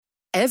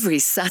every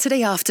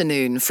Saturday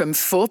afternoon from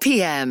 4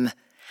 p.m.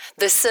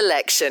 The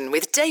Selection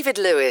with David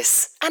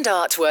Lewis and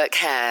Artwork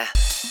Hair.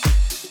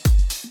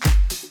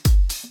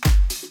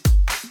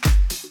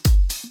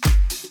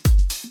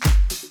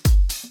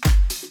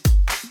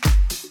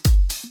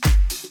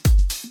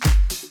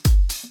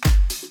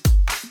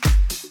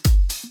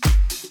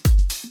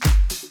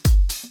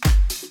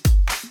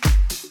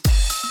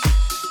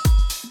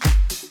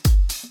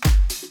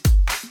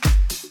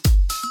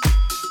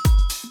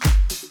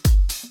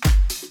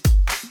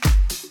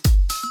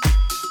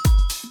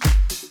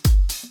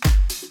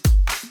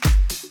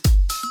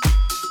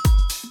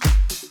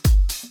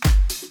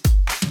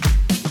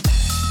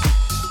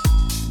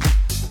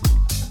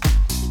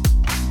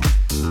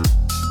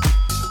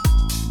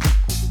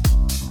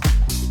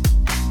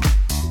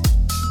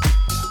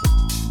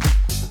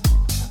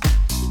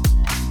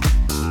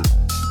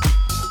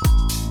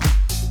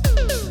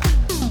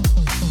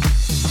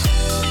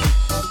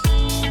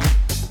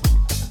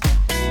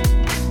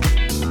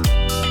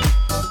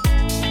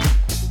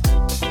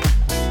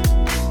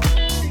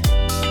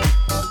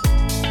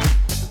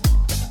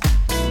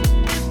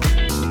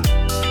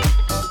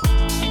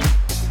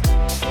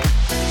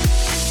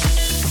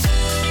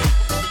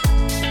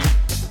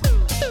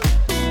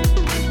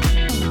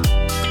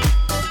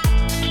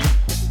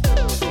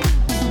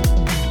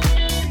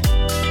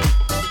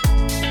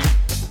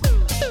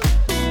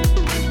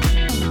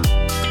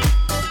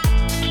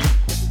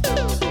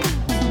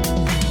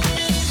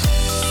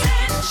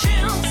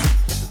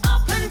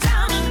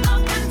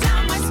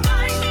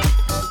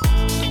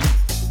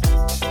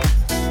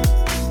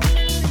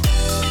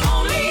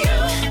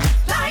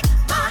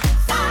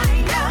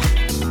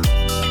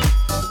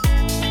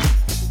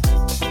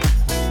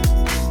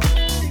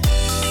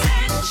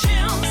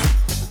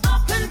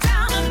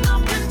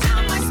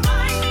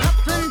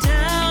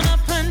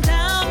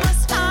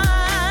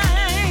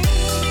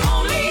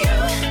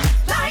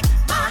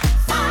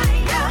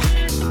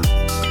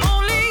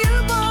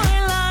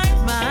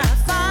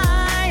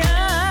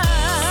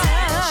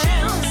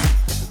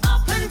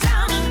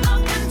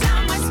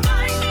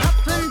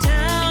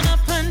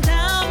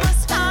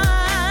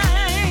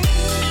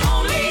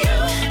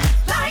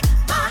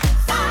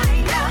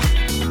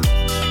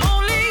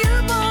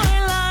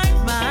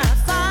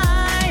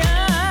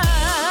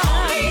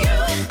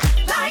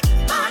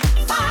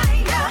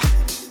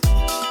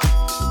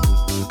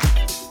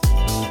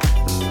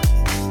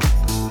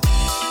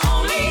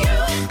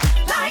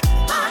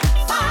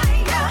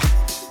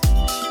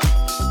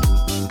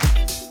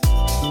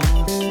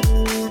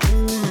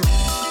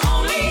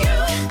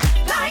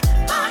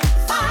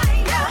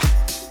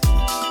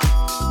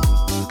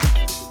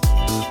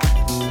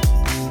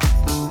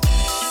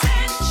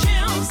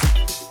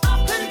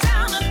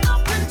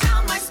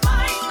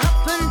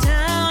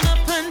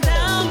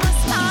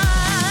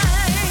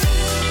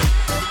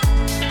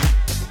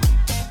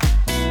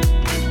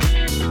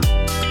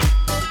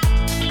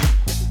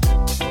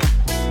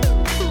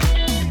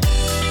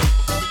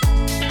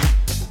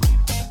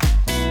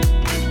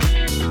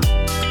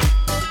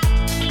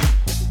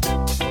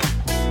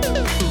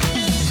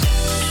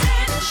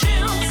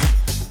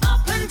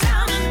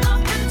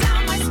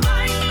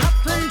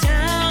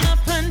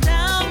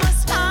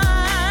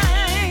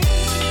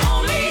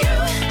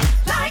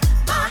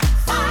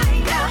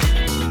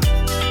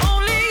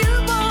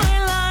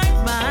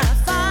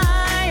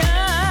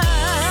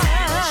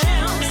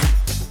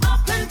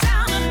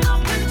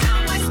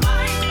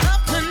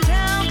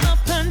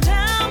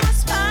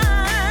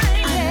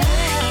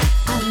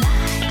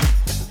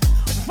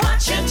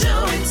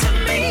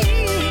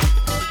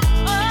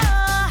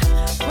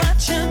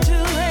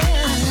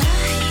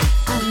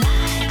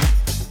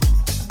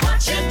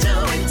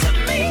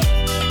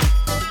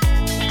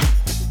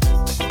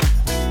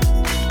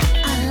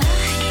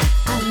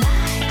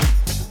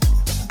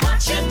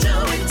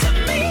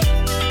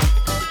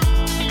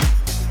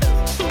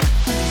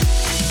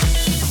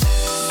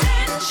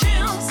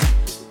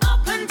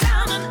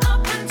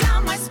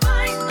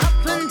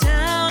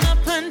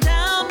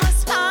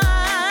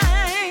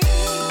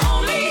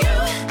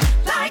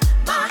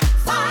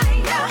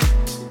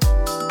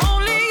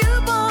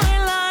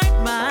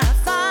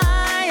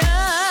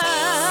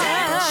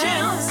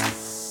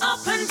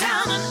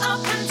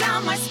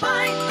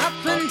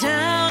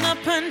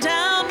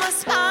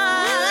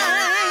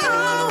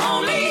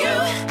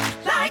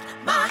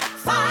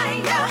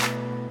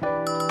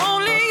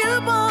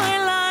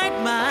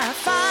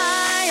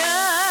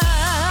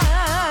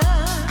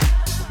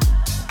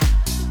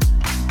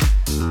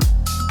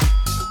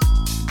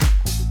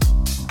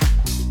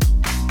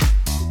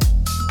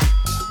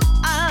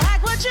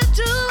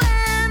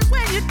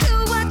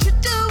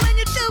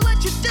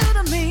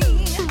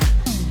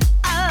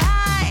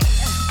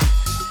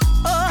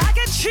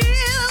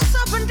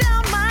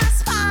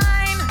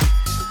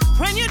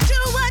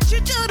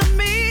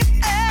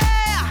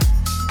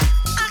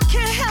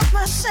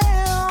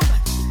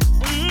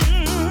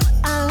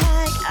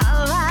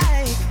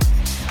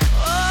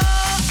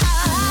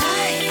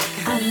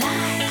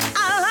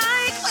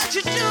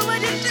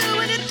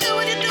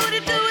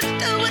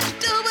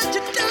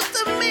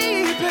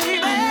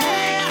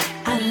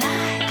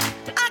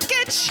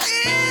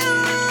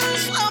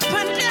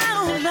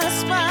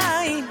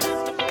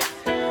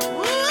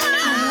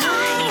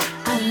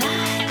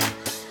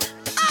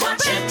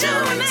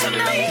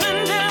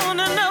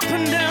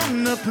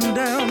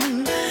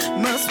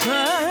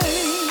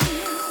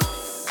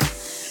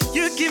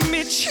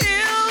 me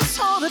chills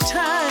all the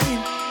time.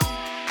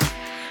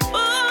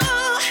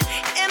 Ooh,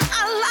 and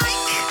I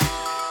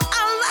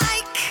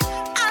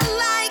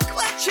like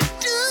what you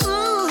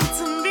do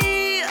to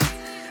me.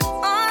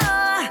 Oh, I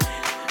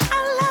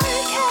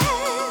like it.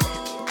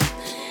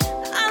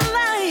 I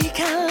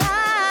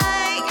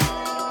like.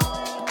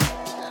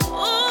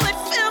 Oh, it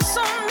feels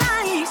so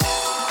nice.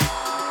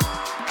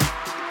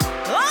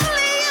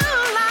 Only you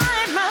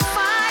light my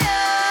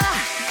fire.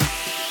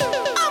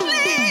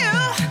 Only you.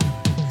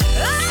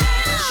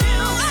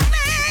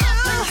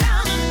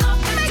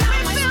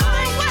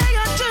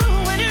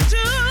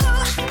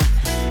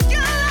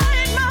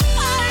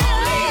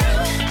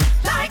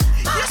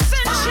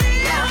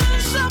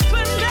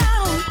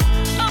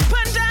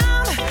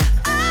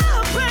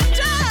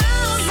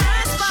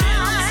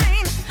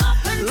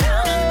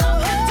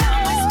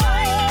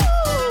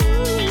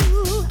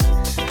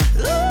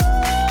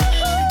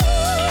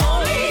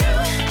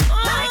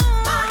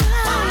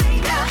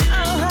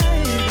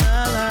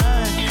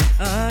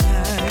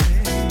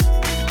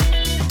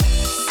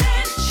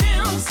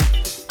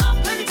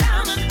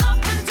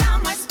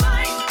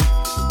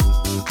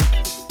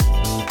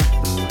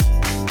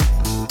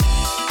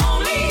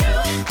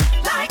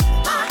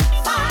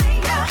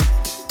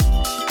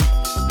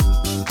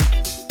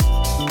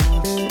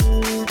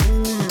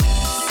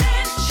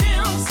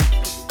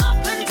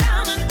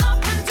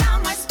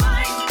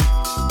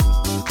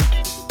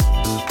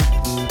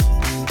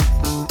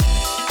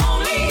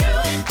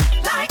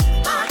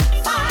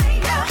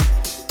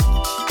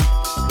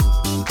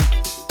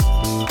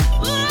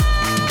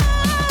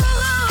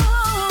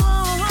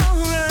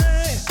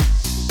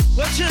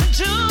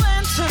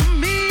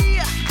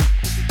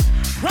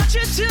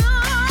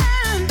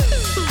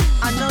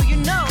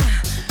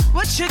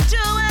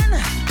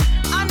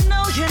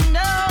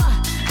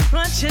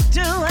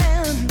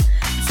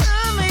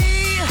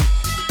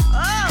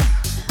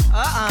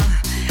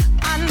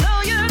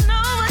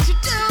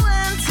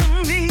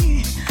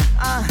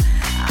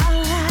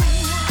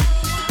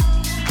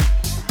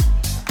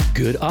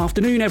 Good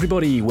afternoon,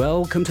 everybody.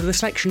 Welcome to The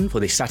Selection for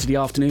this Saturday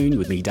afternoon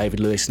with me, David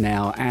Lewis,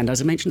 now. And as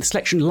I mentioned, The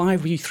Selection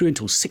live with you through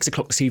until 6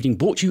 o'clock this evening,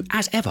 brought to you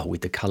as ever with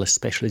the colour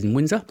specialist in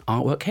Windsor,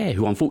 Artwork Care,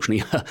 who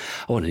unfortunately are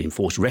on an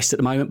enforced rest at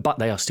the moment, but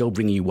they are still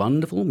bringing you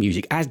wonderful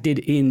music, as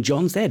did Ian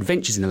Johns, their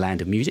Adventures in the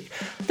Land of Music.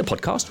 The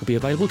podcast will be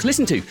available to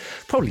listen to,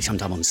 probably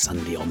sometime on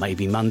Sunday or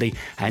maybe Monday,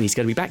 and he's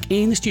going to be back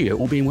in the studio,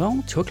 all being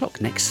well, 2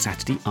 o'clock next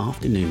Saturday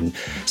afternoon.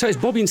 So it's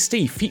Bobby and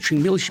Steve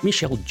featuring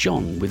Michelle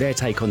John with their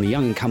take on the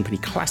Young Company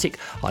classic,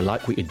 I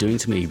Like What You're Doing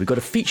to Me. We've got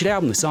a featured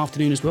album this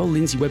afternoon as well,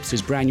 Lindsay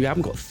Webster's brand new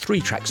album, got 3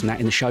 tracks from that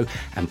in the show,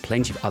 and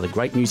plenty of other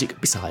great music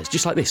besides,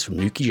 just like this from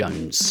Nuki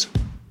Jones.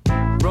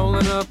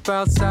 Rolling up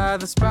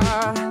outside the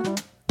spot,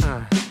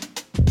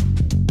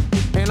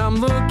 and I'm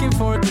looking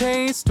for a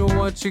taste of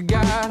what you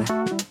got.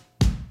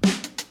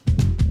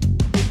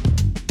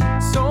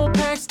 Soul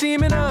pack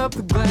steaming up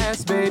the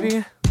glass,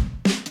 baby,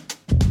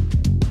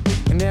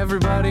 and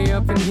everybody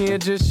up in here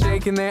just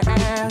shaking their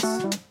ass.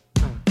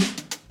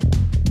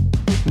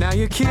 Now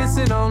you're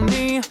kissing on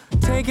me,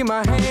 taking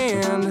my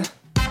hand,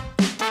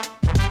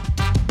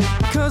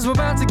 'cause we're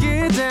about to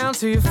get down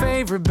to your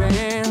favorite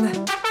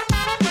band.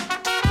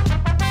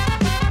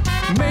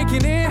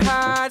 Making it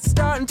hot,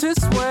 starting to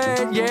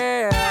sweat,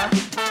 yeah.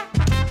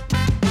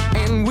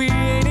 And we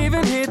ain't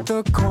even hit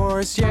the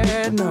chorus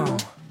yet, no.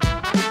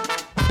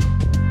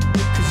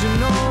 'Cause you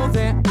know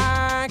that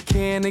I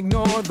can't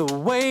ignore the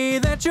way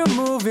that you're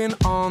moving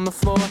on the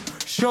floor.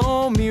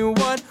 Show me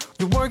what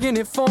you're working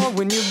it for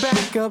when you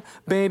back up.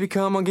 Baby,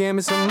 come on, give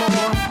me some more.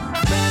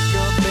 Back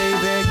up,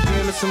 baby,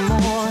 give me some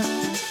more.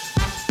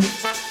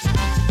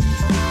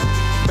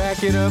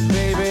 Back it up,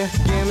 baby,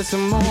 give me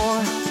some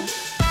more.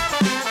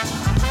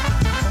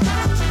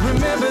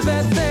 Remember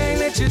that thing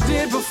that you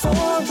did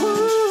before,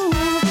 woo.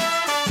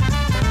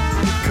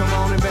 Come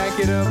on and back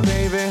it up,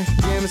 baby,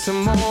 give me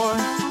some more.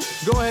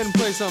 Go ahead and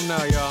play something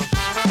now, y'all.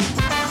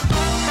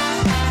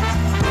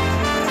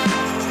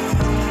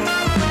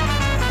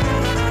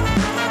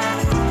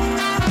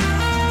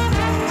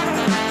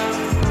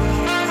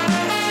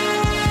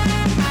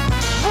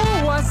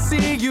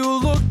 See you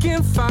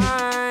looking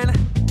fine,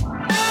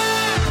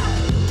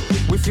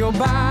 with your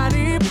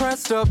body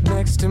pressed up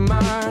next to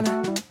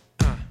mine,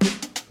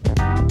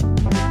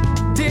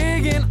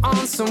 digging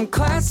on some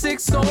classic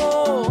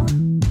soul,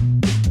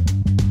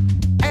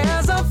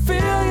 as I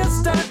feel you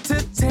start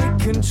to take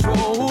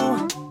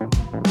control.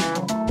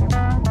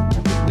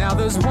 Now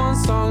there's one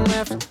song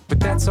left, but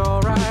that's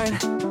alright,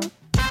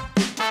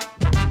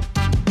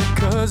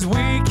 'cause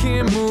we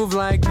can move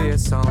like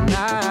this all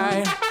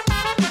night.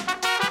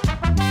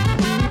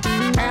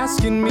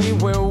 Asking me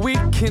where we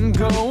can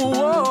go,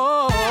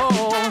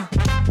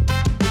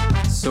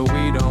 so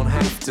we don't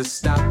have to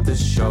stop the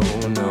show,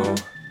 no.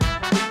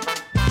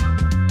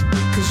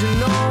 'Cause you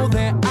know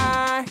that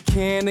I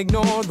can't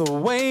ignore the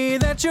way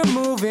that you're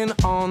moving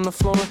on the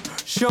floor.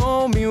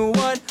 Show me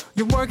what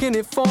you're working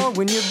it for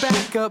when you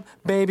back up.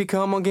 Baby,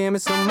 come on, give me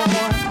some more.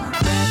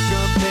 Back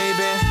up,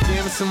 baby,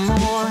 give me some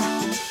more.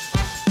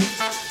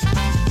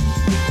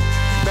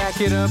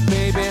 back it up,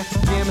 baby.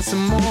 Give me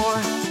some more.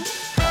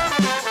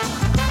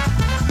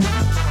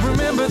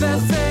 Remember that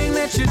thing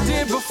that you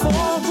did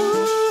before?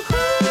 Woo-hoo.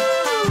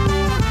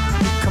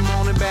 Come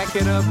on and back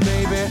it up,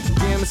 baby.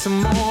 Give me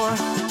some more.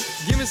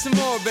 Give me some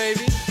more,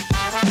 baby.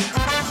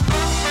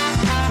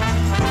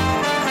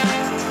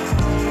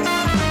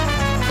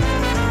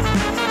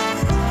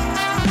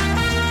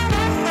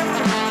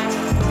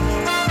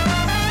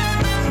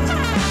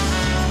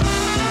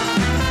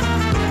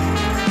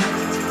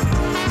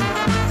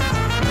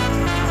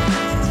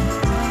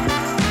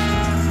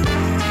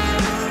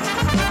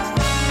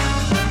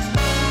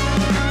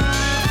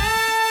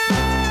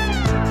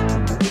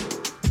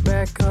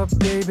 Back up,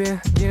 baby,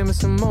 give me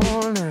some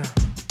more now.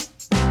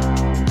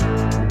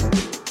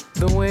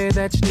 The way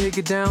that you take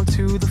it down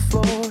to the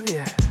floor,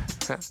 yeah.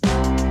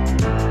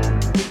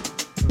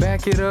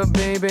 Back it up,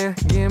 baby,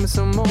 give me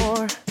some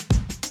more.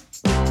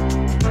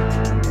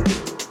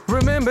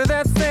 Remember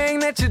that thing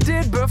that you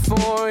did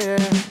before, yeah.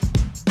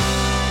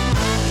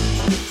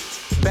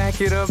 Back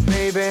it up,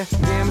 baby,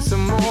 give me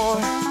some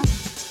more.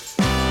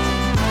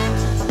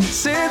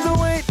 Say the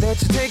way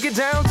that you take it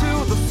down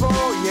to the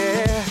floor,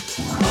 yeah.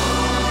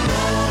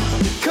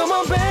 Come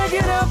on, back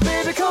it up,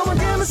 baby, come on,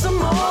 give me some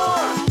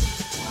more.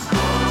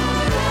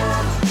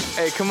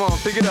 Hey, come on,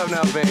 pick it up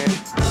now, band.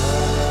 Come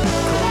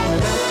on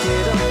and back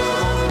it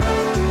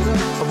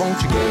up.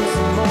 Won't you give me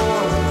some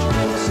more?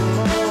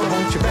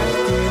 Won't you back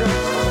it up?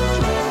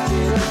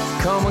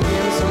 Come on,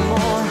 give me some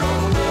more.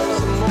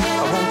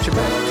 Won't you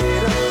back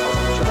it up?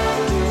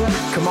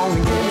 Come on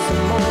and give me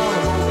some more.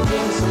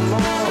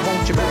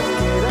 Won't you back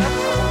it up?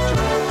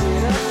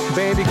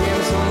 Baby, give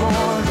me some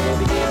more.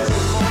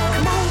 Come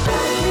on,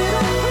 back it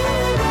up.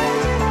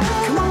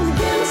 Come on and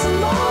give me some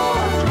more.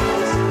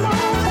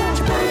 Won't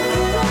you back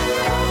it up?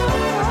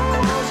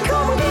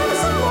 Come on, give me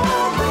some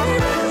more,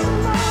 baby.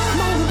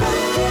 Come on and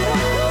back it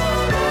up.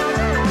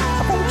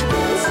 Won't you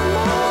give me some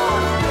more?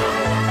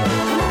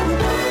 Come on and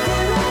back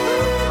it up.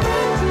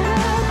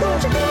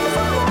 Won't you give me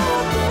some more?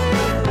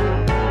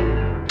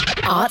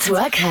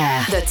 Artwork Hair,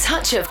 the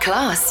touch of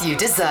class you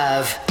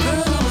deserve.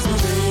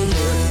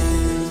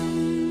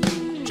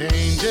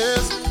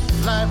 Changes,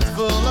 life is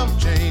full of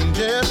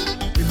changes.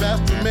 We pass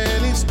through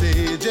many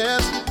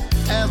stages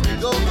as we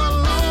go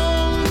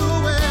along the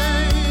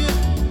way.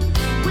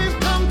 We've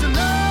come to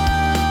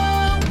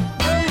know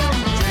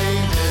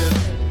changes.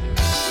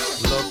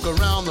 Look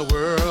around the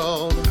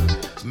world,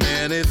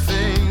 many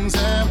things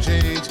have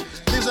changed.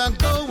 Things are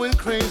going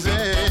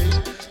crazy.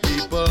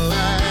 People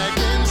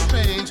acting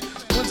strange.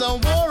 Winds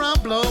of war are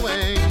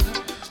blowing.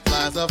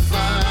 Flies are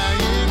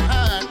flying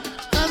high.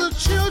 As the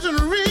children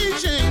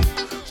reaching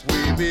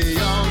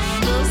beyond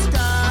the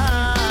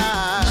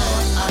sky. No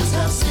eyes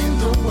have seen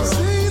the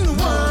world.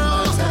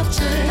 Minds have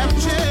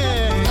changed.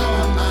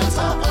 All minds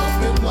are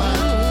open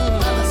wide.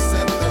 Let us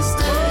set the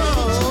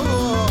stage.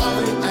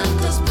 All the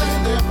actors play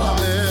their part.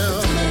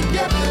 Till they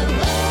get their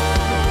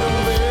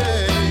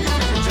way.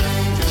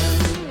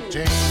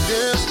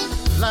 Changes.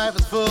 Life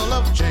is full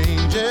of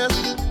changes.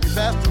 We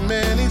pass through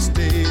many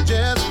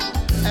stages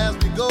as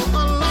we go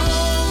along.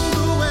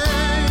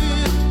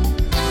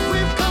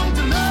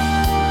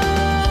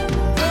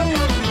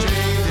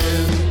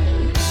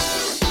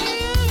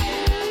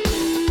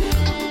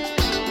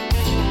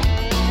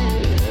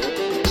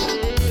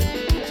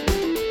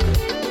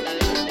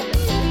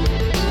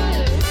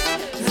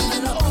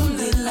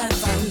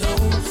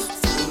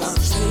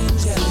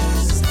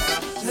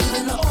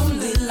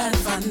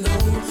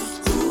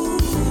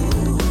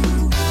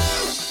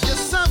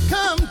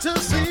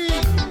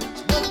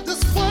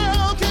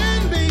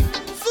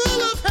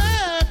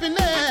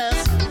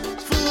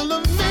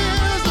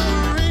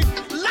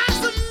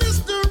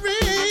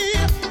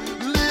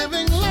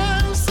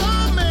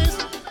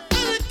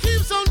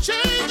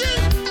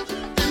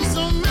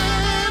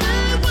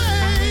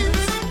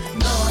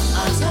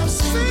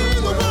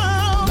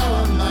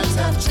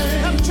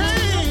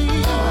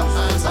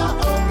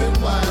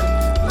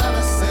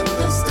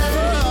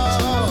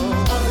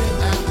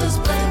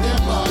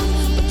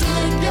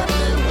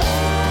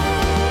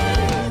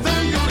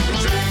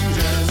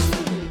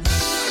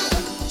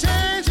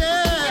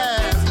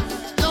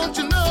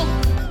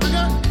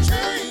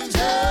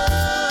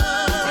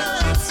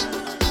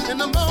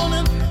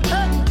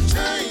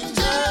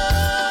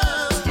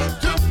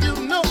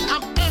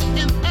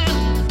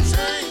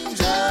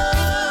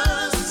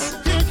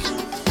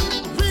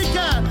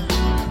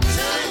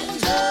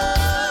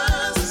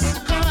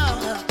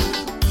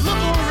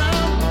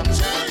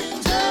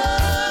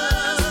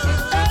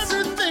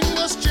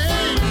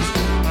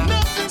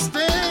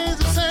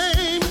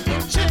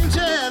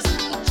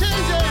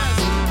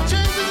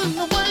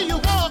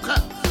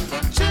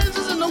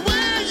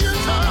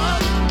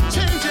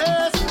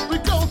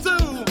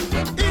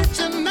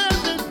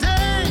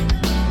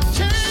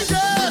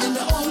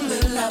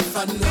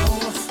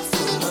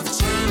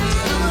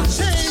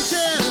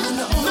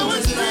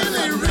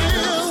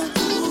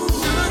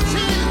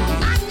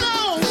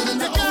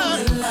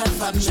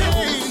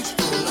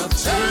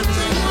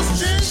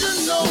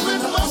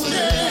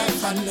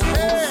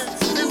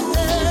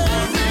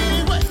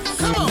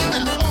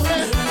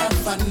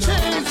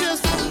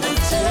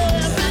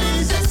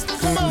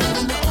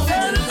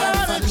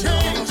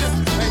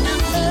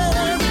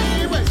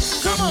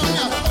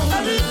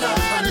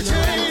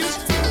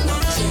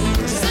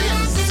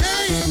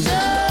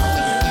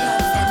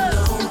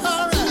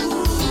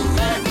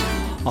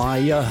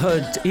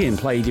 heard Ian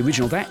play the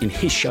original of that in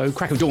his show,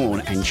 Crack of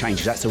Dawn and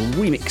Changes. That's a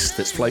remix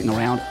that's floating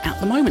around at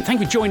the moment. Thank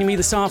you for joining me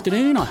this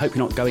afternoon. I hope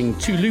you're not going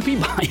too loopy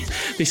by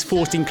this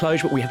forced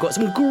enclosure, but we have got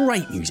some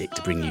great music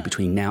to bring you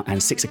between now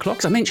and 6 o'clock.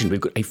 As I mentioned,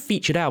 we've got a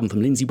featured album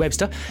from Lindsay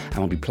Webster, and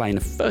I'll be playing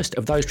the first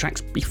of those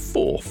tracks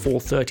before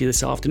 4:30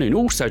 this afternoon.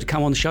 Also, to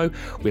come on the show,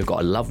 we've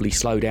got a lovely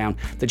slowdown.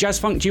 The Jazz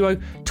Funk Duo,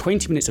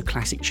 20 minutes of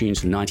classic tunes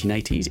from the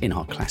 1980s in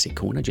our classic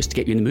corner, just to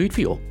get you in the mood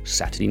for your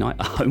Saturday night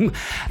at home.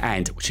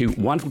 And two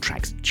wonderful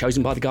tracks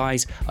chosen by the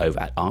guys over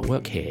at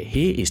Artwork Here.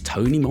 Here is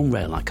Tony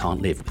Monreal, I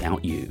Can't Live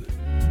Without You.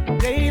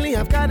 Daily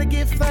I've got to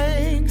give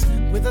thanks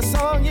with a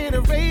song and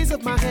a raise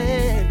of my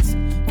hands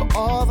for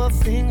all the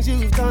things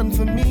you've done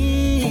for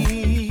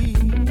me.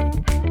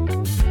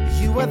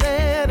 You were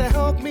there to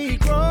help me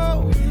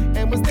grow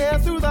and was there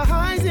through the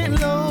highs and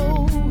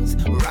lows,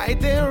 right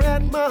there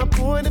at my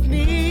point of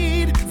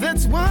need.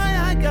 That's why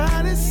I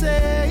gotta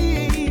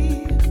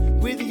say,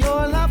 with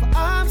your love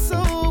I'm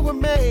so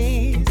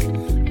amazed.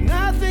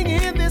 Nothing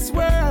in this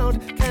world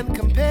can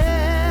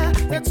compare.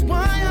 That's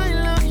why I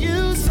love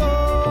you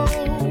so.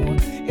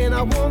 And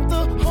I want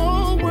the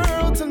whole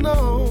world to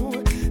know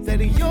that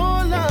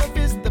your love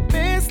is the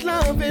best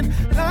love in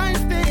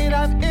life that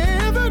I've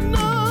ever known.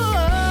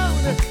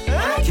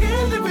 I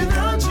can't live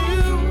without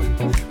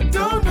you.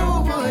 Don't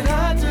know what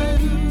I'd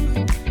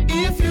do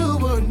if you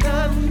were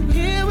not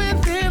here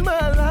within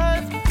my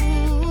life.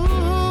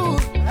 Ooh,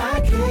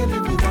 I can't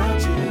live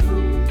without you.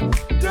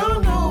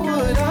 Don't know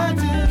what I'd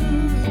do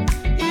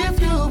if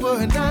you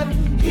were not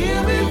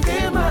here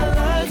within my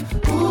life.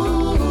 Ooh,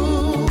 ooh,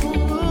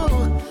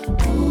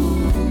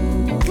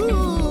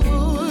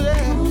 ooh,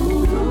 yeah.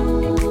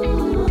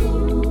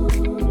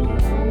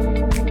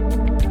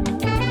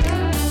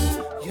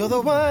 You're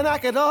the one I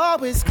could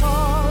always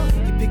call.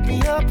 You pick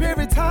me up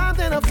every time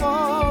that I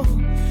fall,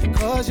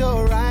 'cause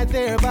you're right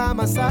there by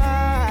my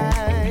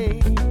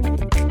side.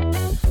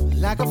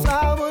 Like a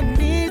flower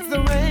needs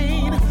the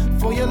rain,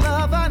 for your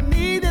love I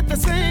need it the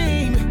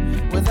same.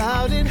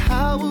 Without it,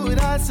 how would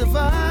I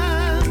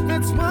survive?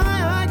 That's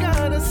why I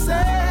gotta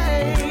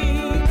say,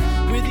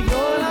 with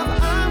your love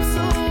I'm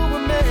so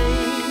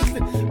amazed.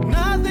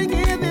 Nothing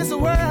in this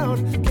world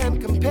can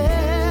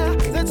compare.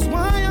 That's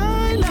why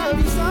I love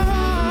you so.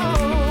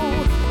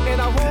 And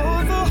I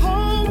want the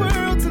whole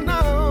world to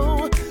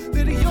know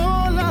that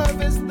your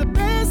love is the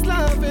best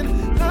love in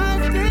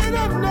life that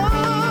I've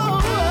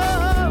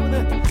known.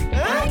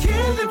 I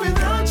can't live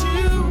without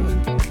you.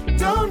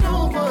 Don't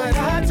know what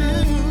I'd do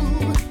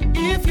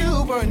if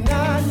you were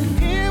not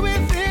here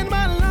within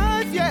my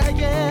life. Yeah,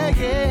 yeah,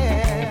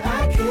 yeah.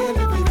 I can't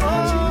live without you.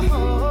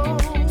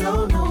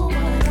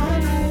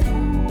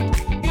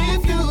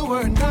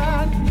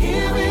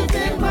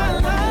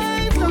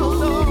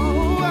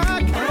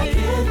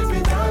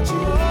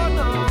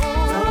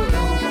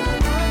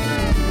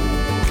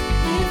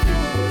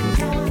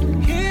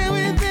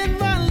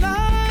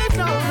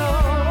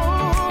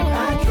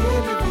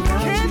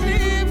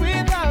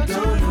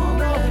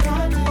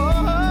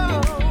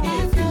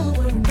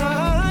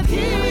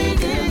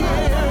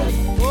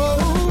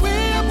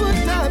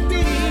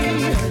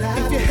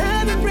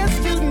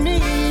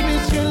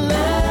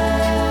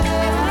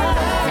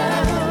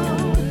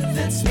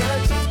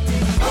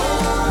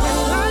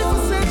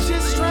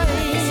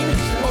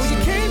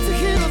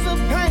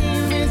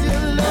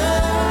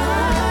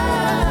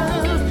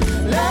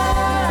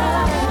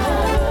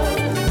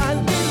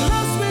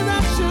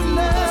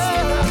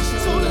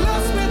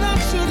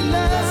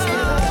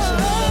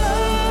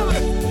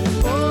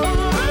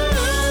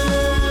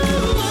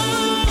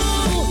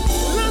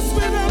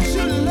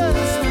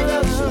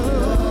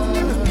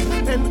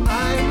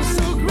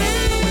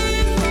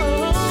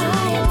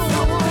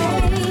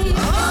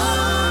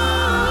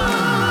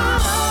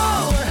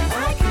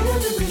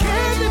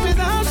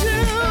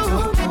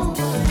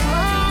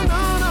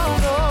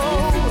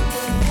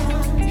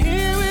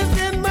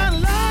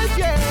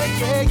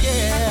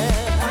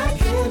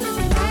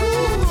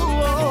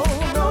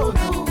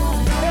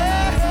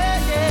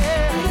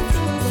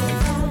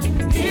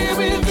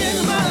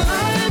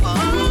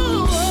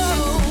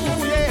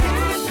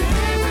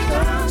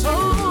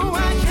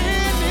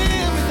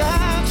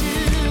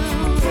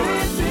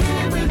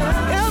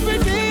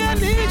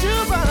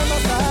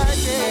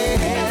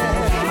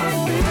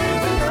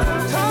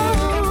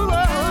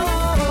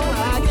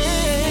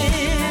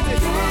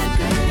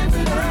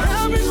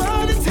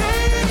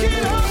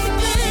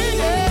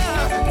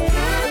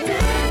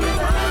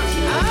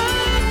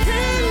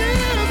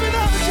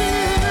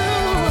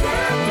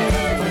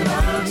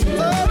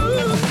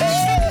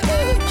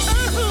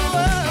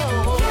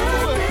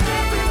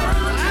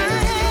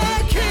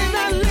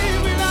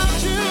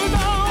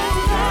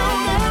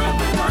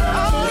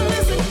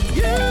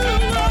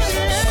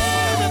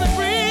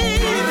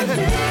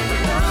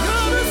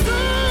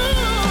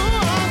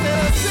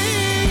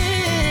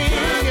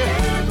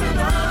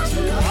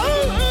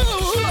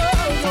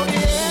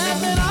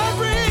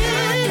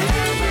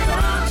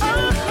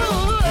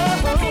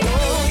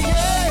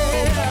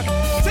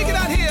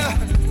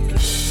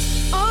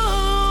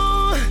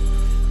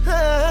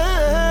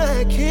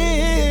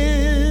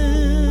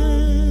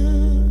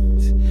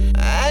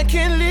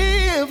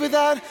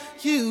 without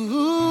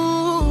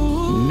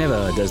you.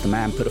 Never does the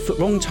man put a foot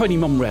wrong. Tony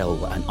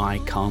Monrell and I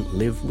Can't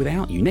Live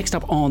Without You. Next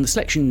up on the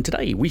selection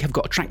today, we have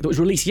got a track that was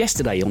released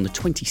yesterday on the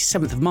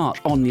 27th of March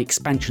on the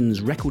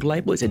Expansions record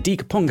label. It's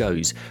Adika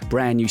Pongo's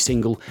brand new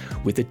single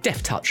with the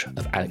deft touch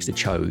of Alex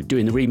DeCho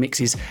doing the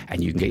remixes,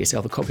 and you can get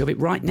yourself a copy of it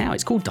right now.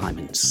 It's called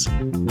Diamonds.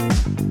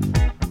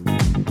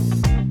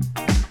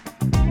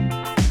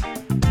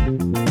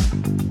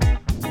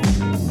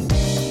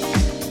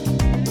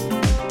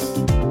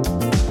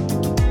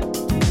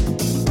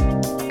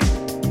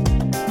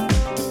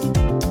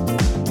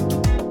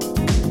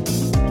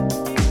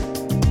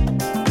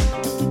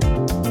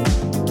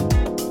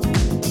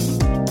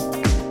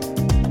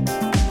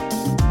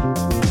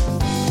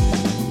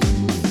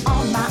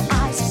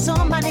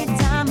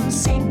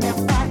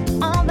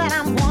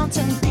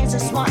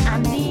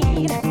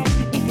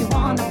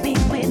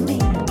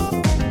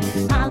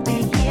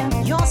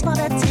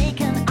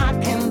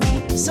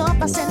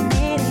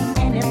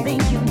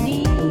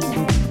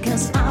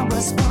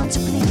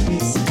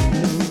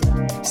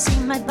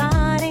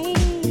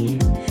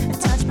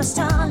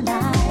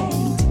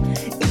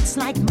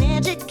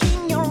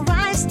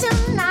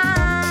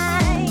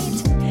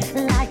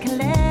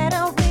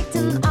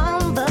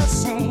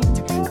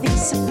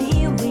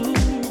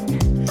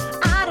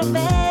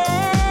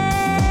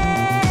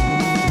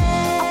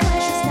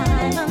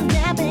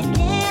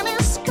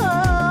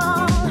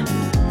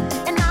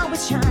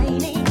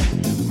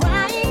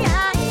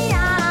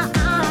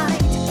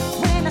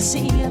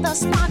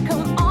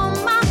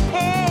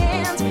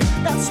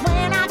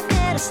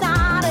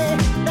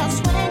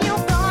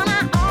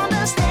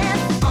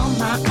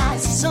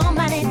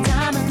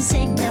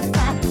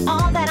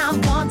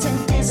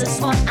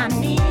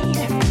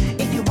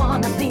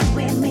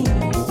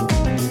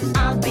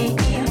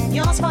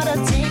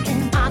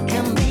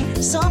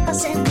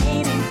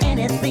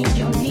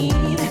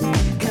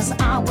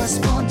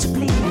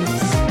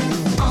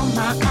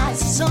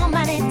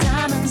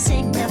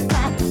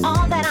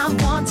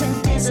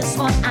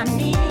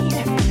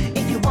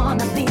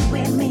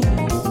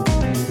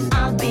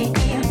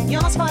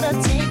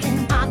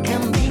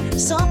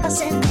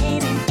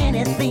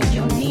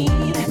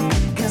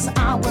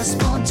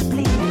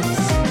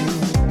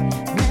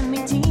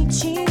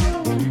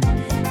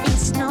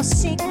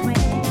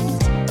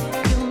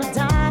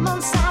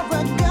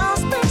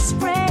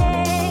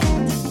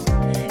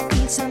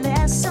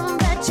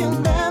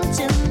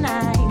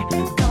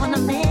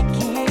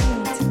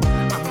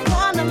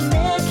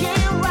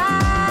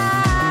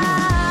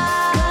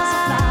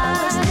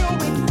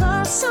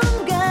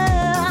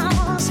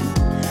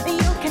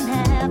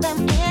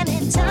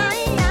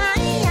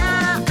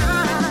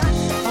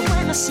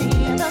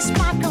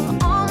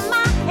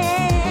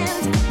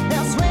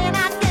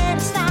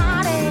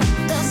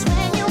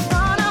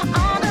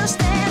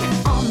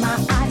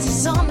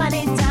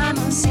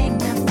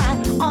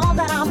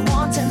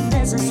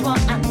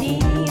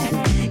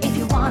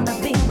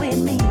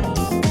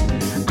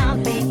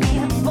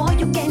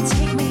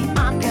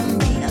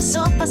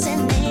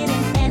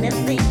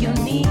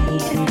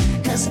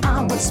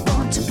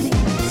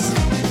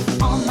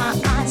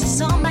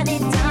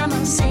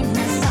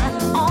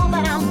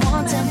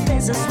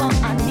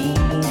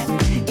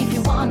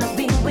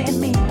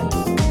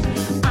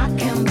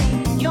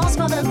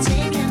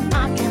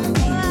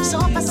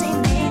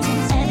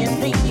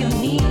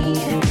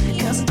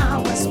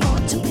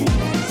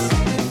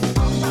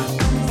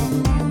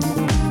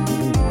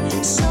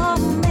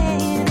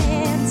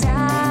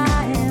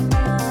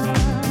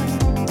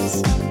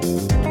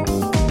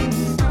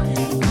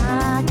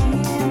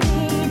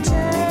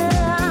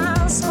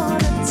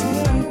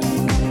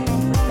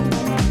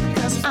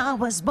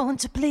 Born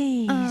to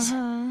please.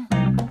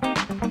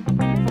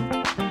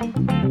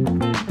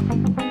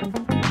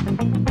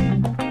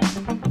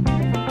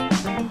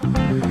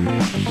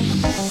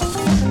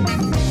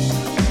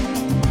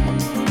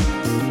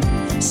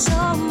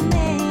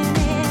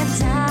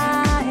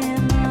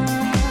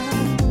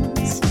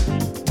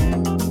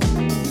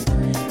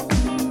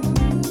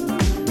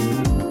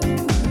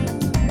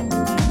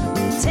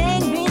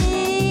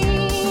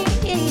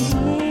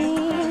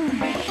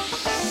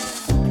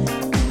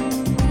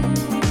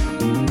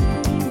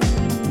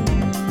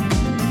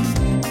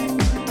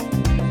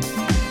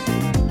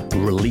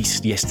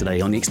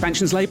 Yesterday on the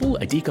Expansions label,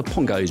 Adika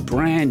Pongo's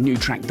brand new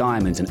track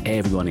Diamonds, and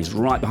everyone is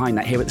right behind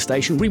that here at the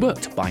station,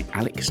 reworked by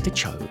Alex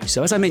DeCho.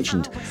 So as I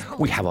mentioned,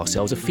 we have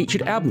ourselves a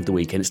featured album of the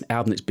week, and it's an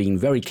album that's been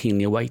very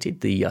keenly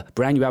awaited, the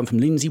brand new album from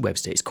Lindsay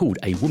Webster. It's called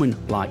A Woman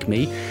Like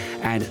Me,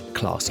 and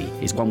classy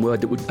is one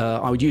word that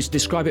I would use to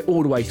describe it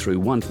all the way through.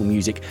 Wonderful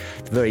music,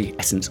 the very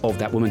essence of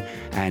that woman,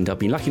 and I've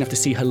been lucky enough to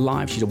see her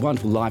live. She's a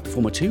wonderful live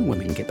performer too, when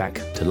we can get back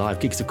to live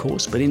gigs of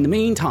course, but in the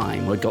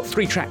meantime we've got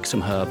 3 tracks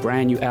from her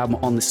brand new album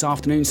on this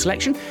afternoon's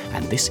selection,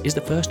 and this is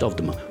the first of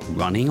them,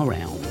 Running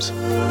Around.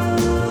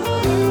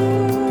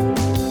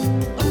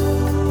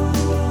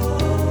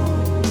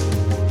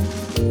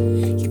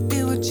 You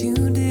did what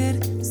you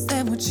did,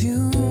 said what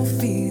you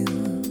feel.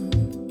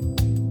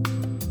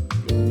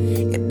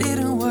 It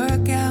didn't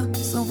work out,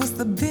 so what's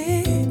the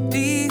big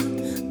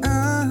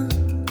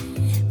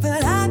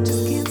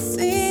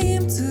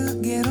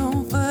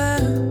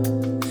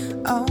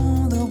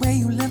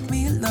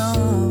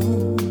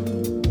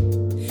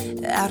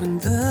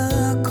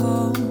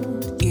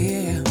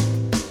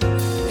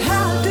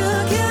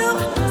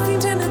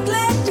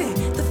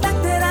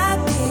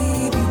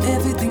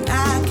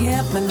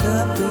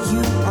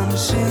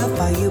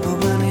you were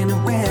running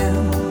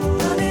around,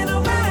 running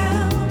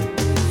around.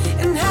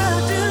 And how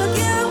do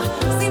you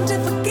seem to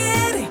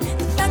forget it?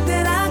 The fact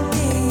that I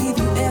gave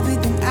you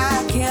everything,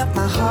 I kept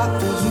my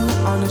heart for you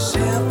on the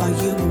shelf while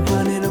you were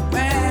running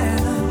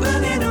around,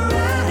 running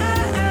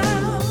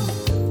around.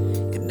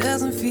 It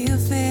doesn't feel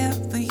fair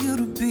for you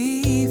to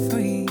be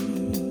free.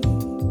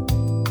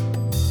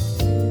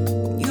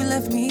 You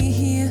left me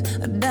here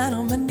down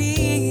on my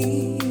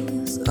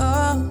knees.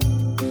 Oh,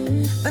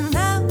 but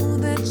now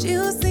that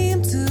you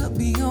seem to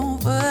be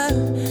over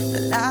the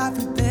life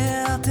we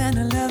built and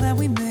the love that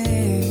we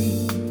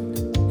made,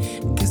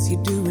 guess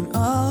you're doing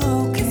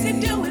okay. Guess you're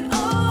doing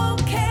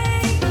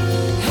okay.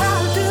 How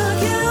do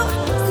you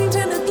seem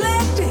to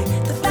neglect it?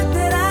 The fact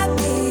that I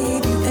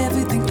gave you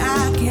everything,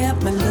 I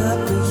kept my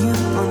love for you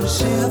on the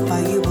shelf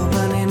while you were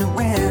running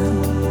around,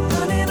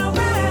 running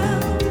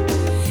around.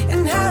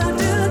 And how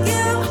do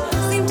you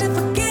seem to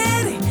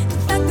forget it? The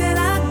fact that I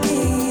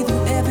gave you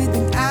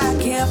everything, I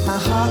kept my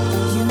heart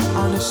for you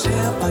on the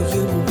shelf while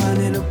you were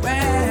running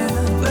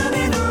around,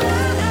 running around.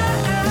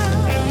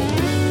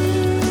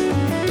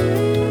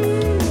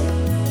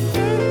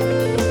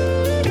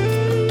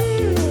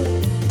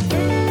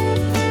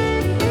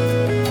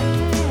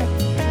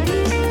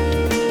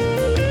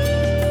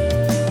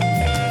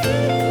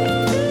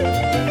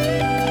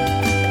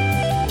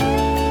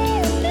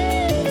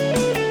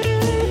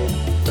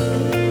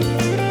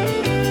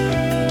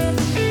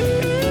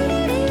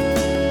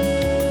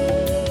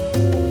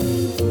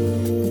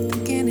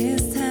 Thinking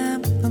it's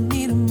time for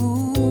me to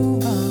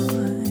move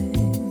on.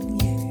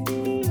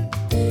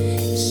 Yeah.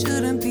 It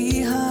shouldn't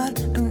be hard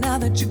now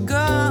that you're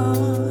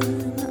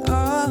gone.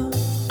 Oh,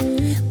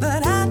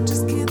 but I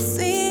just can't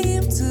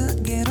seem to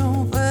get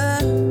over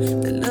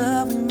the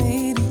love we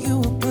made and you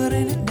were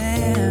putting it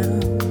down.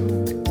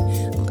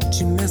 But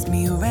you messed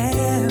me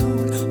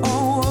around.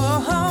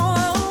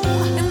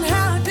 And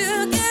how do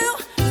you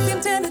seem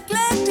to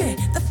neglect it?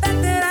 The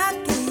fact that I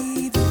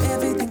gave you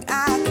everything,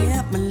 I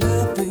kept my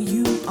love for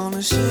you on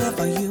the shelf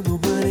while you were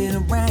running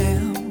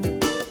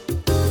around.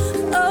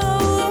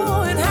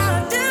 Oh, and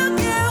how do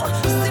you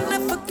seem to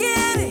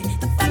forget it?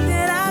 The fact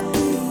that I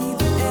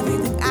gave you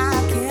everything, I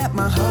kept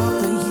my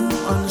heart for you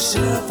on the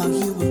shelf while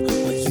you were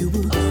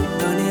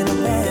running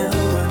around,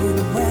 running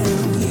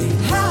around. Yeah.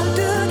 How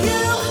do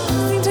you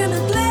seem to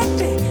neglect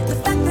it? The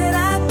fact that I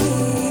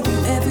gave you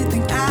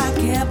everything, I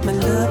kept my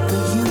love for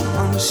you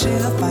on the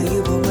shelf while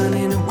you were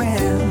running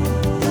around,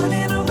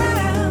 running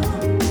around.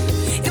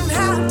 And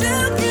how do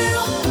you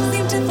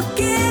seem to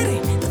forget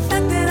it? The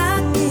fact that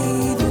I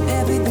gave you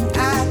everything, I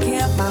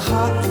kept my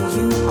heart for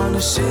you on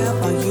the shelf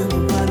while you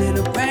were running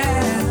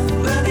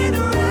around, running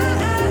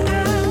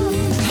around.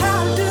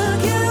 How do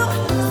you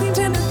seem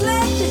to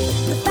neglect it?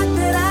 The fact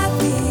that I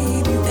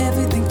gave you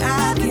everything,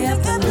 I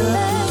kept my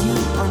love for you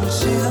on the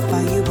shelf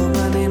while you were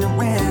running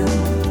around,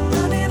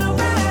 running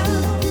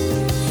around.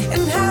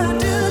 And how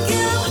do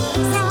you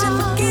seem to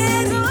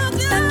forget it? The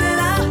fact that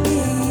I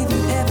gave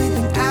you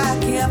everything, I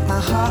kept my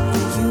heart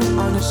for you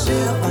on the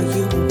shelf while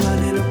you were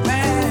running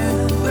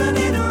around,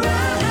 running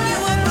around. You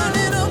were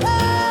running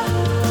around.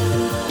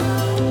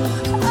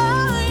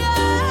 Oh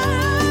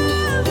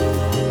yeah.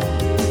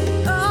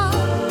 Oh,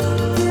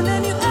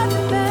 giving you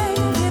everything,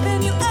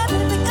 giving you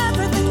everything,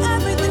 everything,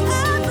 everything,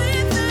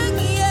 everything.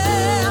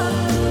 Yeah.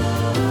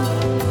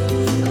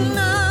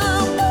 No.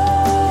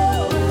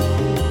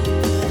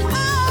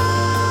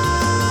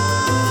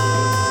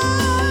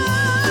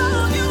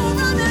 You were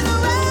running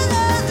around.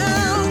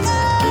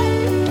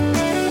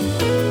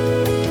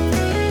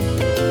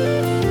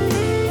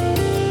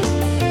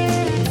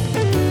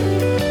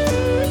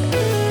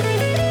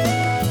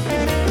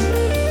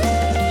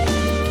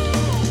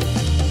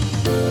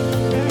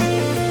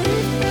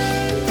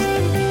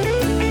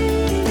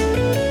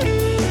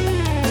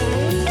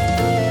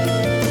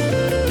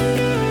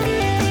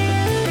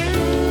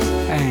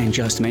 And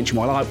just to mention,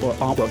 while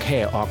Artwork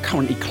Hair are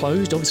currently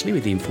closed, obviously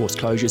with the enforced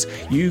closures,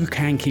 you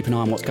can keep an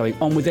eye on what's going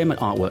on with them at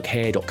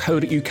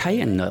artworkhair.co.uk,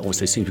 and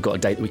also as soon as we've got a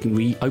date that we can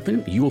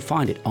reopen, you will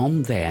find it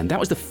on there. And that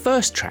was the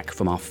first track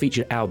from our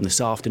featured album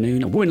this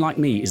afternoon. A Woman Like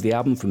Me is the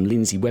album from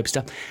Lindsay Webster,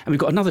 and we've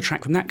got another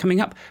track from that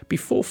coming up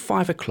before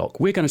 5 o'clock.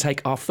 We're going to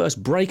take our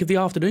first break of the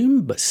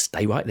afternoon, but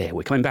stay right there.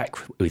 We're coming back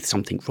with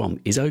something from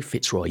Izzo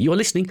Fitzroy. You're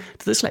listening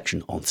to The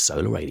Selection on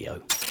Solar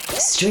Radio.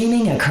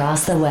 Streaming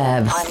across the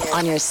web,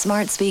 on your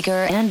smart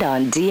speaker and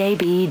on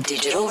DAB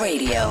digital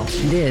radio.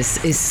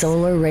 This is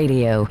Solar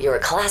Radio, your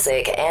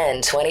classic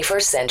and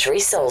 21st century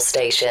soul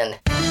station.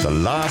 The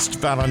Last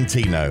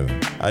Valentino,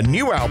 a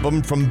new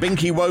album from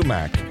Binky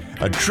Womack,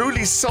 a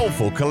truly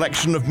soulful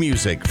collection of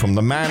music from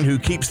the man who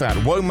keeps that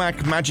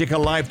Womack magic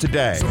alive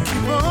today. So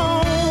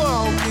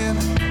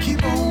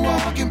keep on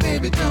walking,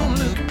 baby, don't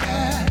look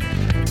back.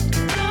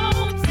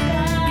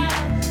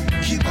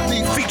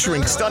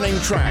 Featuring stunning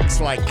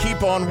tracks like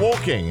Keep On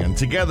Walking, and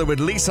together with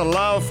Lisa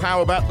Love,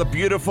 how about the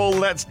beautiful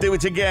Let's Do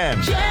It Again?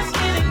 Just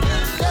getting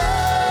good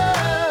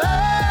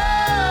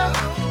love.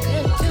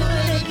 Let's do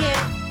it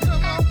again.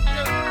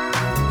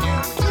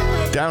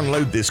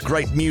 download this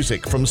great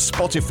music from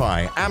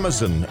Spotify,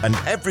 Amazon, and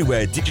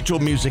everywhere digital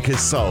music is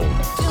sold.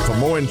 For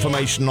more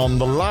information on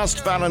The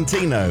Last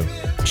Valentino,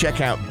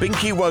 check out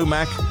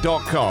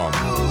binkywomack.com.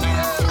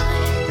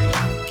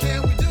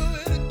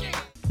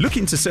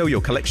 Looking to sell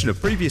your collection of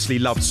previously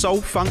loved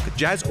soul, funk,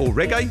 jazz or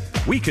reggae?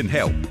 We can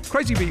help.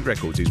 Crazy Beat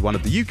Records is one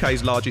of the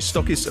UK's largest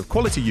stockists of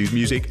quality used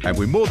music, and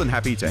we're more than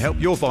happy to help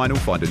your vinyl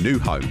find a new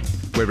home.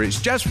 Whether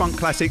it's jazz funk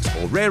classics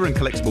or rare and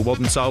collectible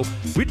modern soul,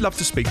 we'd love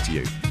to speak to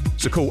you.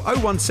 So call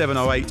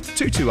 01708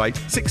 228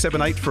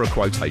 678 for a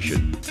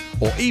quotation,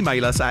 or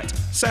email us at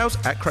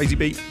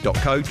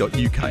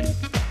sales@crazybeat.co.uk.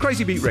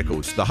 Crazy Beat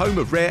Records, the home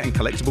of rare and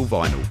collectible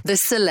vinyl. The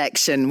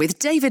Selection with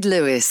David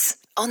Lewis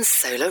on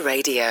Solar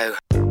Radio.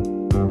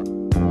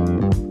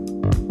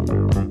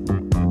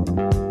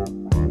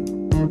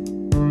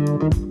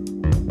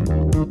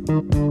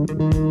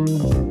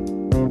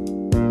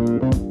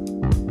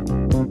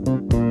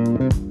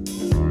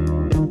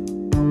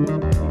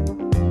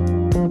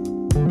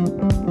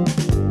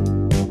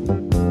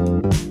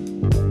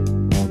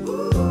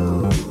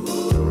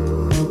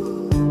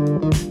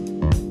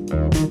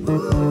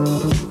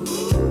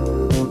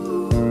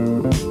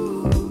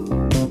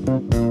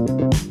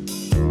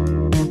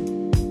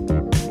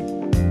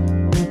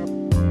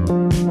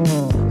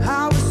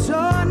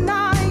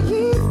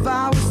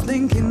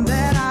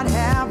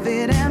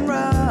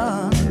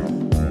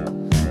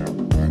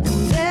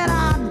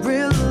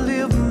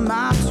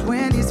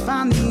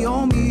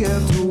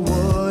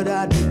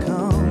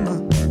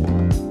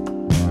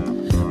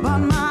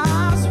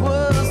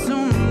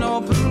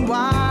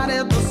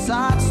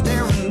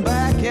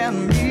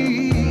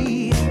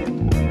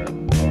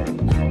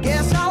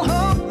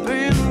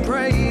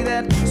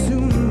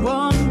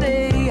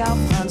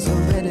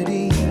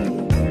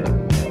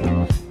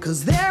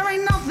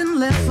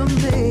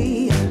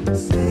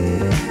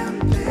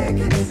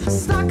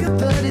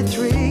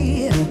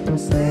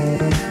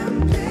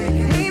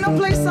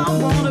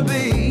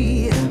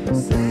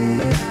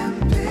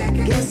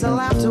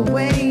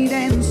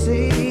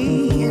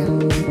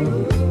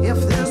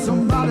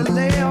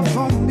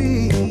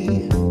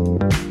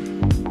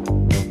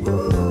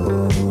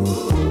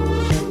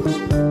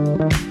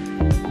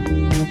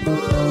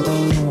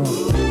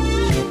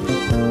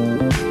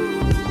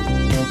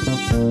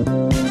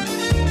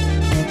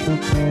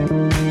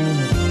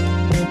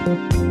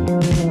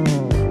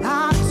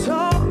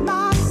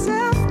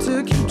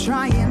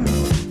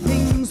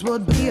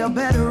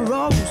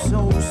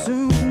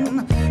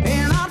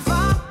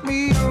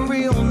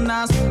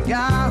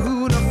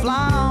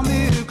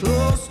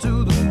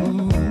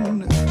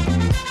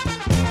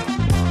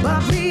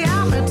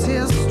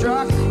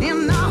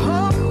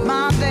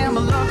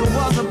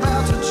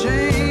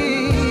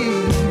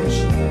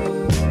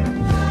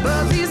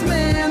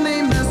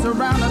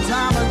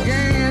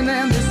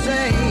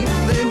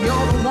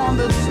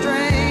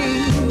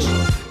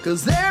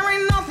 Cause there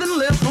ain't nothing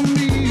left for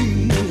me.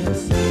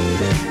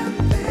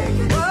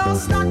 Well,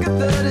 stuck at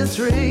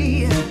 33.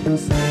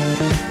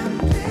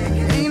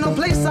 Ain't no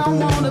place I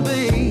wanna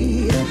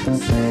be.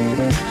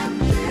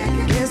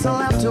 Guess I'll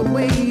have to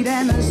wait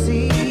and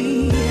see.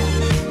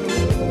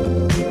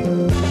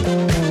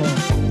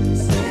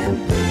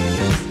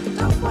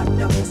 Don't want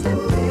no step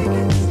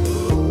pickings.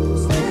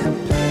 Step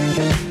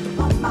pickings.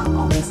 On my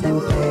own step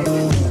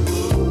pickings.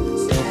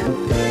 Step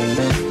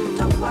pickings.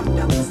 Don't want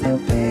no step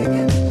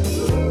pickings.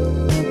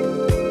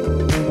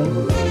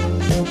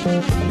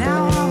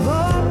 Now I've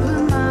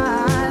opened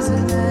my eyes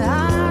and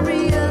I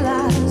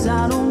realize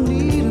I don't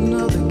need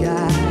another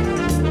guy.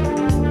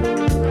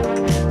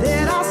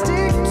 That I'll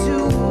stick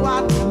to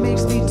what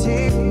makes me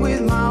tick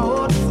with my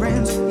old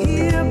friends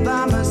here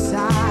by my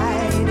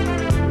side.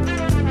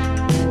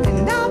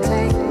 And I'll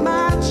take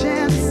my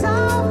chance,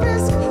 I'll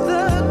risk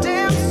the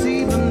dance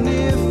even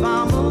if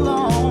I'm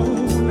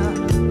alone.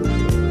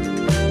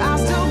 I'll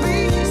still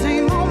be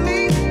same old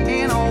me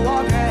and I'll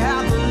walk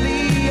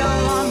happily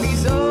along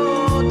these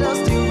old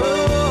dusty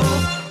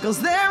roads. Cause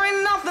there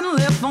ain't nothing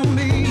left for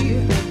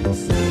me.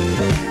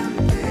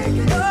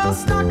 Oh,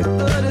 stuck at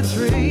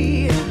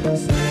 33.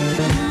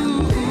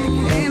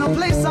 Ain't no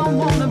place I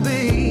wanna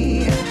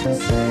be.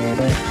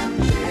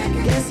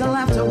 Guess I'll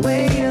have to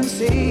wait and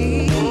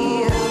see.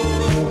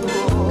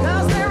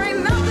 Cause there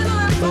ain't nothing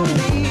left for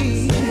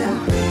me.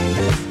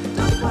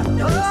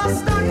 Oh,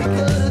 stuck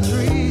at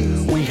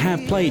 33. We have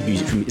played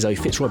music from Izzo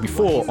Fitzroy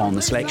before on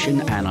the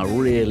selection, and I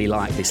really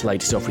like this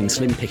latest offering,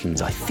 Slim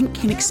Pickings. I think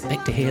you can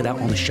expect to hear that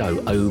on the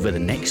show over the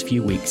next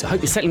few weeks. I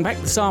hope you're settling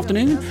back this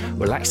afternoon,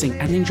 relaxing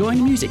and enjoying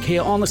the music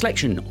here on the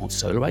selection on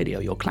Solar Radio,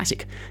 your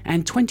classic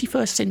and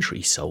 21st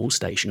century soul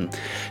station.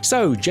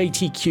 So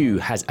JTQ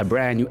has a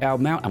brand new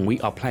album out, and we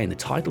are playing the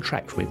title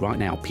track from it right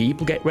now.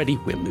 People get ready,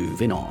 we're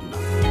moving on.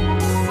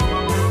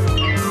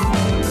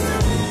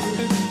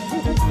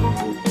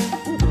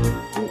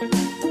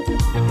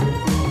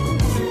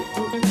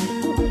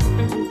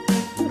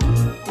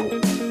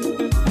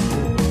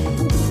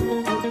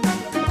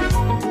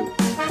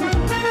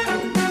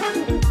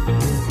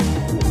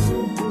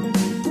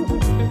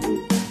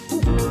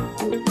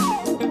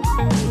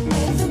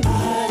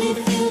 Everybody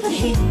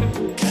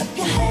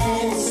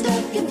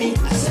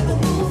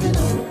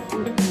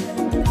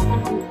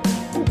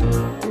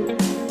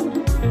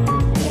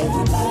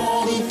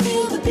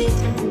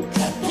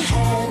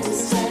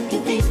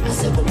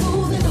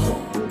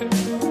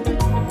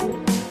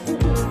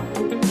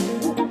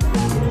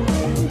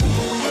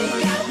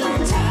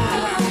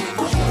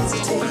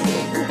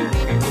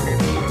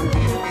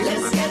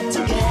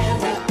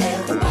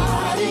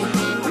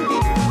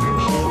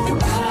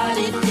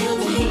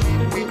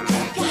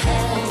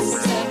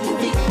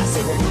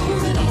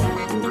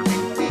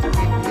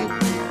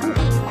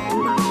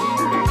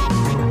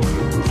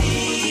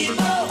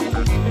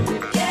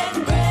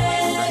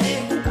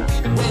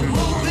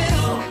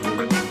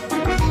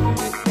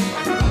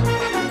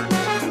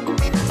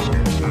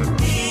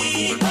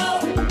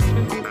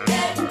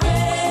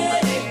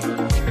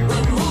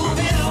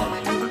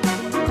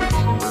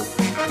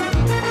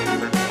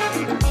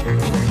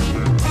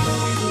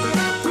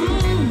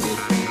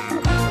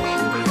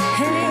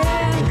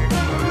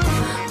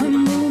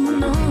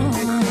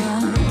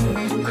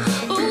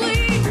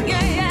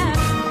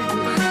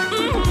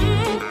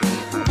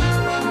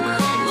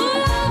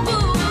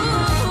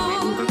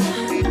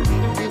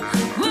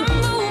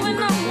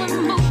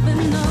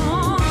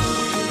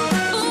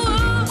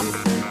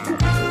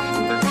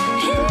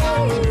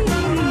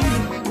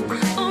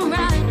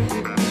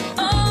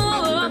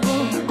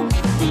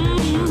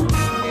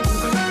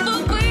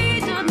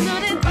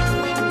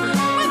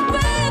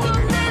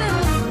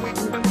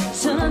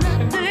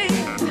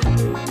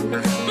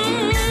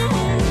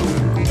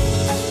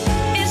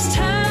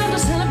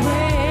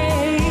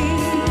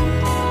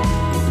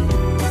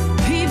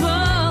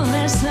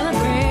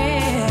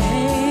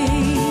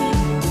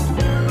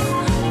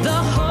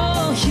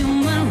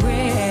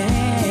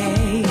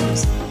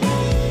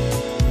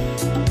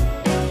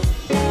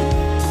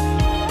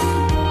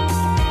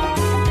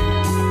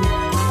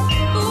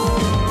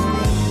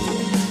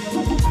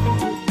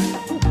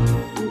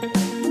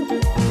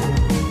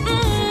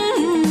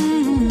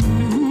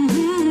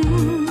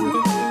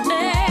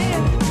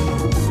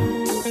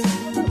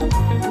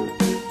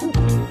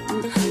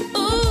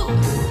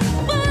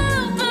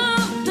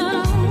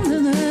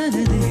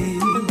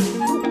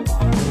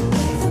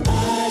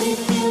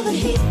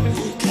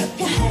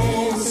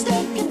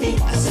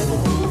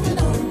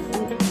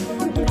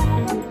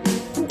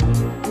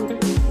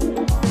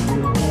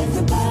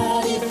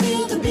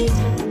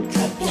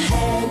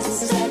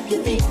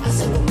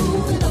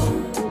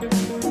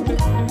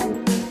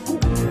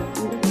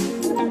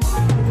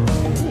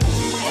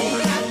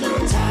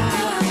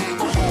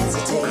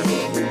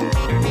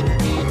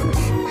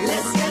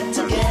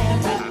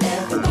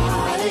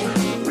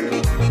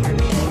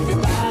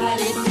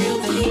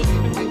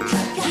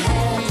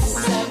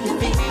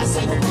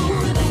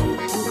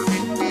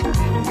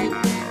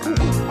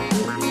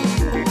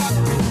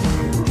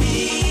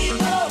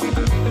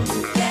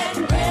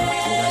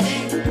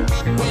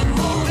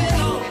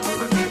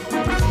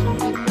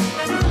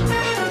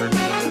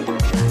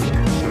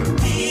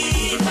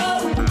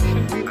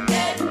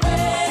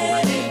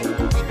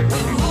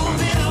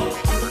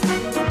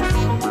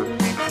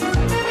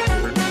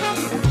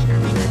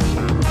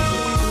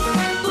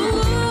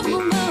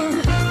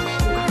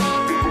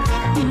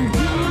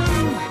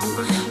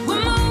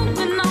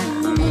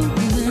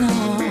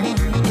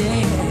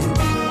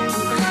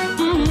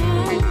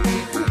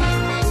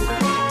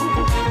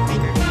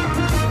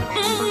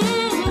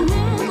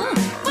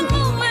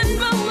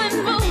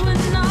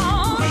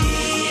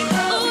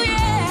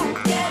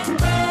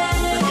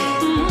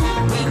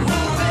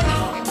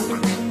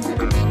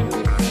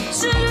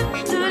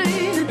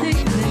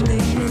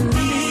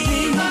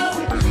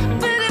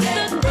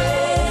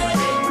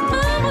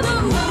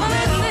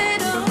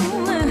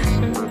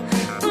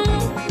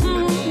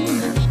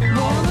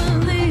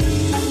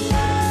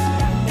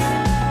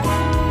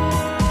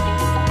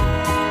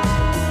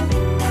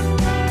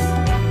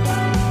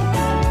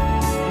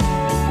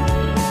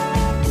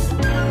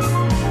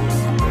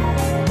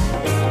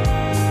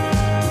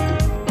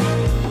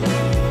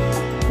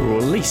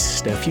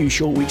just a few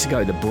short weeks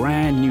ago, the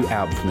brand new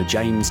album from the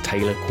James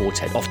Taylor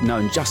Quartet, often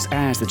known just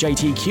as the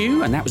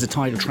JTQ, and that was the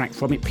title track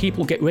from it.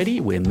 People get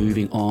ready. We're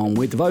moving on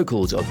with the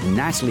vocals of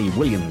Natalie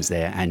Williams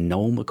there and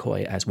Noel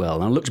McCoy as well.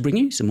 And I'll look to bring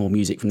you some more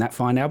music from that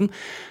fine album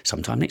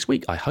sometime next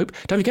week, I hope.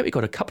 Don't forget, we've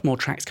got a couple more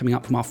tracks coming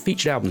up from our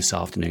featured album this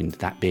afternoon,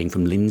 that being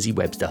from Lindsay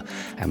Webster.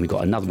 And we've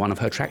got another one of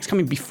her tracks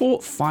coming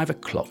before 5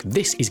 o'clock.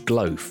 This is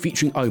Glow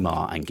featuring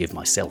Omar and Give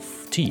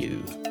Myself to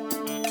You.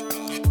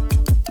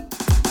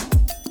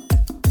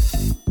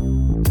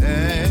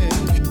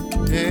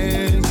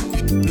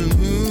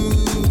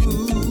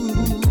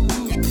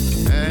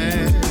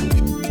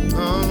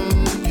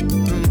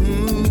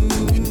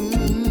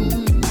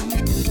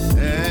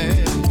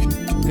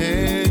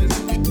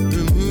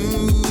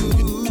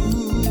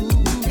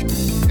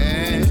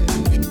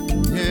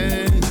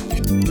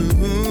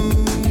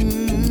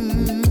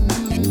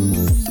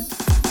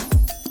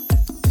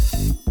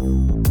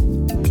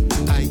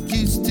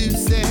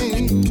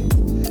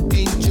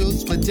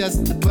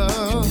 Just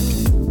above,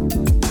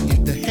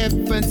 if the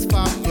heavens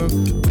far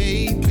from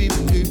baby,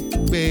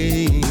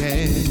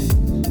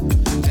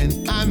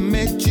 and I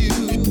met you,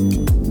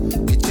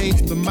 it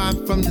changed my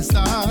mind from the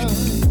start.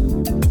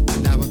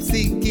 Now I'm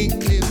seeking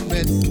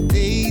clearance,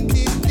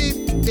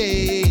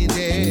 day.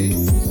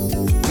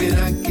 When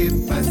I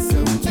give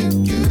myself to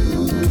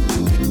you,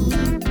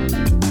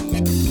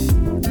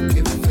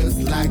 it feels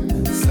like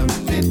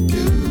something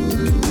new.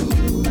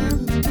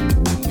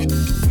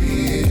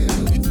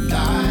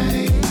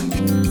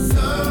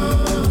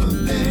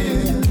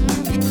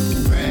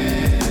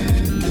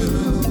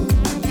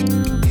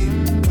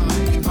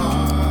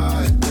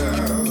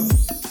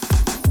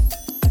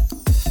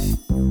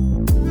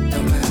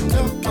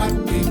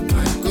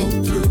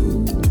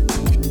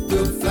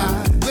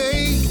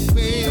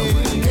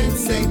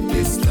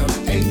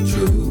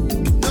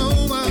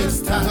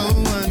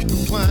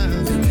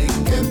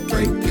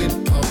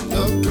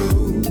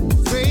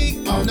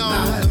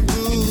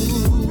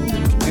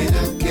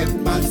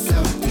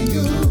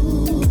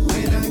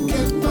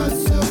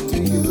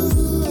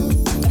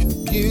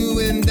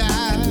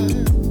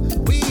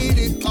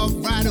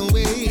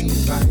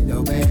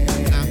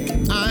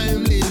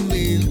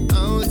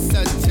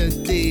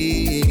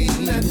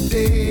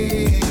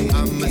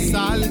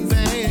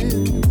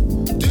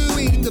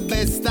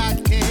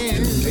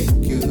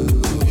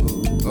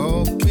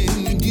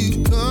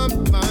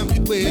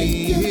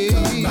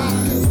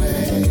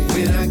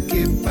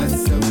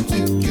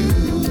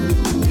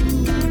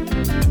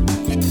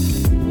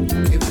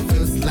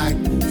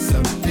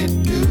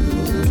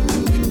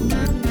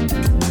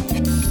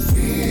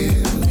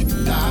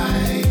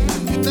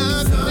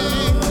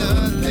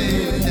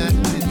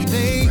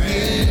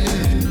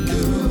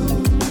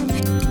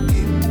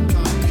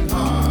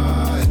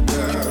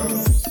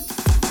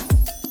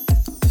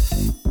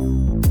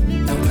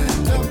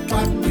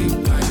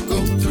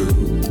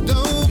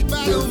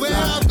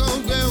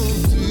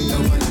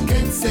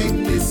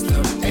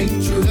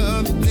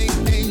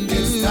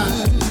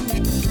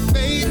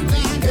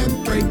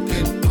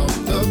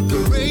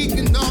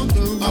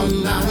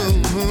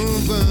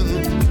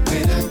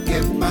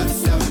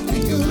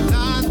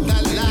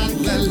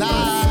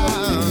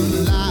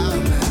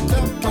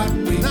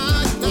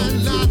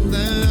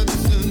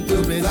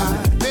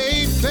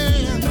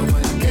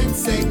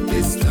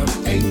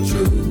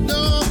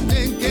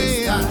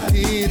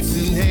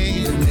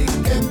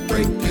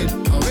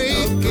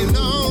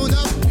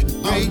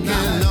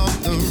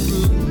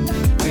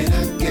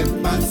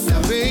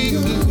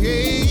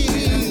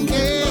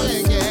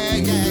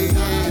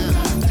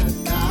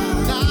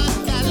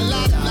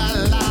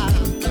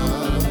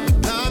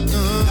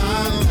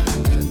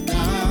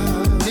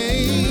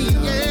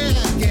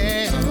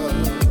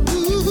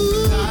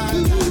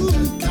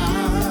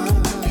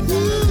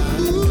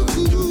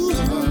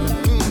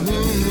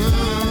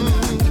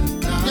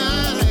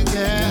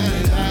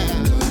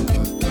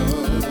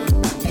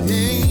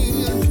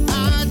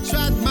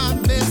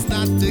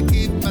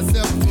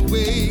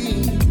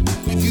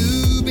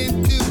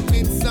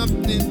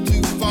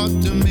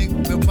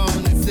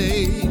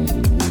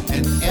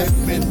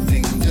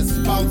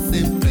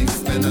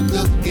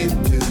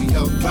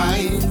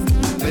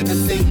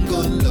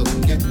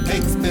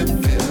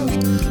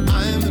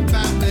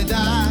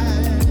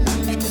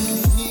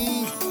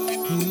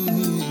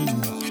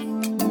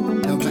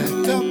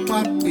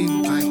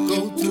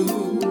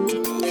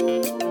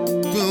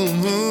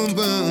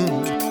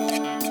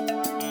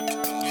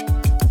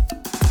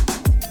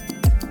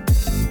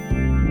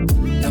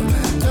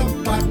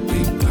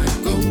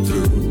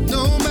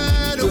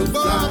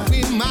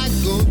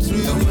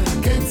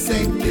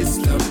 Say this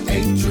love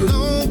ain't true.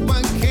 No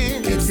one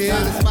can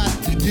tell us what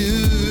to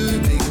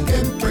do.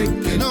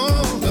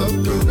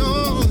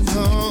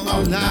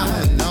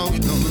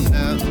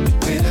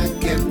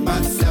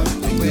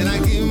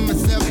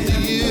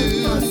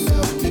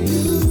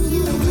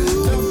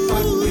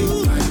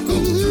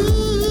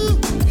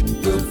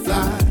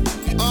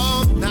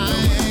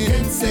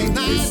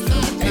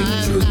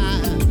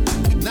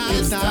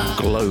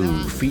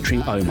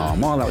 featuring Omar.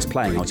 And while that was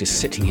playing, I was just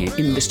sitting here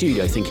in the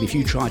studio thinking, if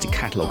you try to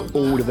catalogue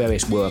all the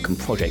various work and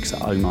projects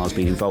that Omar's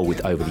been involved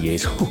with over the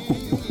years,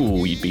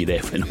 you'd be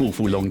there for an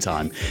awful long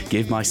time.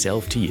 Give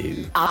myself to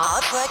you.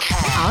 Artwork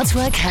Hair.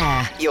 Artwork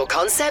Hair. Your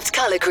concept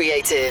colour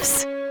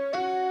creatives.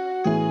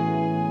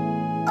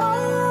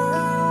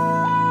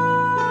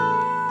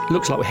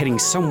 Looks like we're heading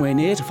somewhere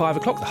near to 5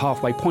 o'clock, the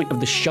halfway point of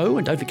the show.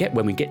 And don't forget,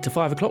 when we get to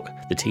 5 o'clock,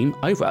 the team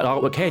over at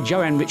Artwork Hair,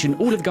 Joanne, Rich and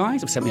all of the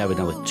guys have sent me over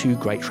another 2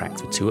 great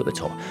tracks with 2 at the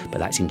top. But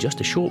that's in just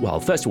a short while.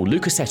 First of all,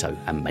 Luca Setto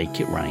and Make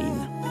It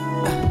Rain.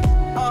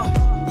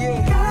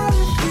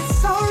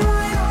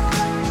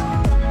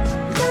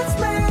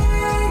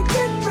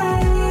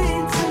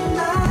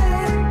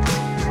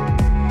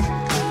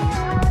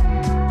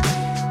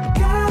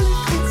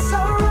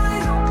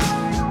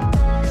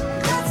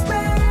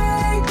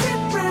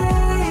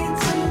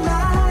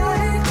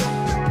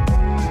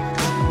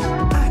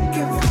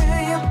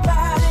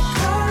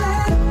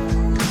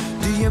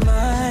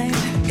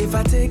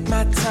 Take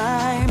my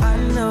time, I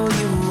know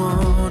you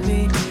want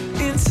me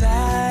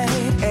inside,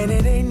 and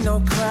it ain't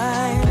no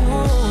crime.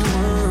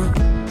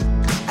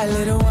 A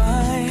little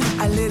wine,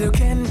 a little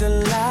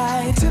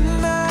candlelight.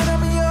 Tonight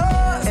I'm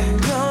yours and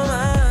you're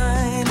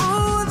mine.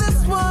 Ooh,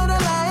 this what I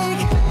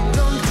like.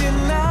 Don't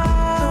deny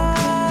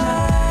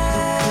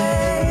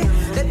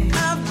that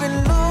I've been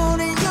on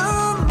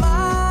your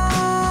mind.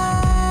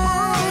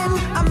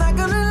 I'm not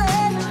gonna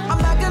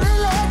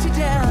let you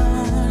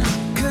down,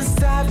 'cause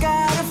I've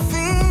got a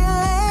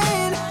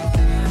feeling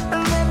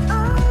that I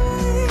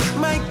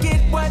might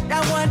get what I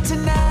want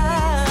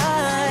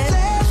tonight.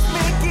 Let's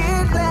make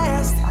it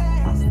last.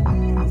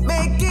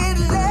 Make it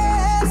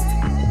last.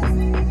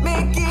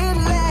 Make it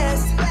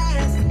last.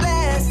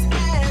 Last.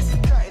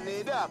 Tighten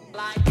it up.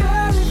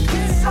 Girl, if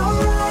it's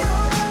alright,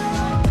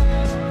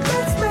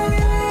 let's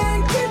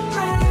make it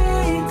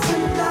rain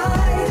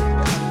tonight.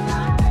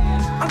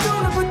 I'm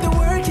gonna put the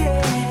work in.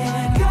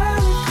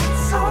 Girl, if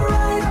it's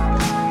alright,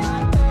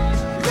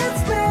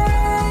 let's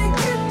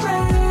make it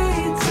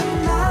rain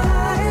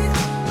tonight.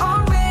 On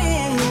me,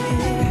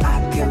 I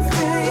can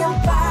feel your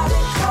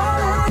body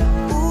calling.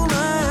 Ooh,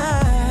 my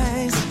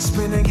eyes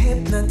spinning,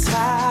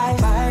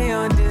 hypnotized by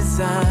your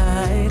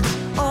design.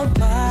 Oh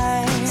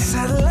my,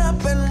 settle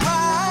up and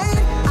ride.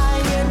 I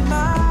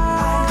admire.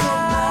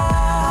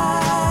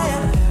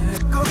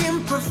 Go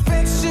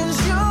imperfections,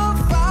 you'll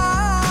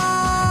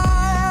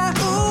find.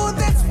 Ooh,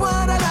 that's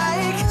what I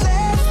like.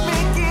 Let's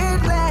make it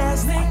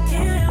last. Make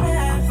it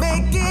last.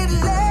 Make it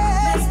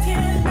last.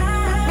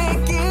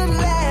 Make it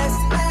last.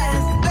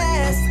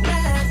 Last.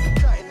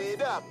 Tighten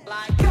it up.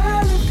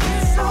 Girl, if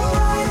it's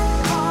alright,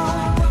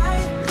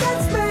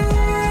 let's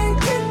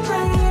make it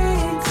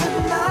rain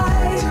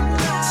tonight.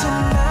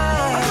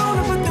 I'm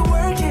gonna put the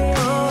work in.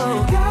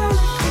 Girl,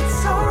 if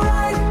it's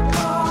alright,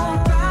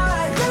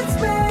 let's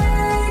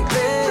make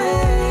it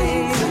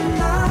rain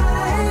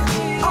tonight.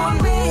 On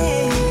me,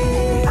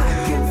 I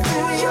can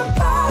feel your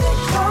body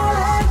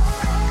calling.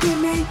 Give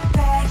me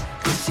that,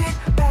 push it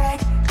back.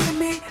 Give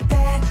me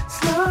that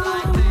slow.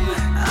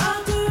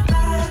 I'll do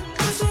that,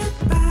 push it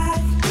back.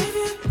 Give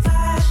you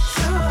that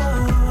slow.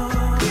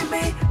 Give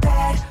me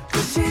that,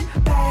 push it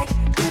back.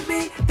 Give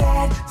me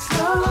that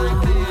slow.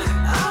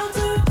 I'll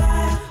do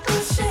that,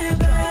 push it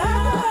back.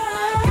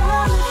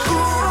 Girl, if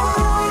it's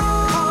alright,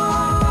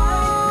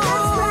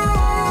 let's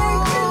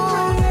make it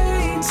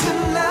rain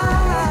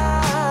tonight.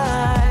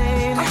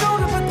 I'm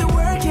gonna put the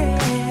work in.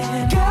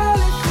 Girl,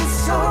 if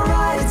it's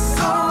alright,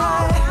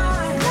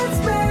 let's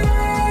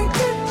make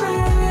it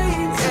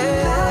rain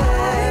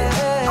tonight.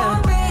 On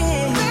me,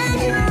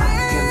 I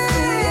can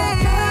feel your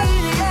body.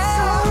 It's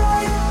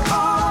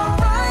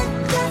alright,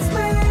 let's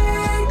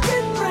make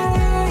it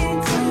rain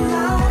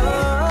tonight.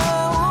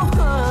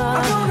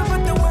 I'm gonna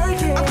put the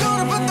work in. I'm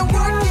gonna put the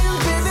work in,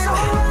 baby.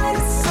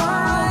 It's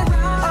alright,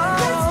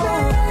 let's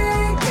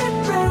make it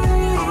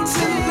rain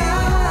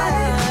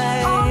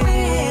tonight. On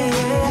me,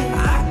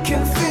 I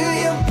can feel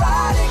your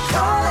body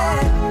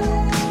calling.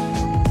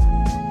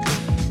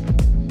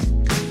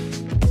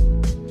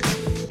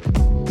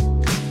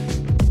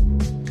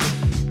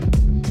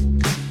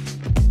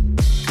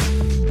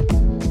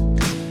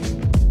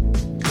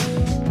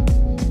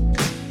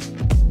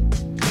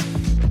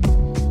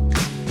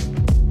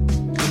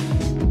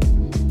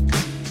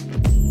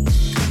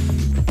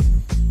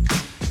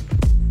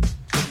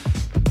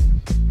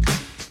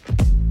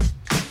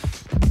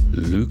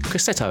 Luca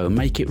Setto and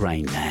Make It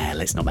Rain. Nah,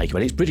 let's not make it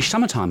rain. It's British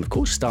summertime, of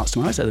course, starts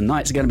tomorrow, so the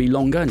nights are going to be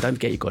longer. And don't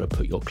forget, you've got to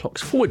put your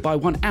clocks forward by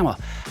 1 hour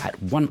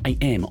at 1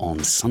 a.m. on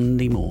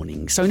Sunday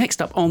morning. So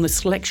next up on the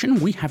selection,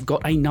 we have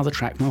got another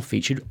track from our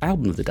featured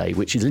album of the day,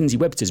 which is Lindsay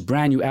Webster's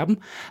brand new album,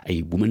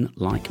 A Woman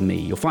Like Me.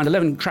 You'll find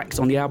 11 tracks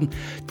on the album,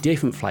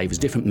 different flavours,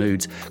 different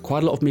moods,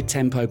 quite a lot of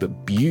mid-tempo,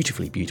 but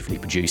beautifully, beautifully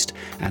produced,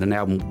 and an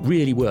album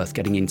really worth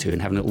getting into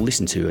and having a little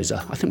listen to, as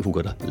I think we've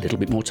all got a little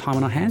bit more time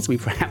on our hands than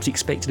we perhaps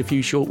expected a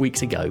few short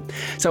weeks ago.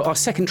 So our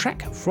second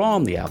track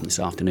from the album this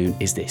afternoon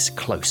is this,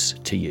 Close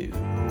to You.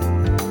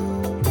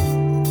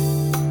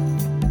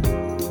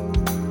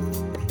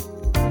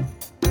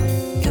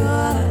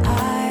 Your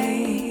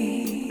eyes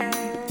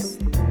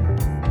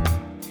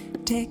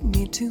take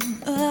me to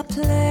a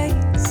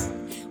place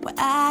where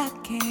I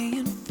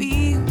can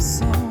feel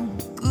so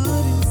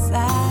good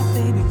inside,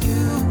 baby.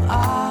 You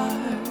are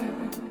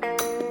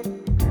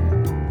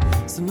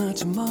so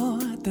much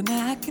more than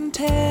I can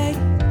take.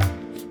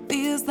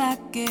 Feels like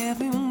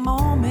every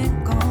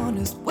moment gone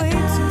is way too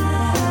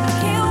long. I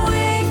can't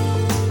wait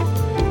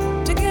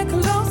to get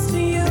close to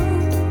you,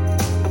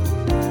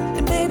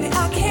 and baby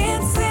I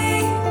can't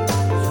see,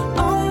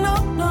 oh no,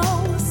 no,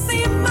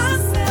 see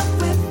myself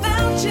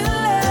without your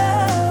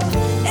love.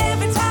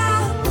 Every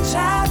time I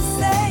try to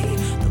say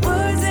the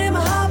words in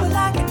my heart, but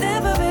I can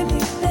never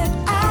believe that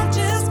I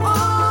just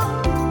want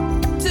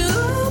to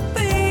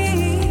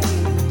be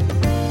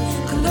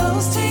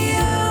close to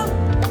you.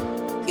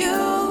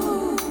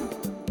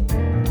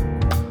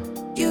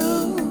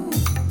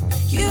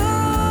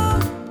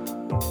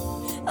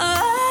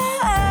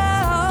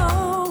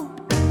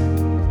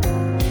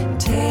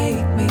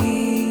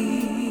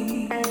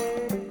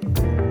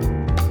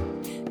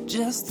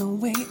 Just the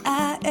way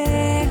I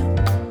am.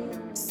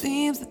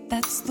 Seems that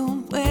that's the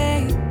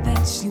way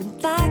that you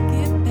like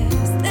it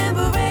best.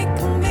 Never break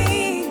me.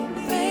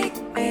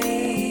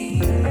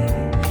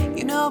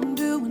 You know I'm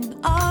doing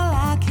all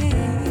I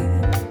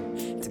can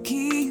to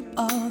keep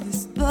all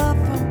this love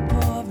from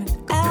pouring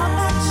out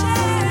my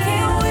chest.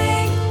 Can't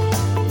wait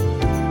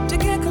to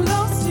get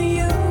close to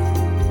you,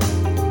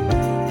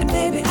 and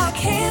baby I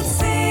can't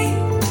see,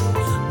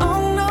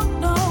 oh no,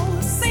 no,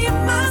 see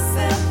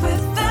myself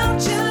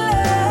without your love.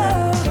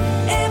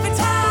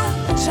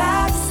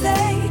 Try to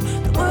say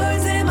the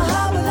words in my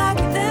heart, but I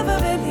can never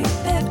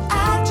believe that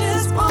I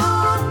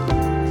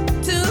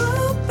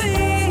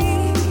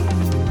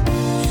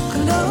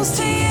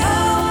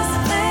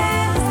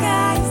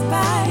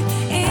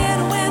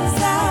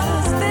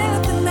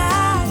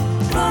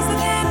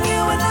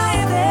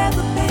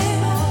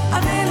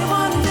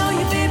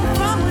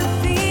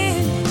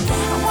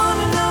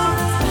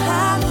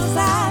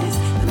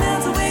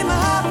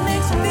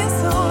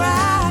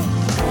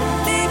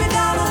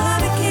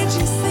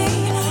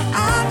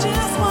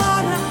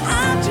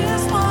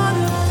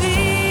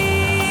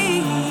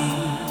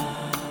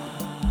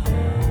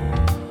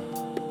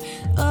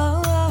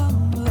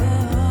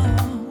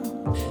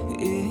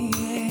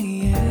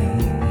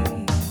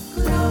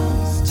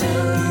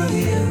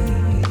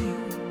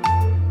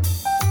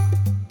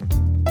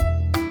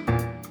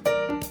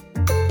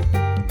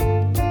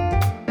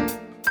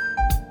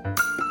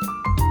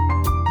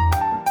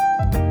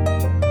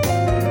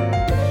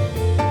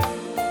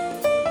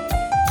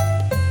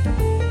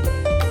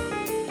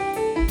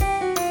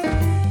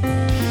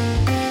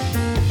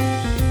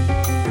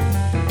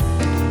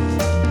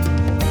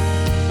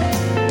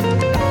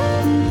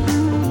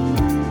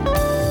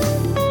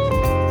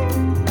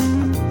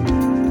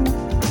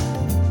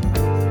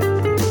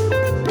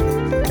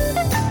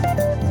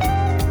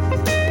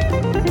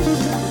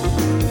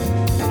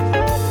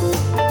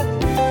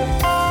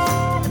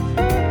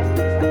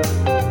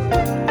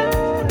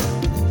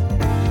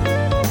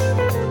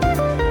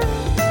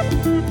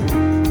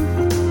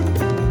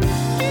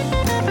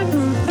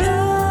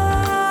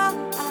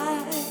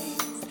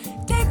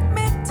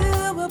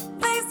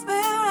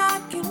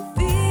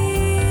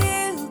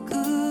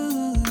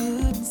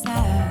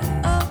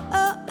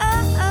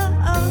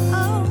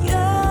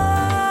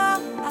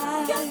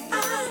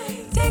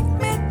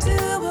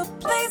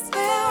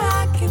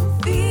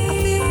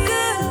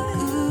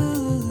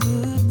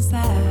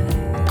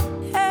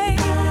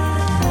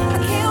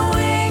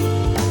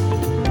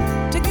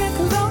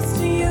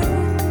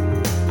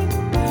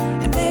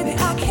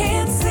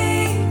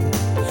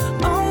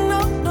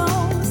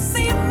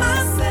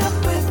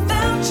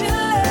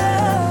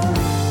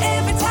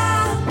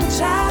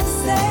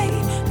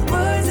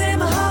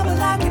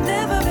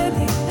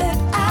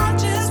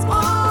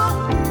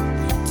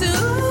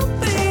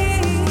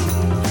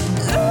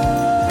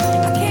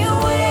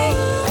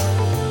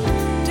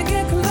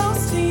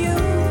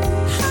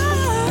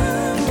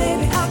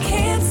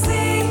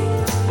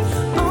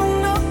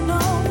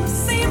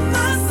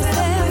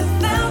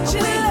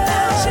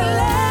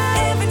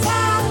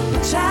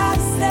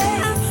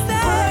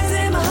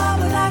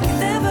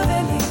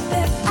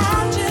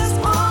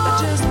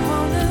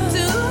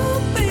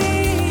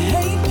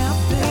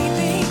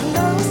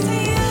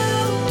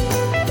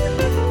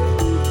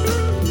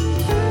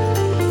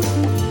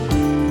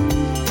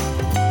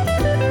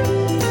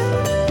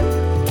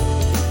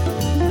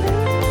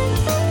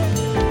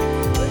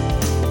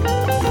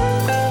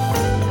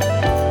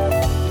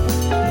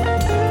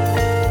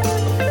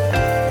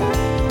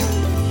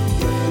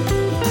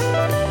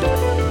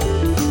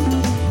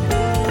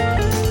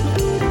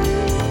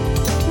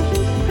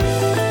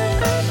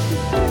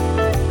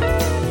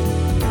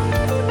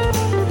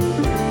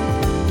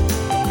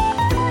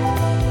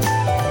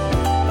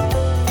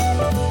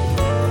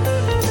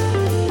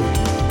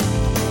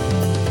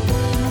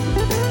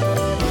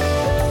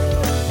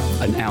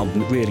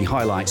really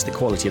highlights the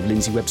quality of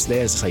Lindsay Webb's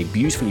there. As I say,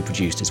 beautifully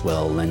produced as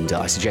well, and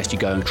I suggest you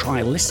go and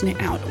try listen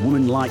it out. A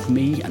Woman Like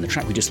Me, and the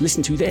track we just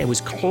listened to there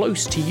was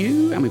Close to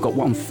You, and we've got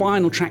one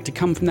final track to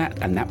come from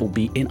that, and that will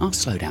be in our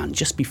slowdown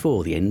just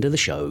before the end of the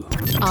show.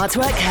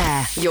 Artwork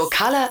Hair, your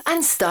colour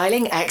and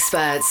styling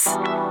experts.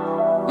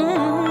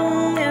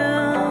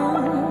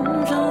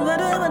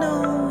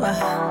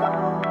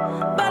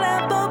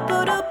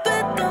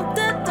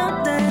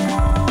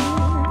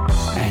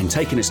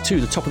 Taking us to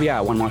the top of the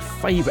hour, one of my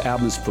favourite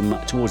albums from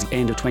towards the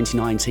end of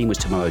 2019 was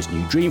Tomorrow's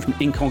New Dream from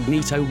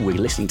Incognito. We're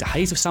listening to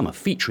Haze of Summer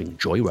featuring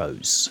Joy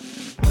Rose.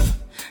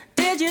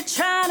 Did you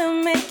try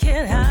to make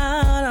it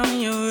out on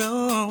your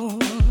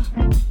own?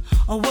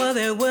 Or were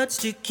there words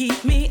to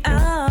keep me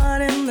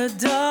out in the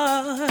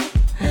dark?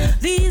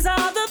 These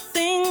are the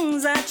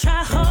things I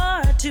try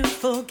hard to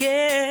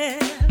forget.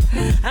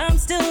 I'm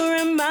still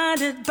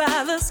reminded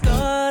by the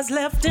scars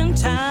left in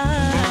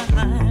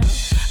time.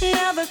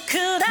 Never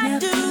could I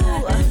do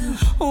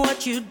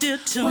what you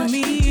did to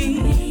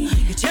me.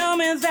 You tell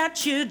me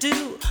that you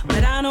do,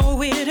 but I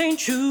know it ain't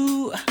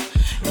true.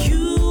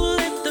 You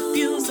lit the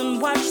fuse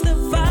and watched the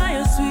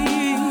fire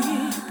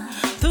sweep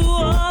through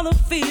all the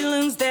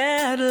feelings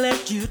that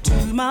led you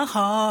to my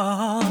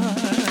heart.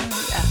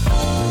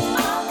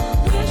 I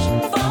wish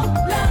for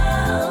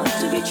love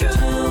to be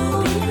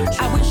true.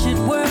 I wish it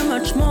were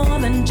much more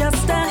than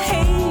just a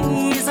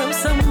haze of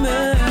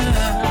summer.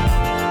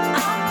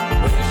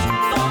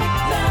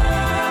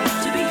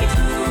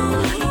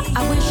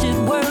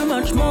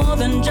 Much more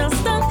than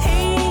just a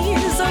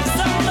haze of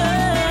summer.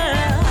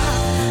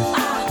 I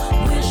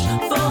wish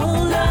for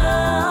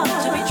love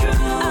to be true.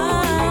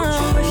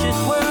 I wish it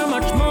were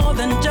much more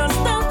than just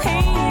a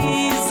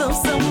haze of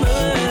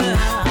summer.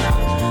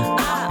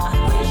 I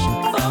wish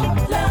for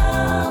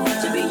love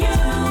to be you,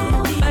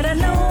 but I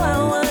know I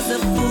was a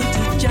fool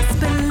to just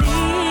believe.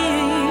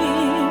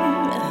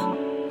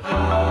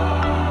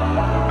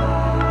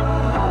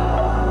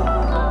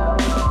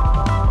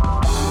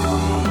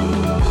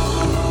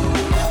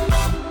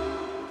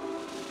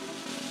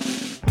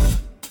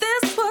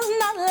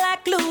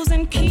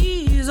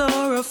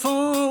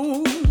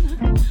 Phone.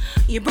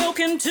 You broke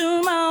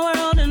into my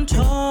world and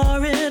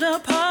tore it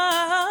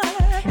apart.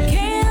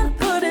 Can't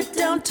put it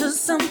down to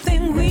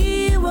something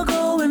we were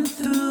going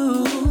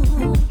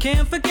through.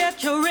 Can't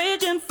forget your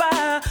raging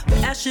fire, the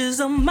ashes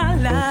of my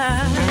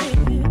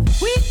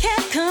life. We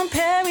can't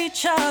compare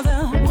each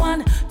other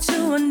one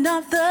to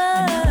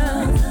another.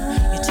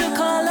 You took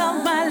all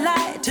of my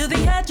light to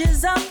the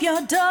edges of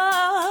your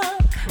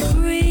dark.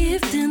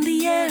 Breathed in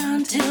the air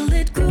until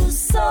it grew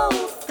so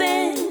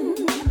thin.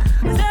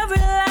 With every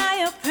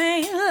lie of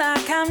pain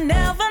like I've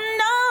never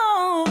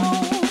known.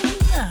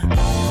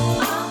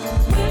 I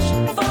wish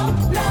for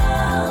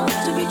love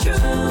to be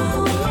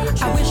true.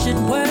 I wish it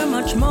were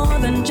much more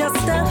than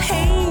just a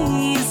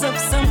haze of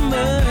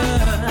summer.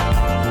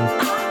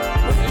 I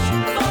wish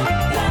for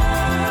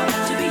love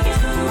to be you.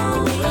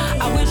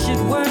 I wish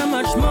it were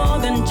much more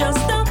than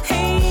just a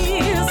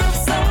haze of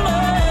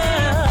summer.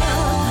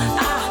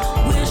 I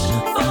wish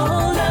for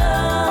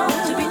love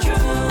to be true.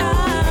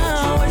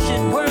 I wish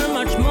it were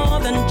much more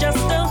than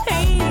just a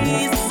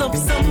haze of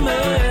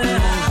summer.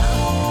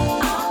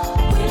 I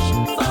wish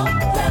for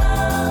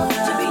love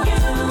to be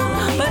you,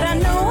 but I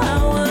know I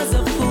was a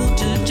fool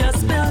to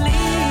just believe.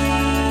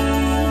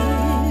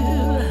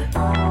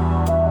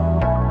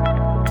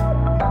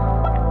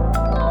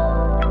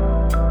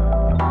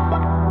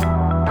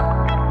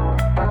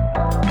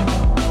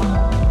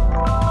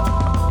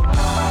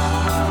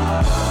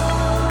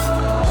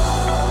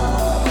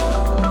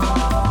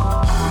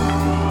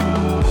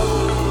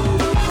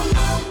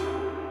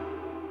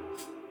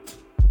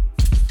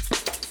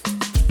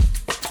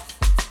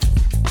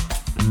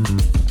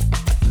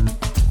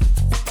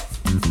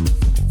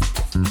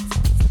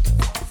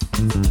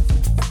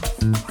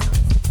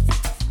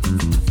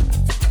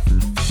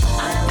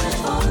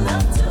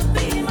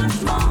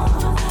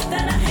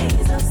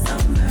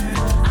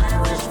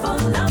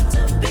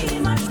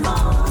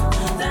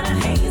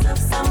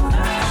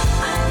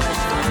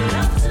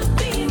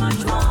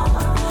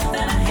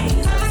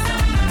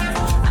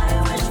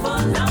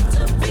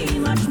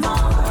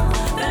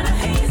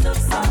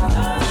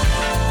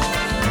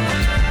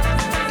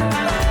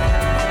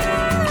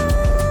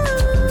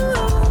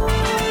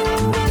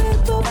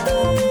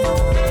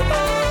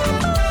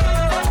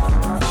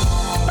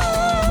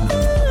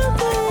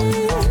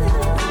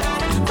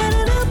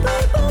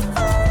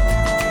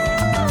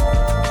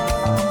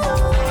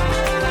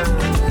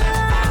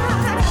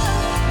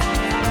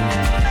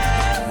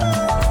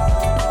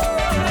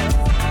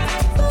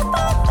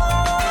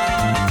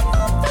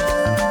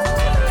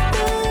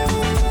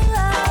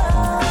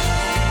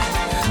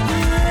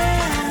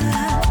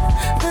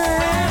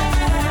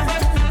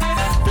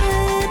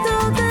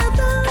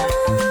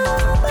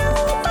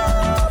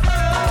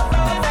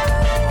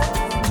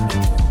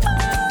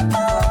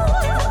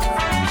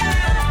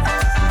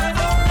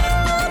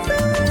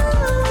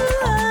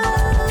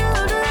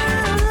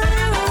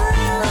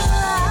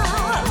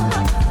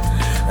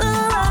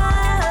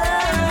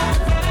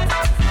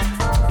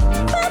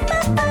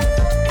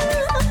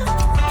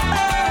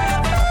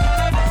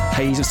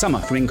 Summer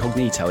from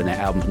Incognito in their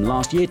album from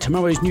last year.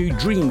 Tomorrow's New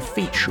Dream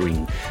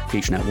featuring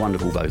that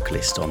wonderful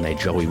vocalist on there,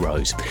 Joey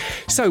Rose.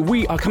 So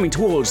we are coming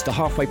towards the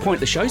halfway point of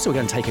the show, so we're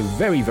going to take a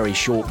very, very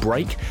short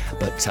break.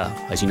 But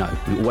as you know,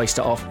 we always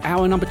start off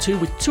hour number 2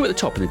 with 2 at the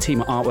top, and the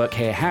team at Artwork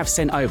here have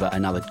sent over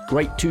another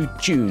great 2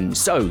 tunes.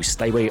 So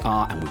stay where you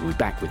are, and we'll be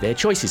back with their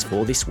choices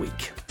for this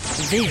week.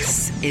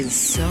 This is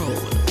Soul.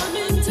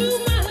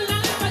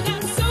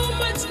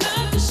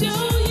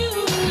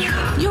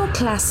 Your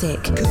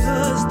classic.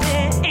 'Cause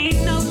there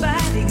ain't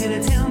nobody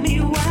gonna tell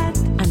me what.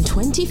 And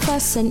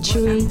 21st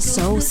century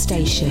soul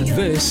station.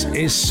 This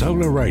is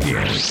Solar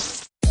Radio.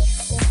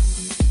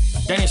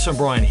 Dennis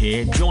O'Brien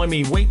here. Join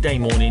me weekday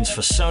mornings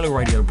for Solar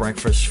Radio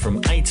Breakfast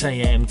from 8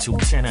 a.m. till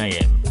 10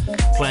 a.m.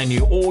 Playing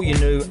you all your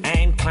new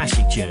and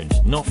classic tunes,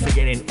 not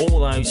forgetting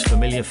all those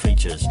familiar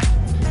features,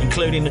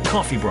 including the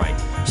coffee break,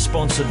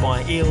 sponsored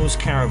by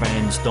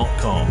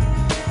eelscaravans.com.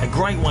 A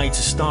great way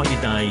to start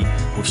your day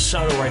with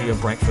Solar Radio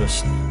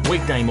Breakfast,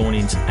 weekday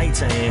mornings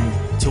 8 a.m.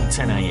 till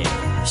 10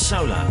 a.m.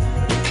 Solar,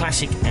 the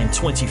classic and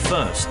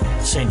 21st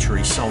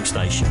century soul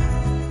station.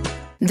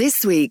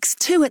 This week's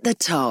 2 at the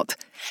top,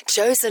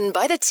 chosen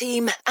by the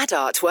team at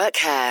Artwork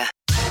Hair.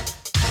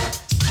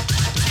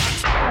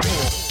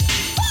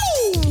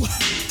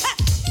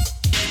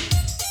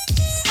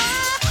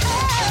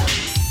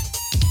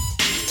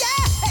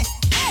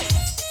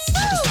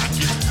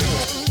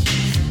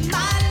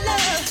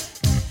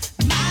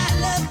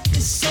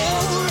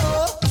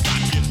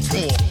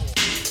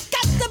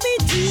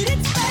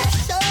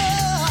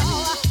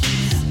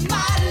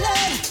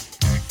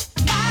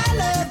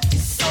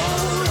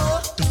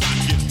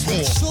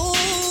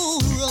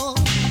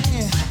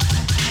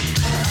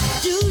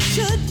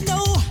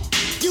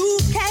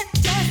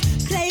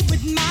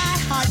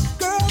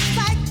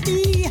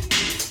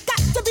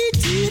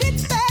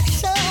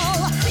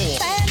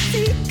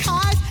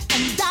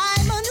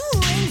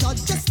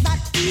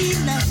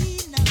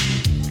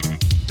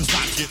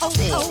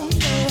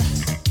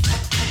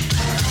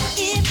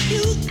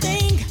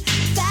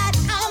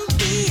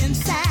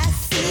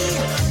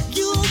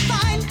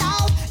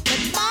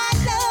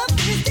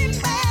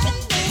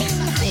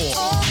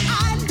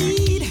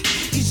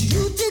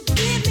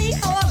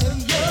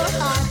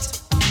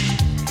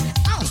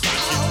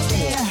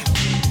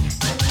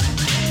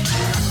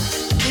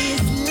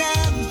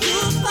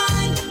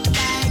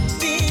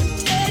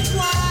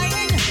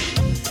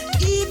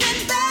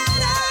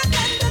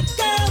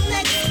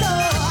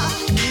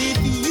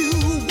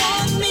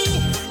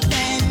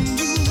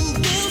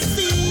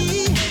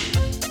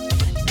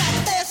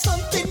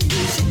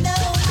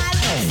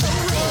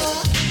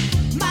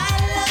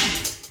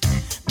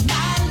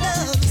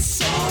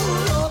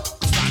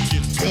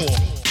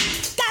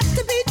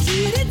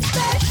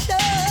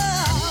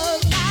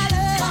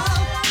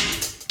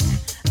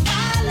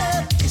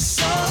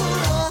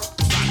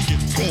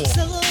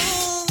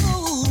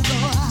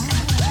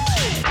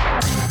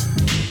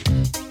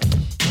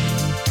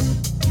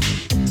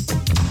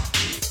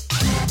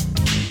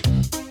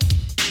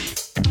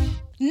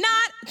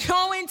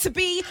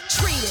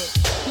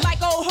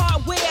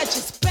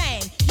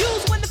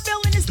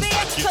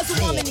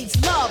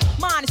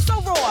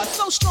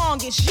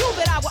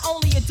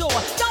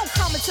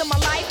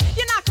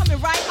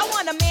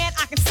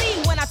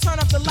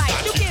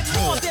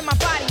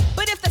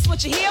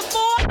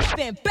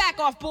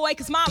 Boy,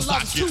 'cause my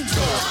love's too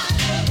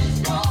raw.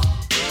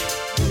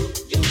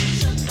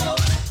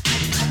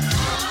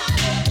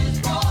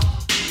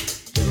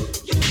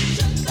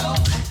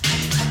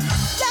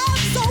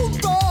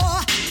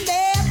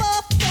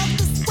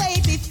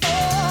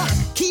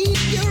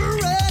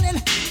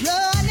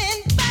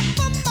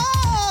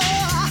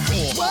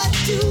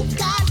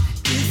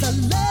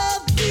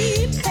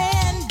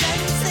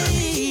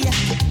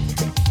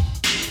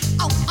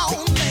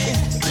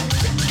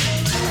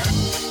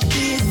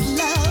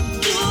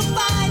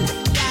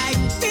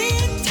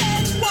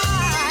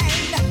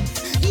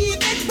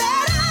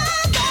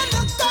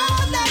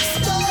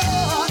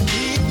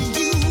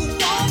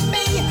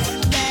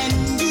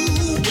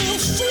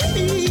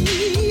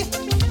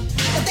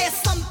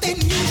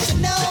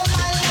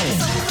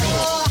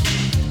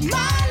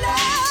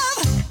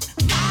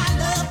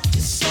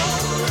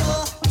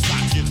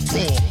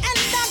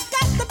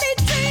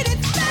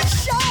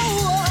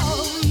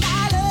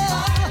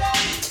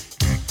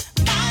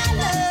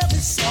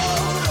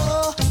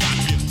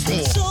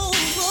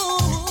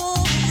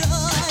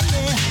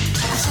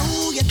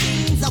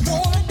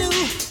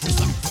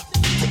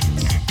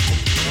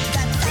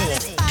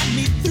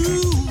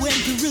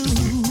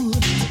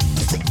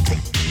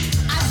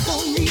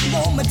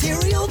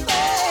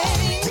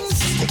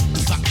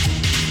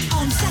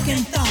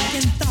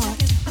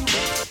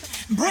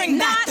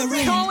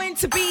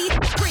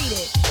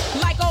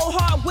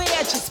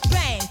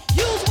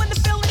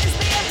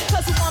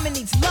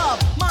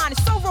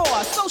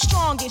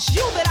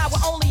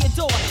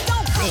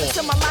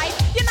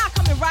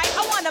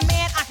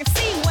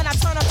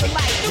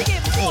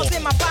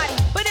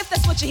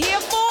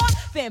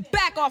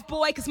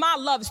 Boy, 'cause my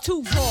love is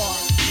too raw.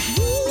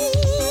 Ooh,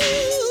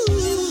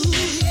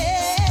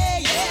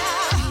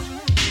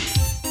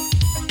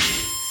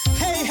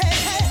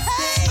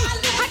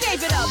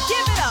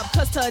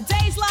 to a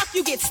day's luck,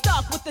 you get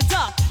stuck with the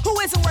duck. Who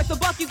isn't worth a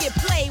buck, you get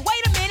played.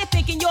 Wait a minute,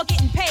 thinking you're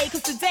getting paid.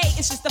 Cause today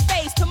it's just a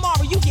phase,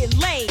 tomorrow you get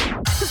laid.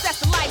 Cause that's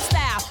the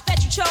lifestyle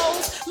that you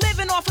chose.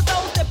 Living off of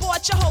those that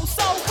bought your whole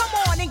soul. Come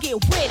on and get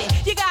with it,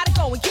 you gotta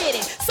go and get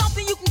it.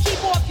 Something you can keep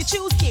off your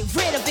shoes, get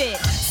rid of it.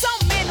 Some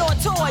men or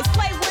toys,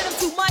 play with them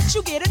too much,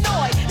 you get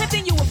annoyed. And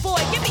then you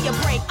avoid, give me a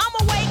break. I'm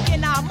awake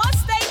and I must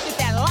state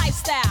that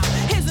lifestyle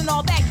isn't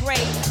all that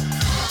great.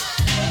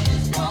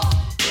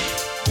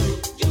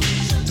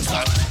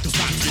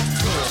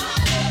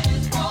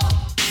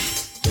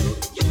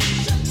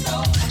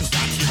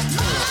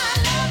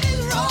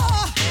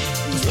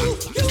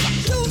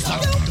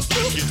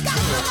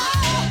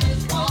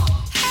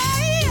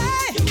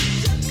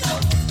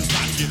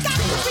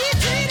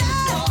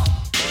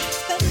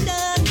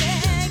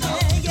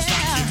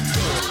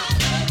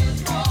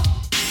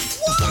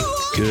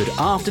 Good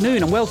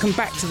afternoon and welcome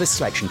back to The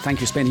Selection.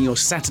 Thank you for spending your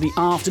Saturday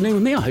afternoon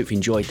with me. I hope you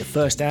enjoyed the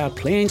first hour.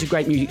 Plenty of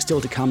great music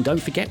still to come.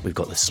 Don't forget, we've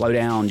got the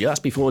Slowdown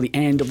just before the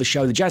end of the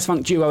show, the Jazz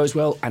Funk Duo as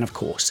well, and of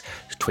course,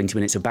 20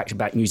 minutes of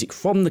back-to-back music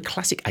from the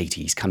classic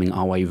 80s coming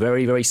our way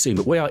very, very soon.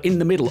 But we are in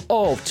the middle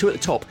of Two at the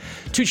Top.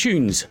 Two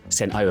tunes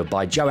sent over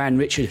by Joanne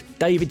Richard,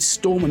 David,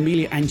 Storm,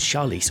 Amelia and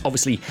Charlize.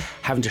 Obviously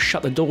having to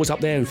shut the doors up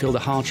there and feel the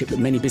hardship that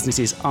many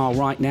businesses are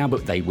right now,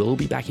 but they will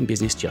be back in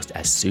business just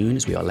as soon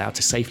as we are allowed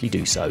to safely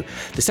do so.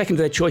 The second of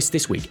their choice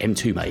this week,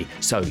 M2 May,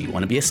 So You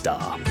Want to Be a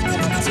Star.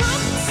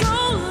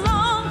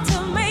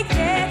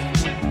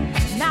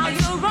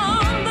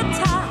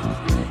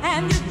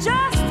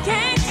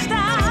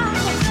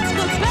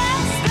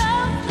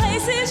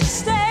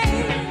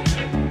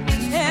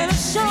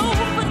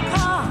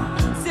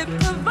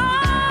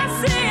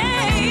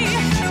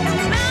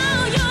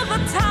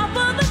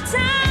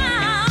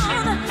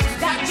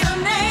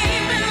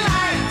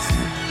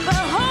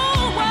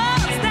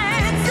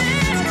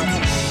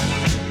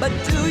 But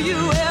do you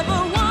ever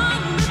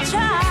want a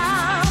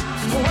child?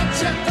 What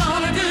you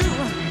gonna do?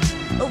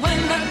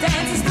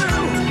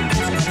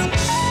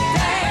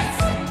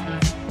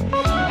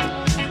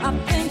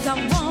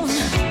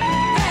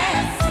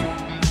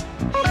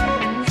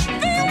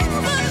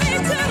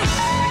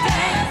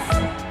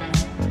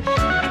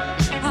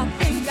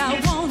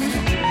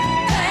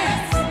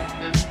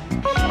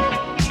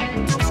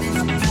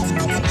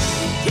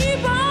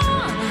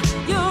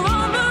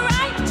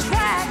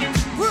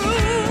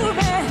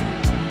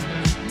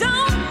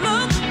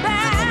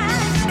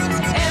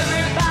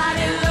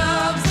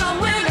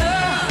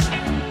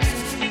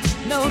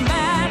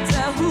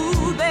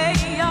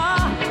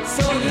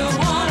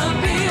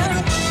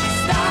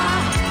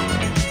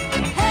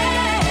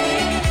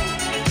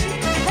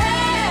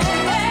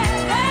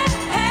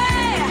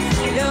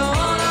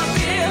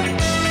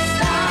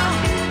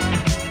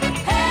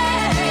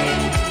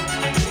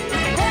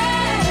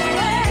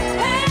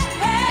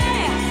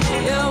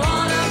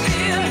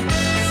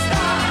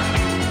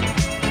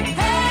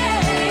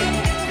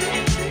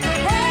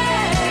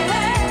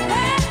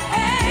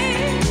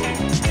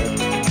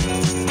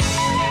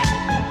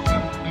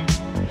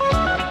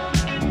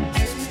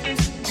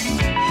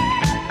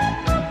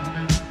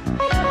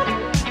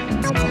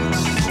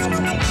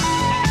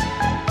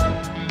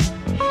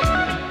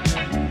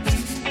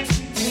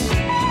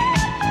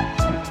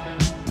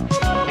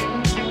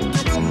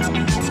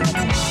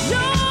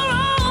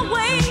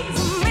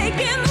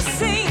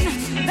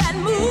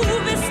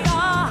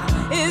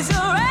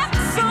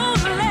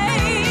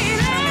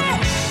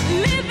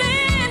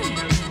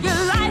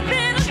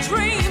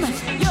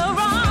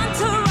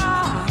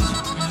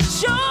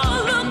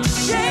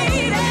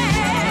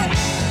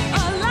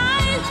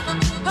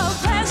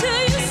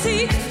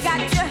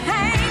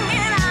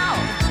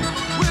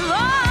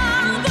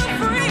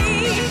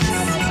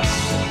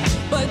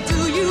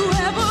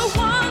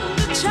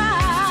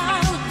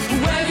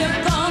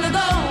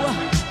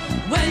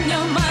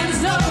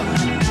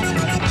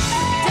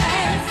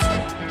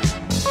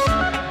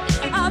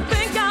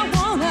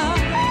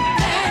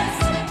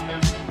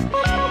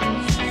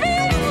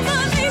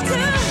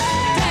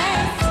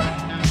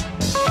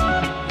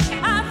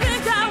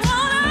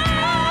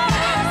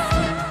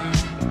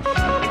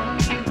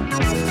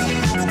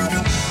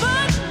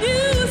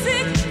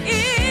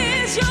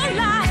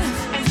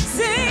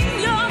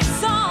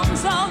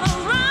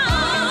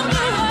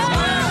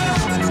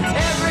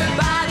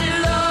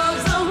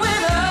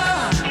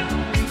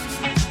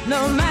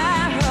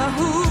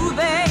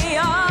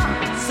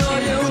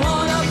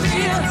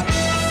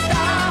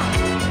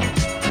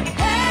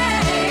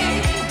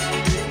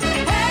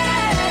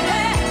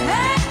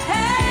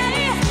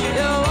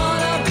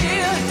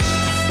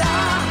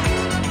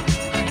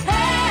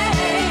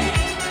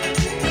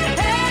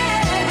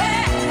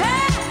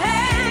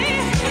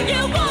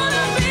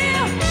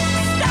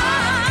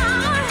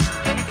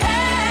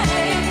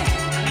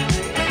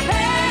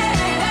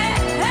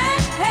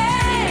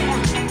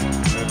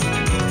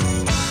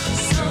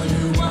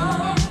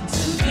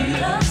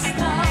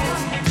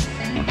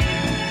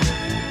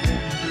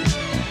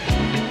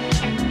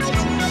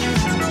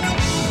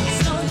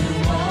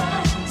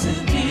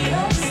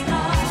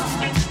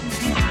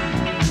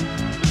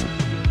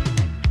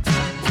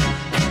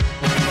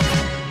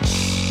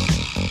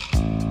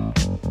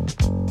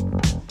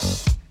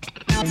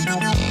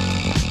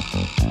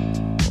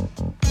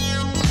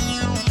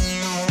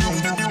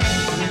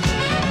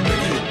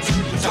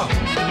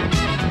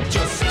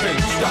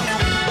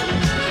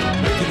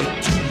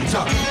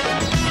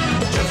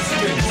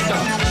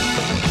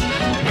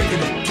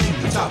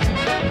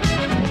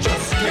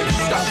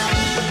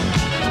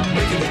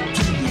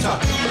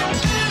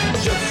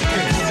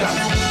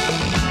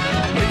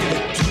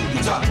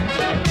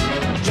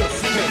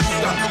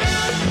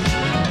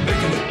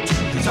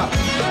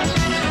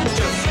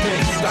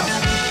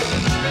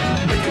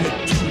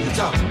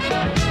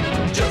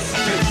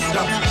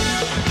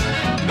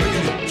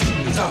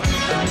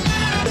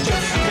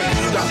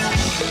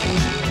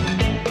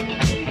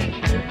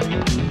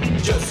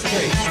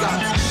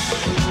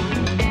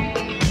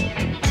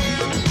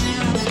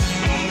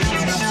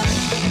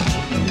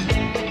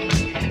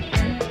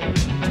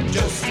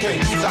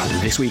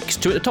 this week's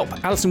two at the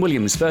top. Alison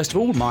Williams, first of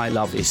all, My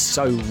Love Is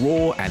So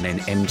Raw, and then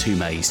M2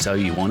 May, So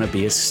You Wanna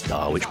Be a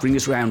Star, which brings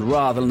us around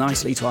rather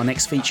nicely to our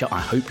next feature. I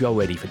hope you're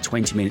ready for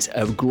 20 minutes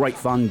of great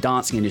fun,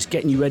 dancing and just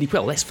getting you ready.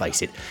 Well, let's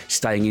face it,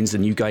 staying in's the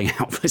new going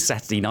out for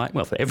Saturday night,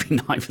 well, for every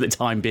night for the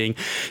time being.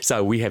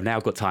 So we have now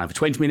got time for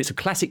 20 minutes of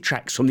classic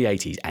tracks from the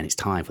 80s, and it's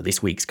time for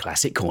this week's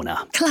Classic Corner.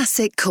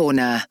 Classic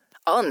Corner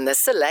on The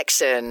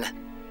Selection.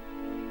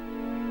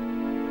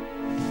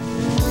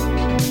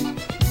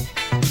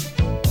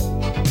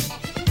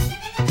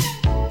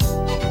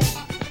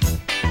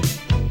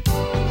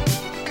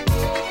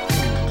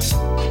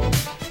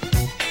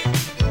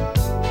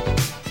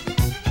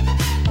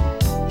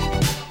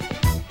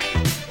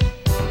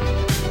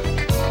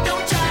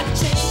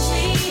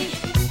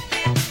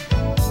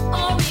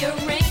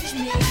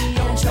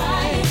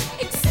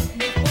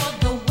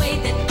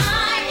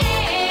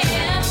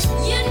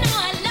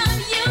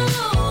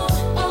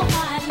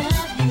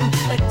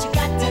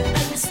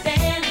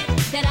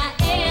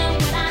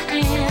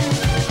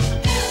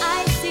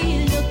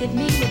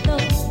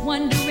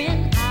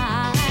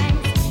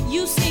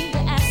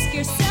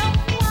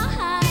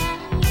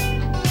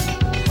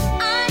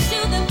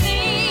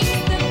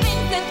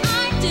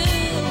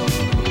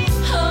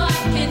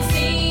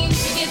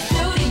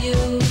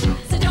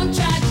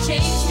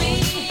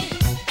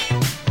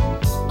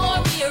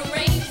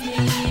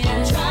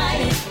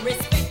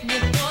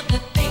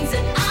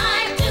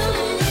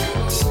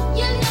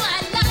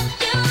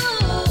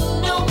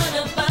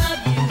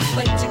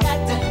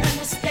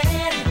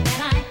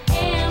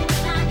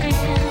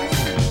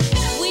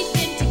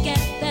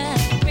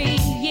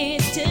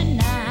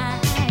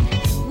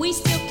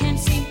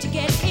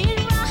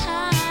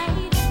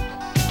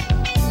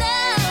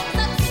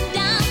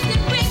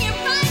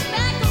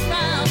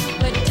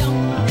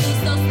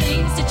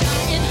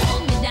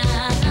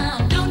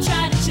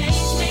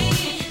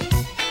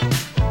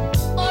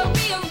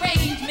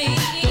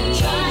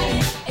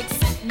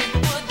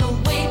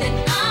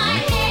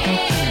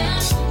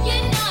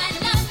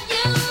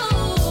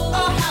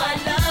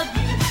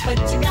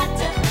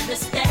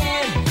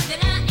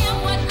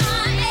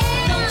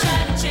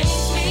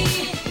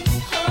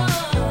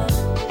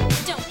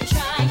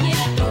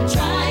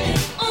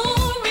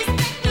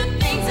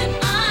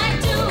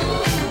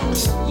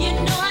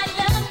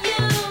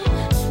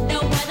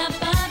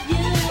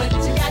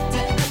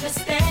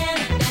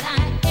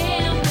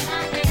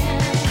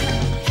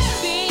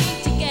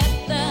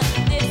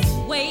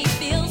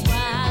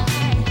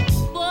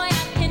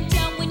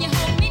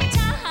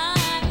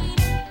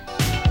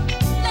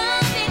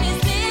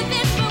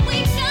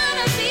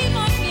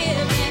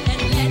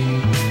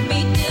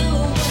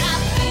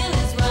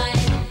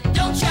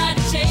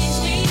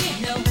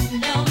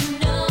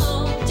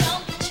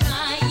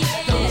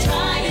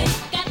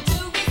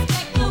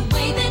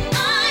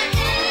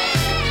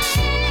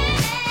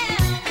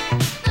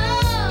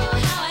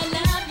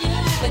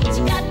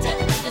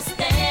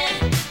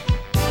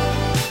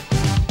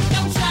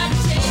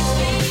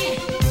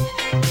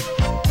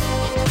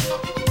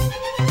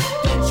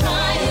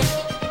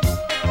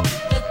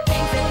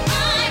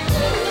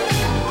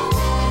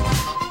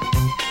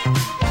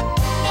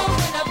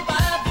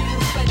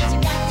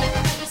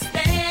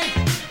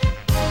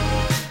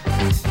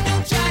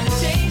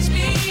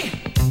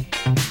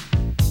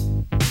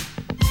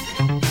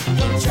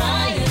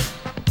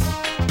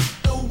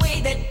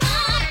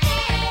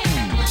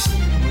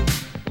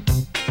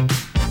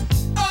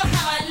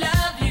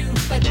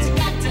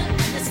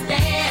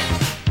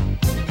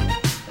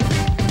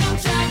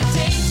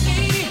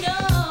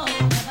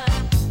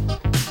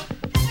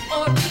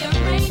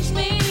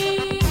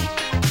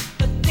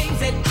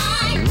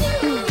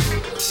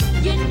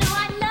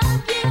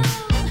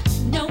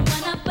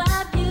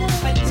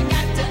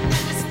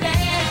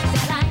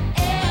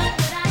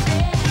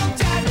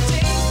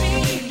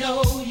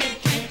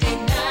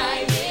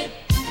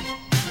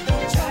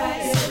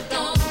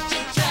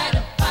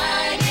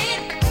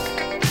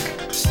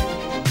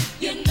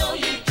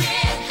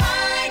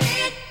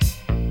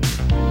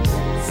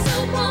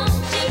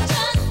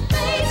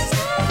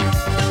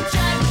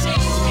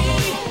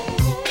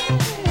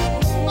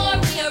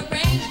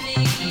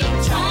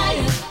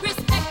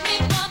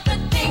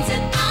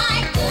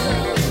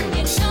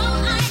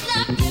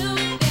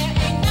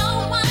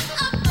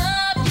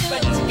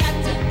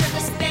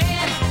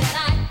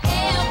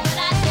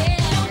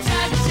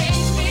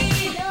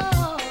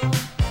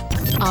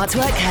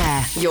 Artwork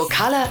Hair, your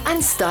colour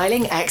and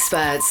styling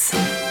experts.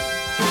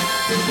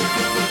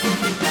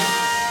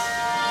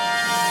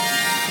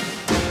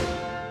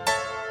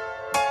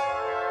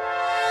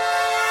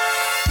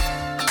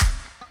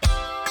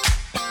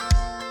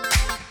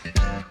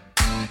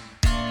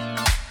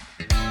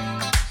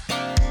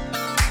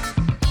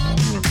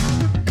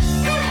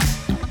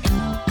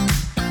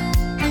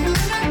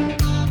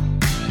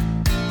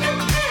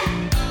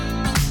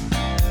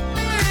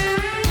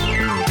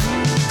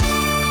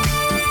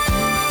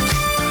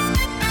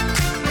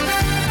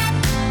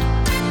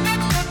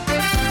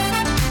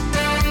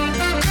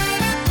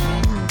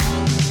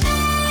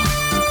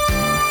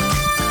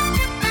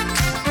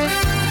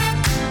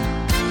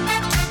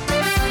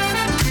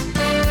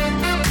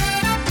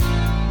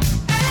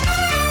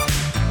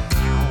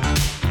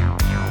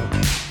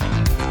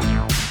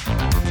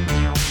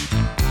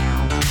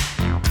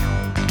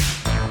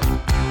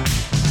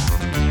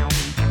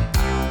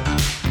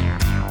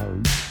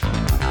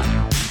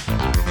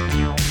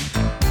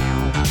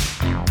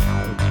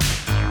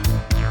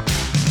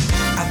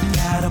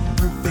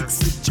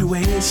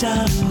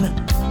 sensation.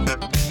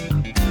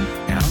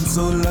 And I'm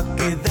so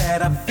lucky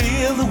that I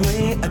feel the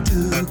way I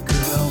do,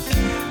 girl.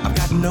 I've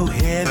got no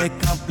heavy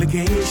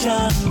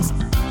complications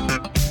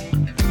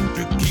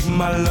to keep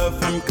my love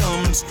from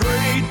coming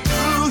straight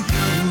to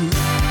you.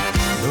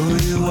 Though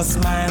you are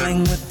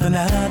smiling with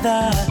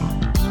another,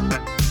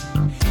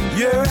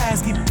 your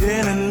eyes keep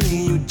telling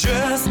me you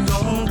just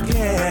don't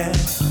care.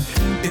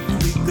 If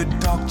we could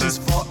talk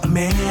just for a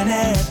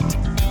minute,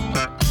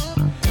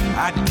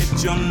 I'd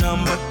get your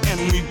number and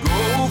we'd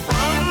go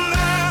from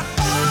there.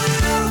 Oh,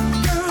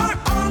 you are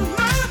on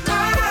my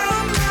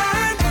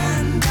mind,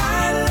 and I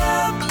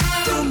love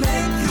to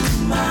make you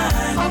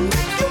mine. I'll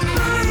make you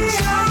mine.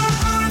 Your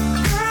heart,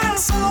 girl,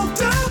 soul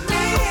to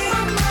me.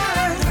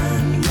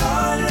 Turn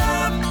your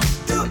love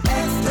to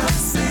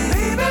ecstasy.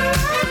 Baby,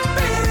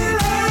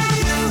 like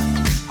you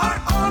are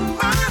on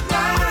my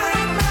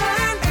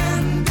mind,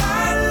 and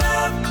I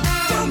love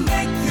to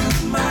make you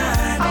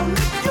mine. I'll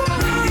make you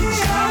mine.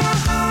 Your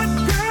heart,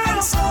 girl,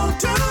 soul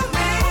to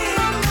me.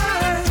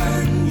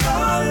 Turn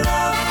your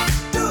love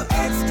to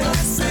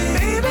ecstasy.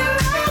 Baby,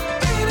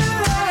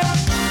 love.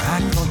 I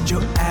caught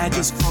your eye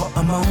just for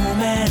a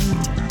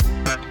moment,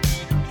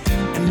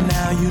 and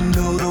now you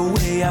know the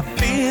way I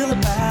feel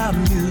about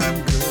you,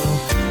 girl.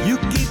 You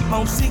keep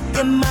on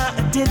seeking my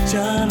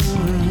attention.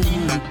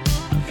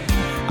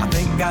 I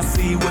think I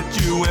see what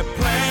you have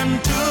planned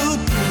to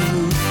do.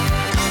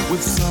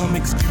 With some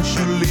excuse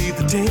you leave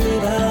the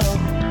table.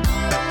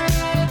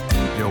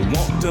 You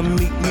want to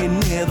meet me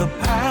near the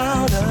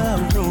powder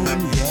room,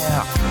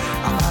 yeah.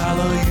 I'll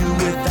follow you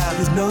without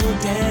his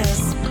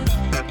notice.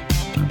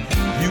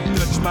 You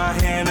touch my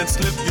hand and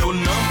slip your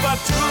number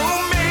to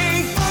me.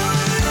 Oh,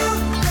 you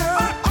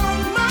are on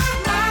my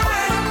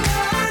mind,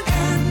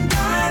 and I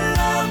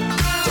love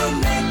to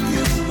make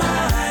you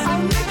mine.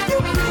 I'll make you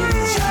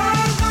mine. Your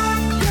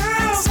heart,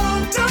 girl,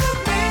 soul to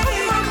me.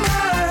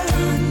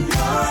 Turn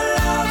your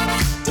love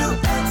to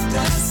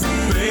ecstasy.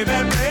 Baby,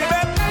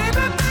 baby,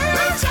 baby, baby.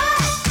 Reach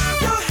out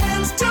your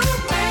hands to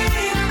me.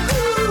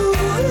 Ooh,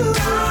 and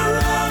our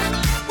love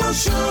will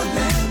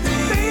surely be.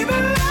 Baby,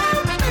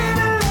 love,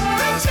 baby, love.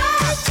 Reach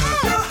out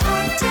your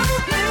heart to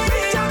me.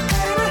 Reach out,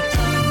 baby.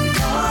 Turn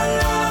your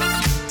love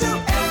to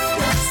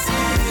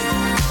ecstasy.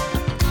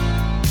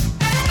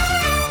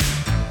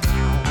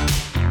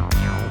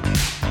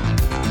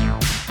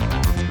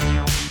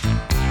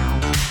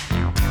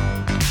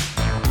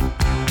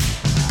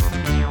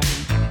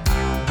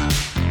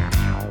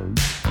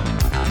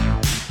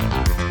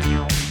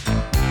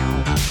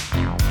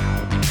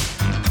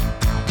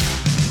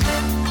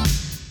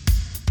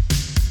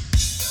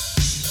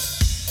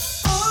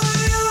 Oh,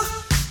 you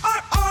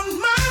are on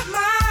my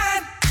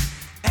mind,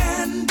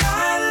 and I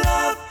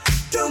love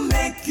to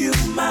make you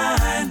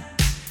mine.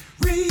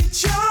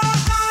 Reach your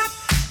heart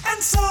and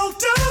soul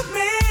to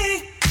me.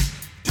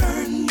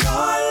 Turn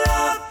your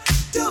love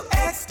to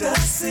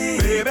ecstasy.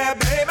 Baby, baby,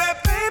 baby,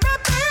 baby.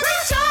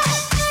 Reach out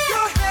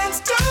your hands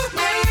to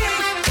me.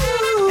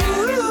 Ooh,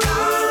 and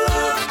our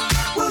love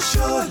will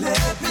surely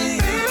be.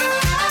 Baby,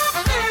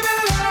 baby,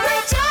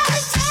 reach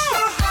out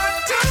your heart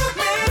to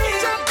me.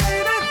 Reach out,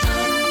 baby.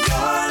 Turn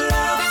your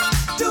love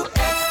to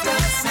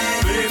ecstasy.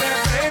 Baby,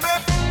 baby.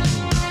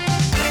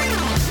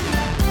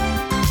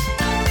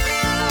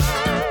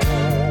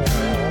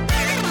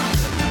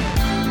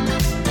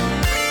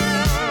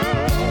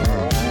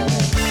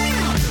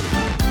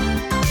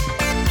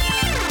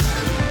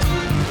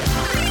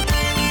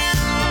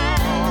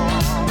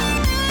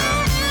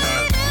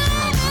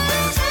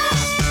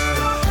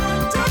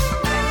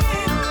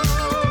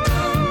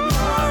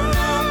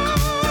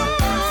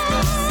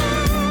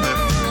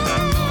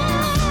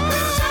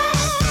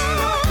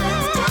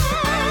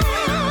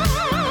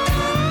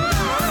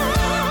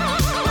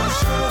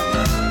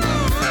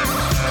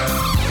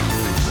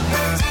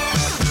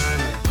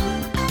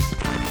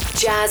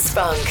 Jazz,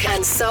 funk,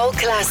 and soul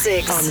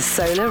classics on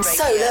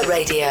Solar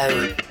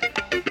Radio.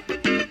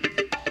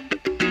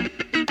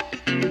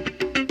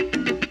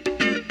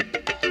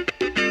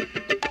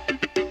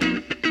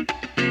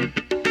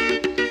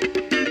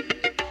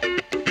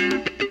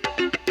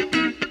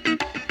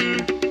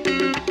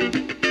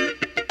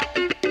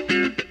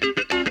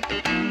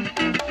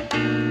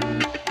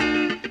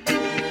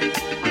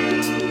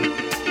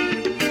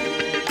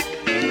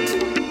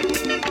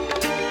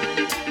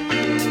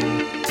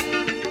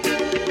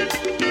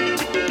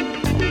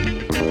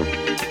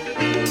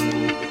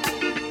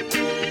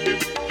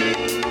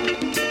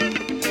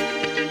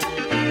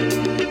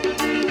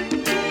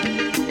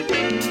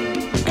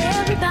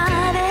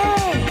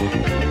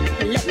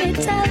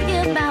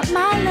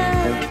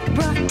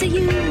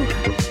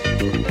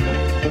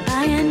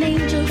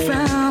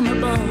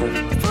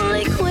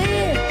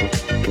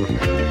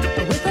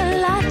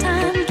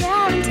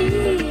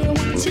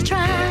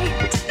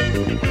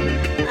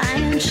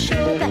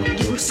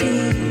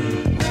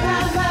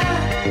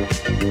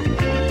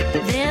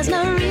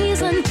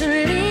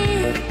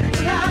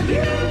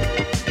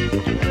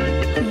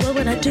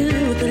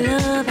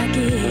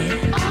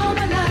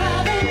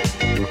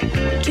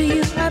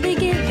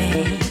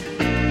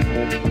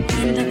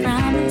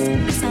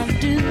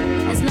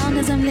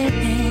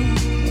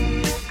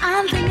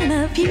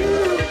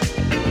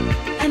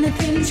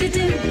 you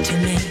do to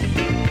me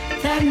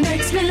that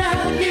makes me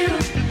love you.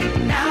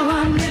 Now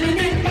I'm living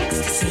in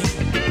ecstasy.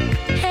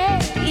 Hey,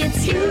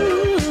 it's you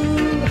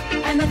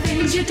and the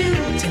things you do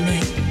to me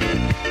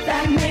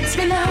that makes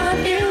me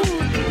love you.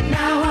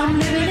 Now I'm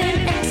living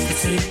in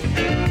ecstasy.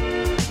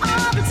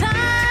 All the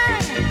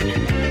time,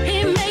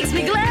 he makes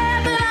me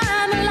glad that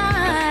I'm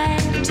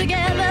alive.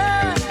 Together,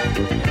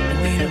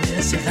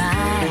 we'll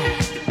survive.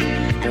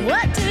 And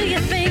what do you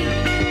think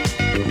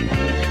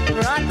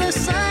brought the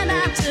sun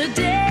out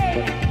today?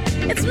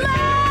 It's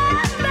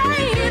my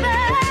baby.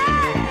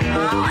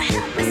 Oh,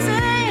 help me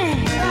sing.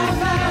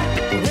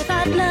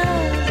 Without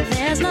love,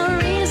 there's no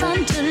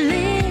reason to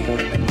live.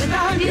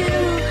 Without you,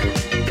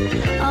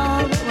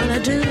 oh, what will I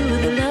do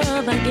with the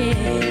love I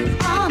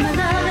give? All my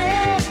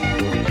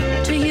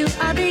loving to you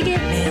I'll be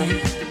giving,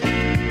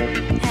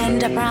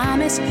 and I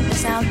promise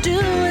this I'll do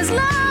as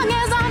long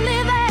as I'm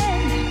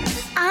living.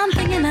 I'm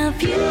thinking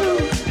of you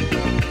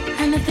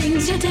and the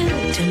things you do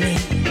to me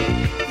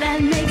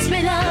that makes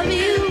me love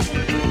you.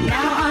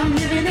 Now I'm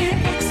living in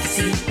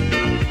ecstasy.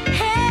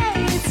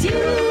 Hey, it's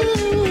you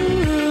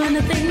and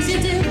the things you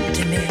do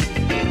to me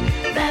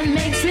that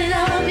makes me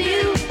love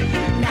you.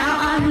 Now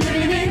I'm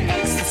living in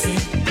ecstasy.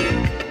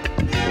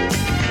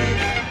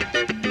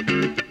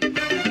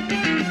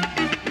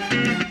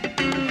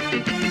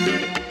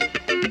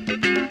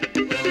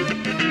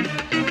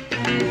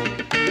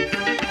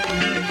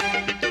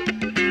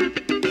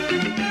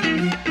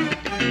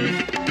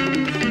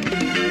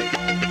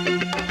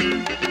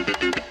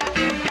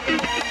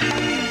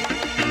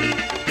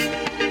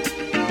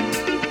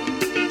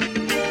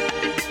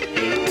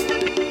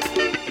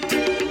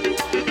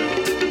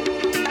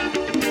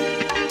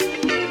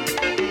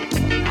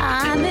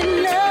 I'm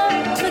in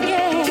love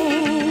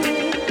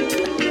again,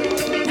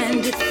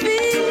 and it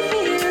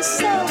feels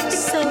so,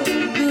 so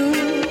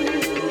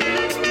good.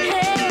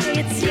 Hey,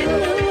 it's you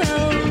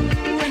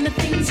and the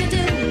things you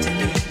do to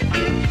me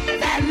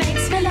that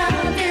makes me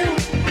love you.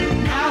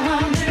 Now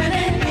I'm living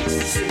in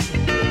ecstasy.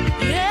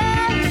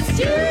 Yeah, it's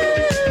you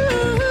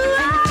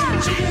and the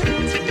things you do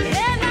to me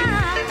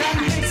that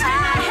makes me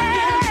love you.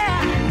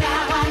 Now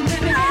I'm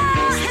living in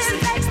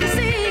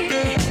ecstasy.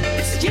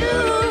 It's you.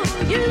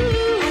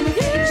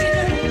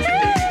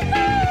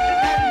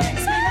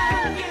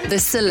 The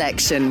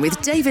Selection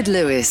with David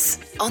Lewis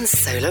on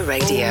Solar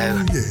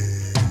Radio.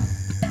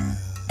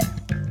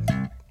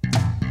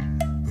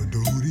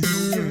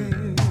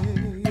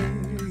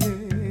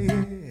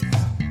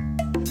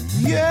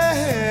 Yeah.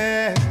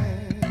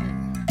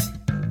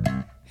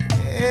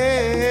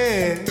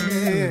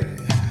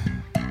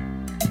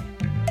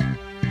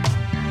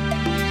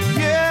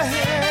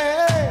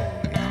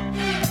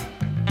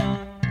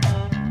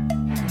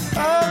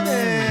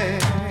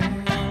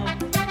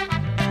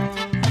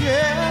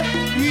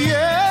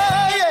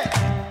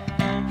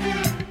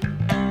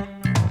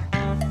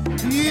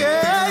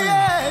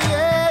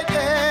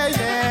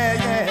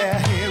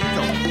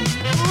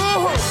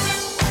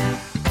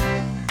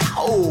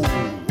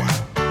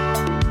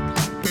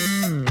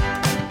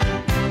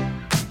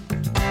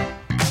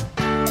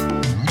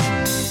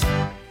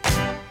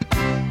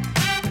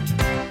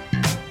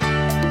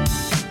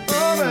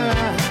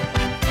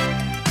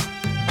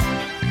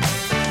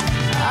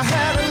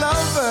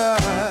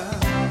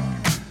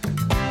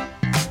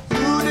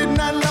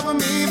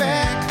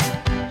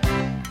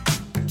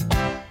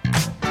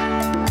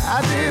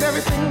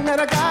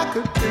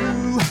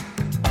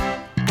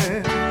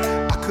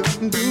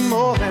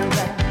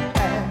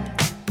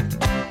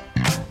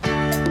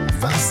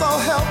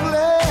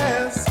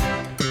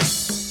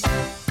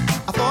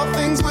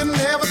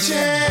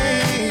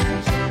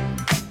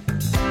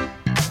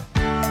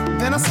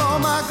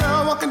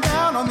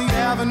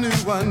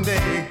 One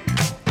day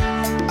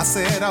I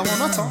said I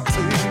wanna talk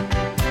to you.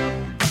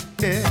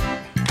 Yeah,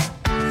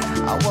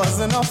 I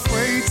wasn't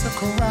afraid to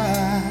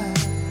cry.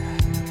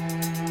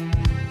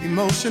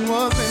 Emotion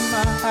was in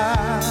my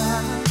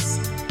eyes.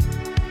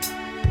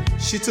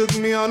 She took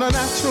me on a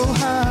natural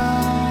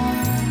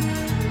high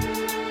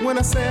when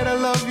I said I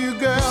love you,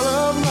 girl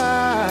of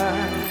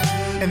mine.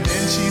 And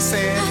then she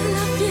said I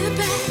love you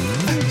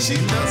back. She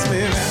loves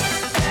me back.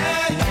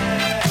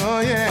 Oh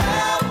yeah,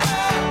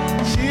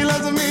 she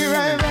loves me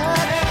right back.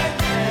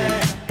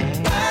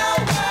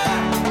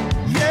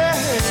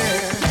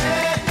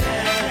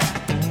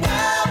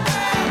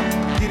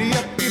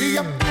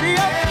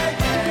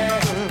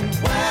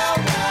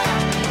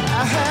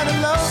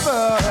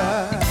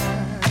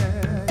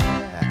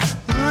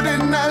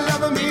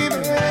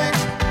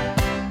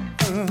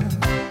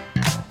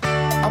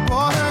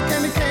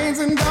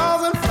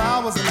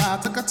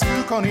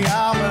 To Coney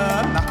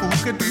Island, now who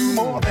could do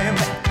more than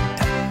that?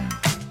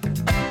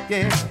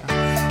 Yeah,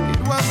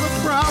 it was a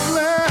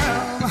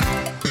problem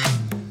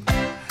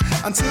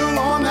until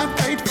on that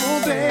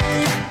fateful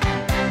day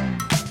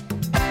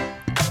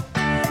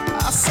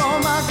I saw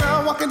my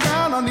girl walking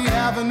down on the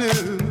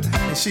avenue,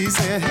 and she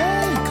said,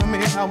 hey, come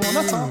here, I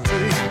wanna talk to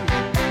you.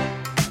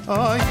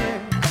 Oh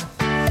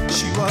yeah,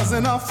 she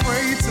wasn't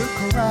afraid to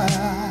cry.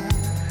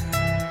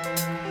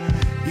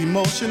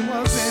 Emotion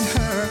was in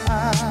her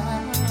eyes.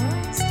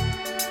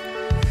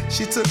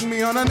 She took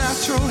me on a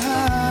natural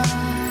high.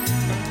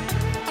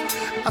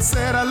 I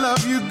said, I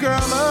love you,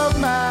 girl of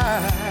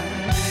mine.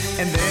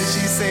 And then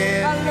she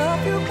said, I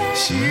love you back.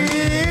 She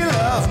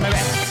loves me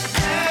back.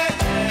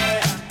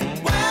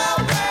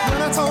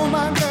 When I told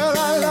my girl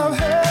I love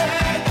her,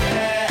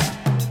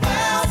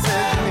 she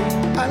said to me,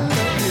 I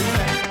love you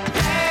back.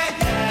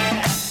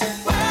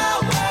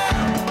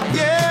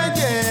 Yeah,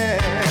 yeah.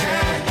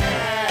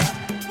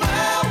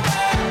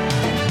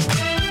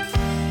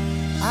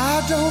 I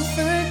don't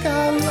think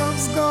our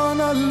love's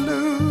gonna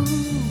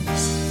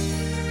lose.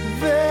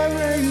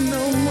 There ain't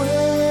no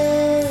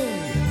way.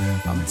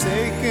 I'm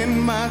taking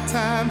my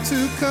time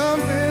to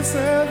convince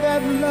her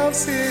that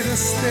love's here to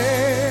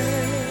stay.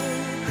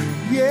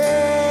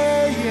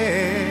 Yeah,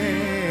 yeah.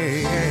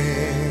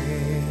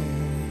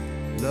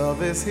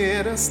 Love is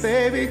here to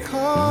stay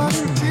because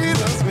she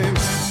loves me.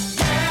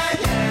 Yeah,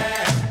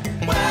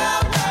 yeah.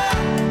 Well,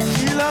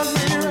 she loves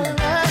me right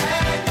back.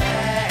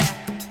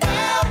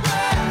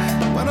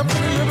 What a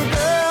pretty little girl.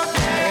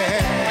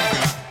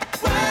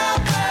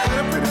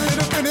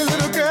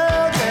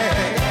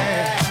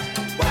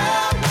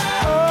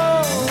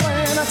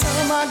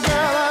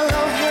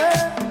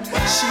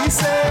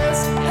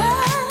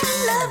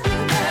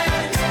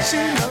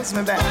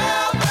 Me back. Oh,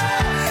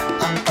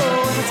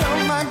 every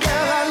time my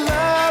girl I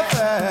love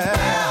her,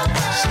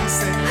 she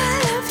said, I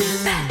love you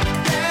back.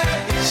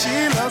 She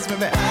loves me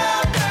back.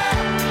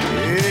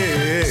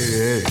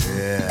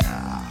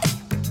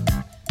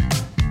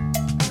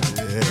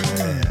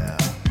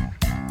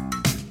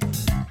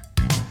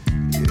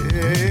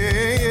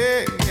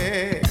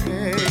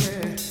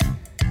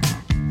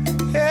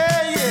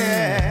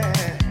 Yeah.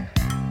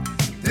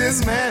 This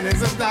man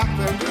is a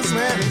doctor. This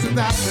man is a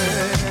doctor.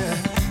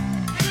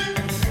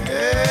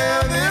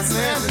 Yeah, this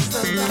man is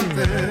the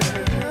doctor.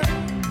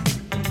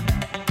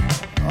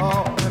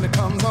 Oh, when it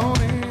comes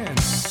on in,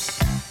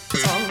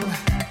 it's all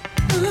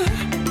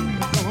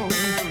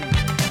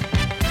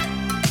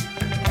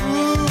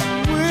ooh,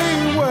 we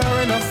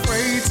weren't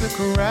afraid to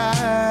cry.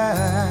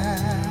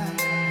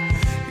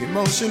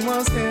 Emotion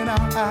was in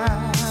our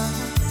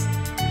eyes.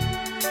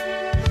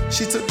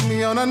 She took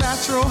me on a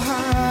natural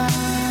high.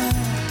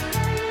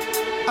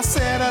 I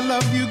said, I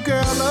love you,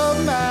 girl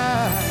of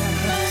mine.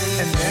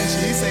 And then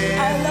she said,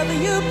 I love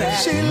you back.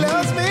 She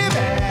loves me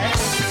back.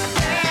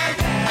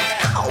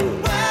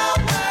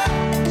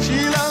 She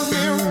loves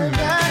me right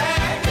back.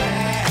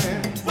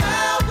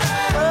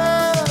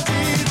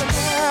 She's a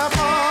care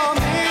for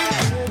me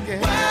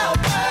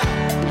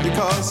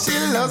because she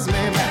loves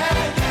me back.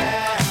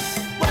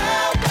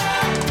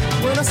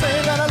 When I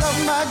say that I love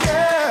my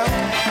girl,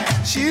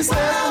 she says to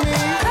me,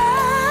 I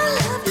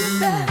love you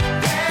back.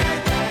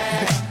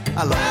 I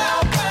love you.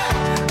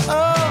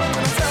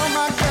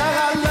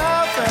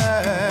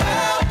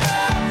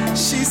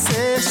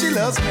 She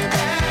loves me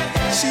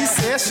back. She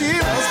says she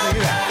loves me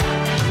back.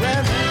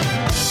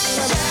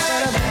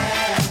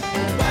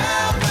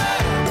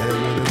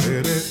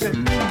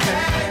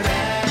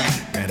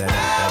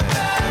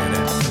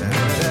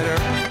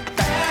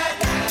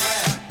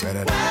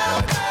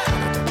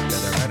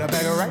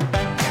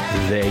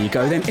 There you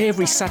go then,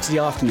 every Saturday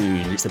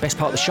afternoon. It's the best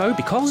part of the show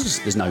because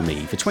there's no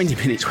me. For 20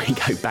 minutes we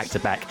go back to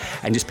back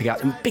and just pick out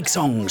some big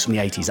songs from the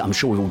 80s that I'm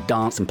sure we all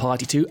dance and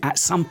party to at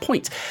some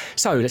point.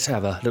 So let's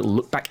have a little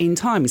look back in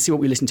time and see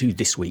what we listened to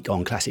this week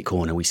on Classic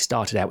Corner. We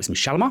started out with some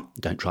Shalimar,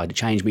 Don't Try to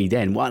Change Me,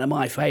 then one of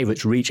my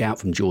favourites, Reach Out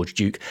from George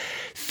Duke,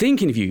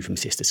 Thinking of You from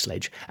Sister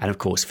Sledge, and of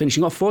course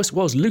finishing off for us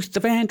was Luther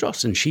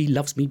Vandross and She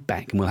Loves Me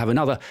Back. And we'll have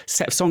another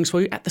set of songs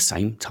for you at the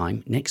same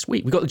time next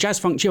week. We've got the Jazz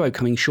Funk Duo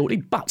coming shortly,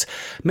 but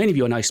many of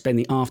you I know spend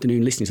the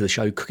afternoon listening to the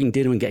show, cooking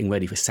dinner and getting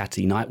ready for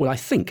Saturday night. Well, I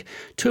think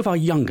two of our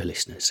younger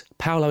listeners,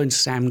 Paolo and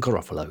Sam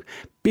Garofalo,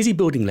 busy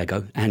building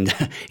Lego and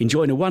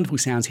enjoying the wonderful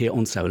sounds here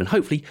on Soul, and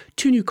hopefully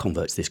two new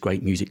converts to this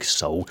great music,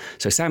 soul.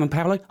 So Sam and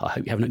Paolo, I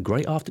hope you're having a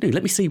great afternoon.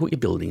 Let me see what you're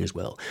building as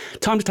well.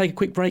 Time to take a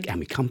quick break and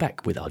we come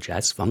back with our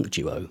Jazz Funk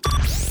Duo.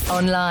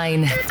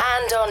 Online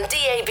and on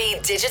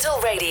DAB Digital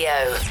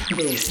Radio.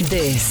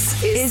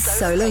 This is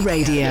Solar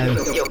Radio,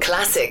 your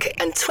classic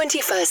and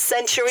 21st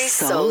century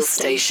soul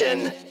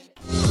station.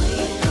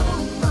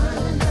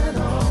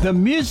 The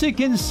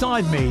Music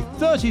Inside Me,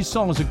 30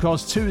 songs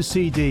across 2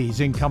 CDs,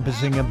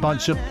 encompassing a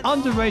bunch of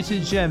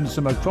underrated gems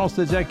from across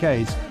the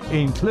decades,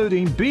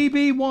 including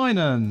B.B.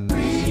 Winan,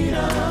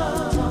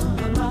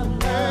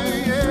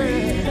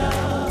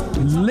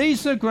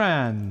 Lisa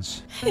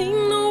Grand,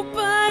 Ain't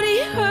nobody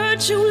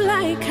hurt you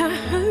like I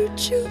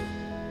hurt you,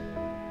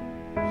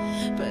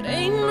 but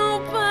ain't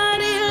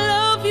nobody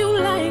love you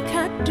like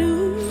I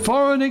do.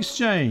 Foreign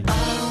Exchange, I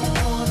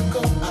don't wanna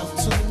go out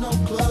to no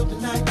club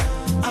tonight.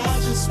 I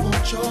just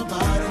want your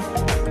body.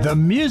 The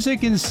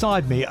Music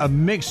Inside Me, a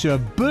mixture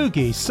of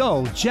boogie,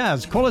 soul,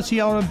 jazz, quality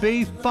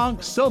R&B,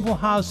 funk, soulful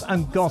house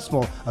and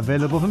gospel.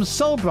 Available from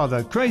Soul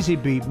Brother, Crazy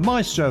Beat,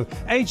 Maestro,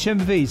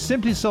 HMV,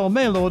 Simply Soul,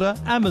 Mail Order,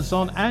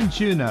 Amazon and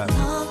Juno.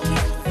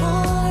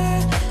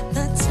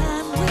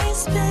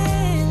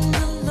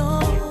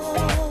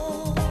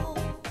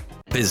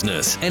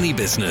 Business, any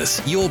business,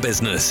 your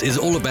business is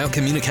all about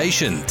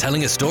communication,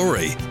 telling a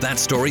story. That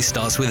story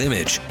starts with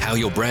image, how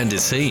your brand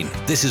is seen.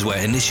 This is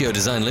where Initio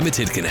Design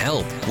Limited can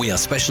help. We are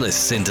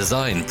specialists in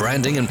design,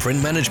 branding and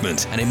print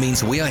management, and it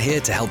means we are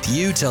here to help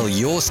you tell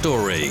your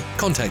story.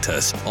 Contact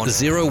us on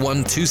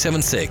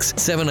 01276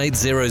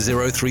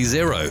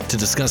 780030 to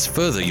discuss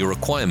further your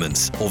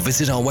requirements, or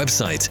visit our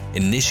website,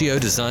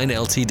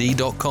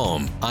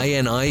 initiodesignltd.com,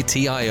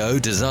 INITIO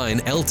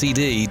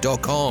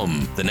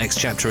designltd.com. The next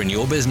chapter in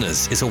your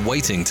business is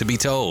awaiting to be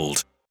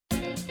told.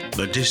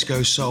 The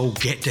Disco Soul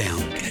Get Down.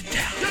 Get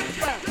down.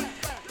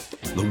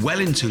 The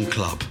Wellington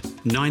Club,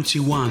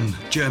 91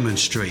 German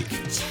Street,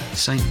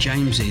 St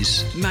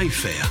James's,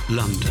 Mayfair,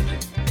 London.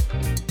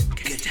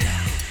 Get down.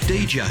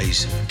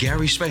 DJs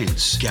Gary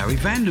Spence, Gary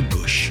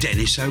Vandenbush,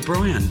 Dennis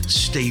O'Brien,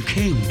 Steve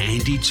King,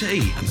 Andy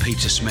T and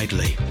Peter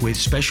Smedley, with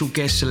special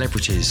guest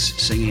celebrities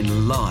singing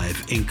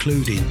live,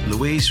 including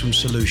Louise from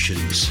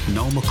Solutions,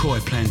 Noel McCoy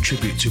playing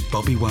tribute to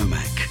Bobby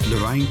Womack,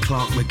 Lorraine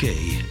Clark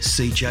McGee,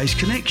 CJ's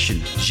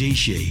Connection,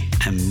 Gigi,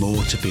 and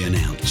more to be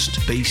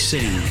announced. Be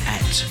seen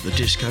at the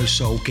Disco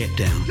Soul Get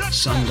Down,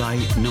 Sunday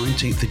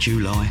 19th of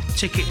July.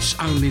 Tickets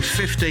only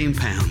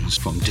 £15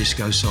 from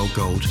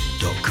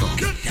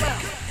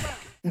discosoulgold.com.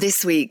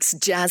 This week's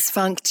Jazz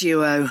Funk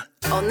Duo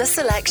on The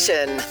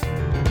Selection.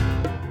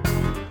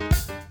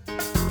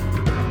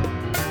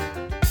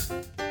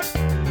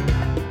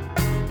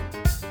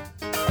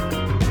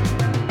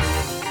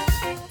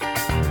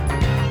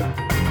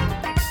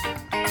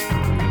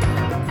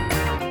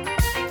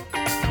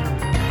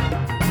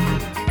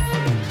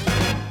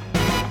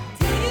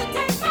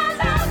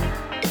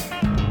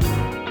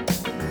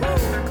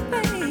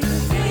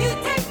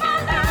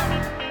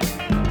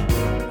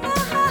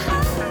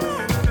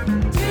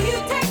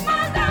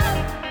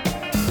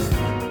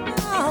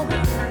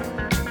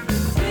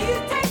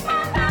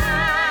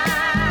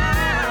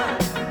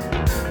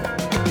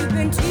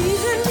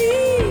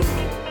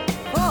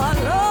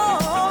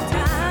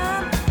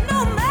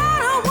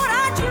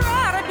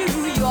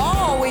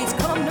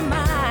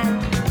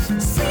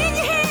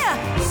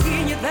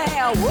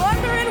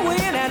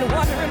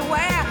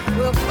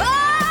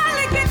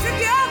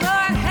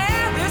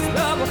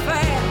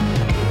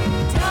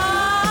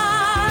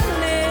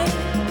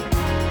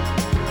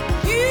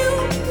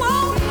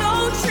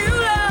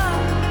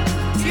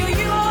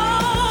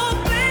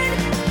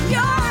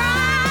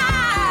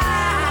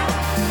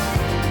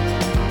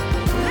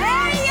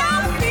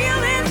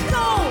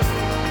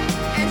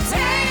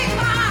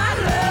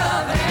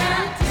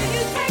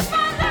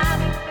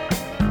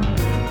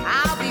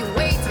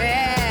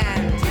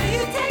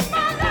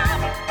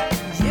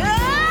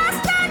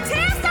 Just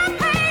until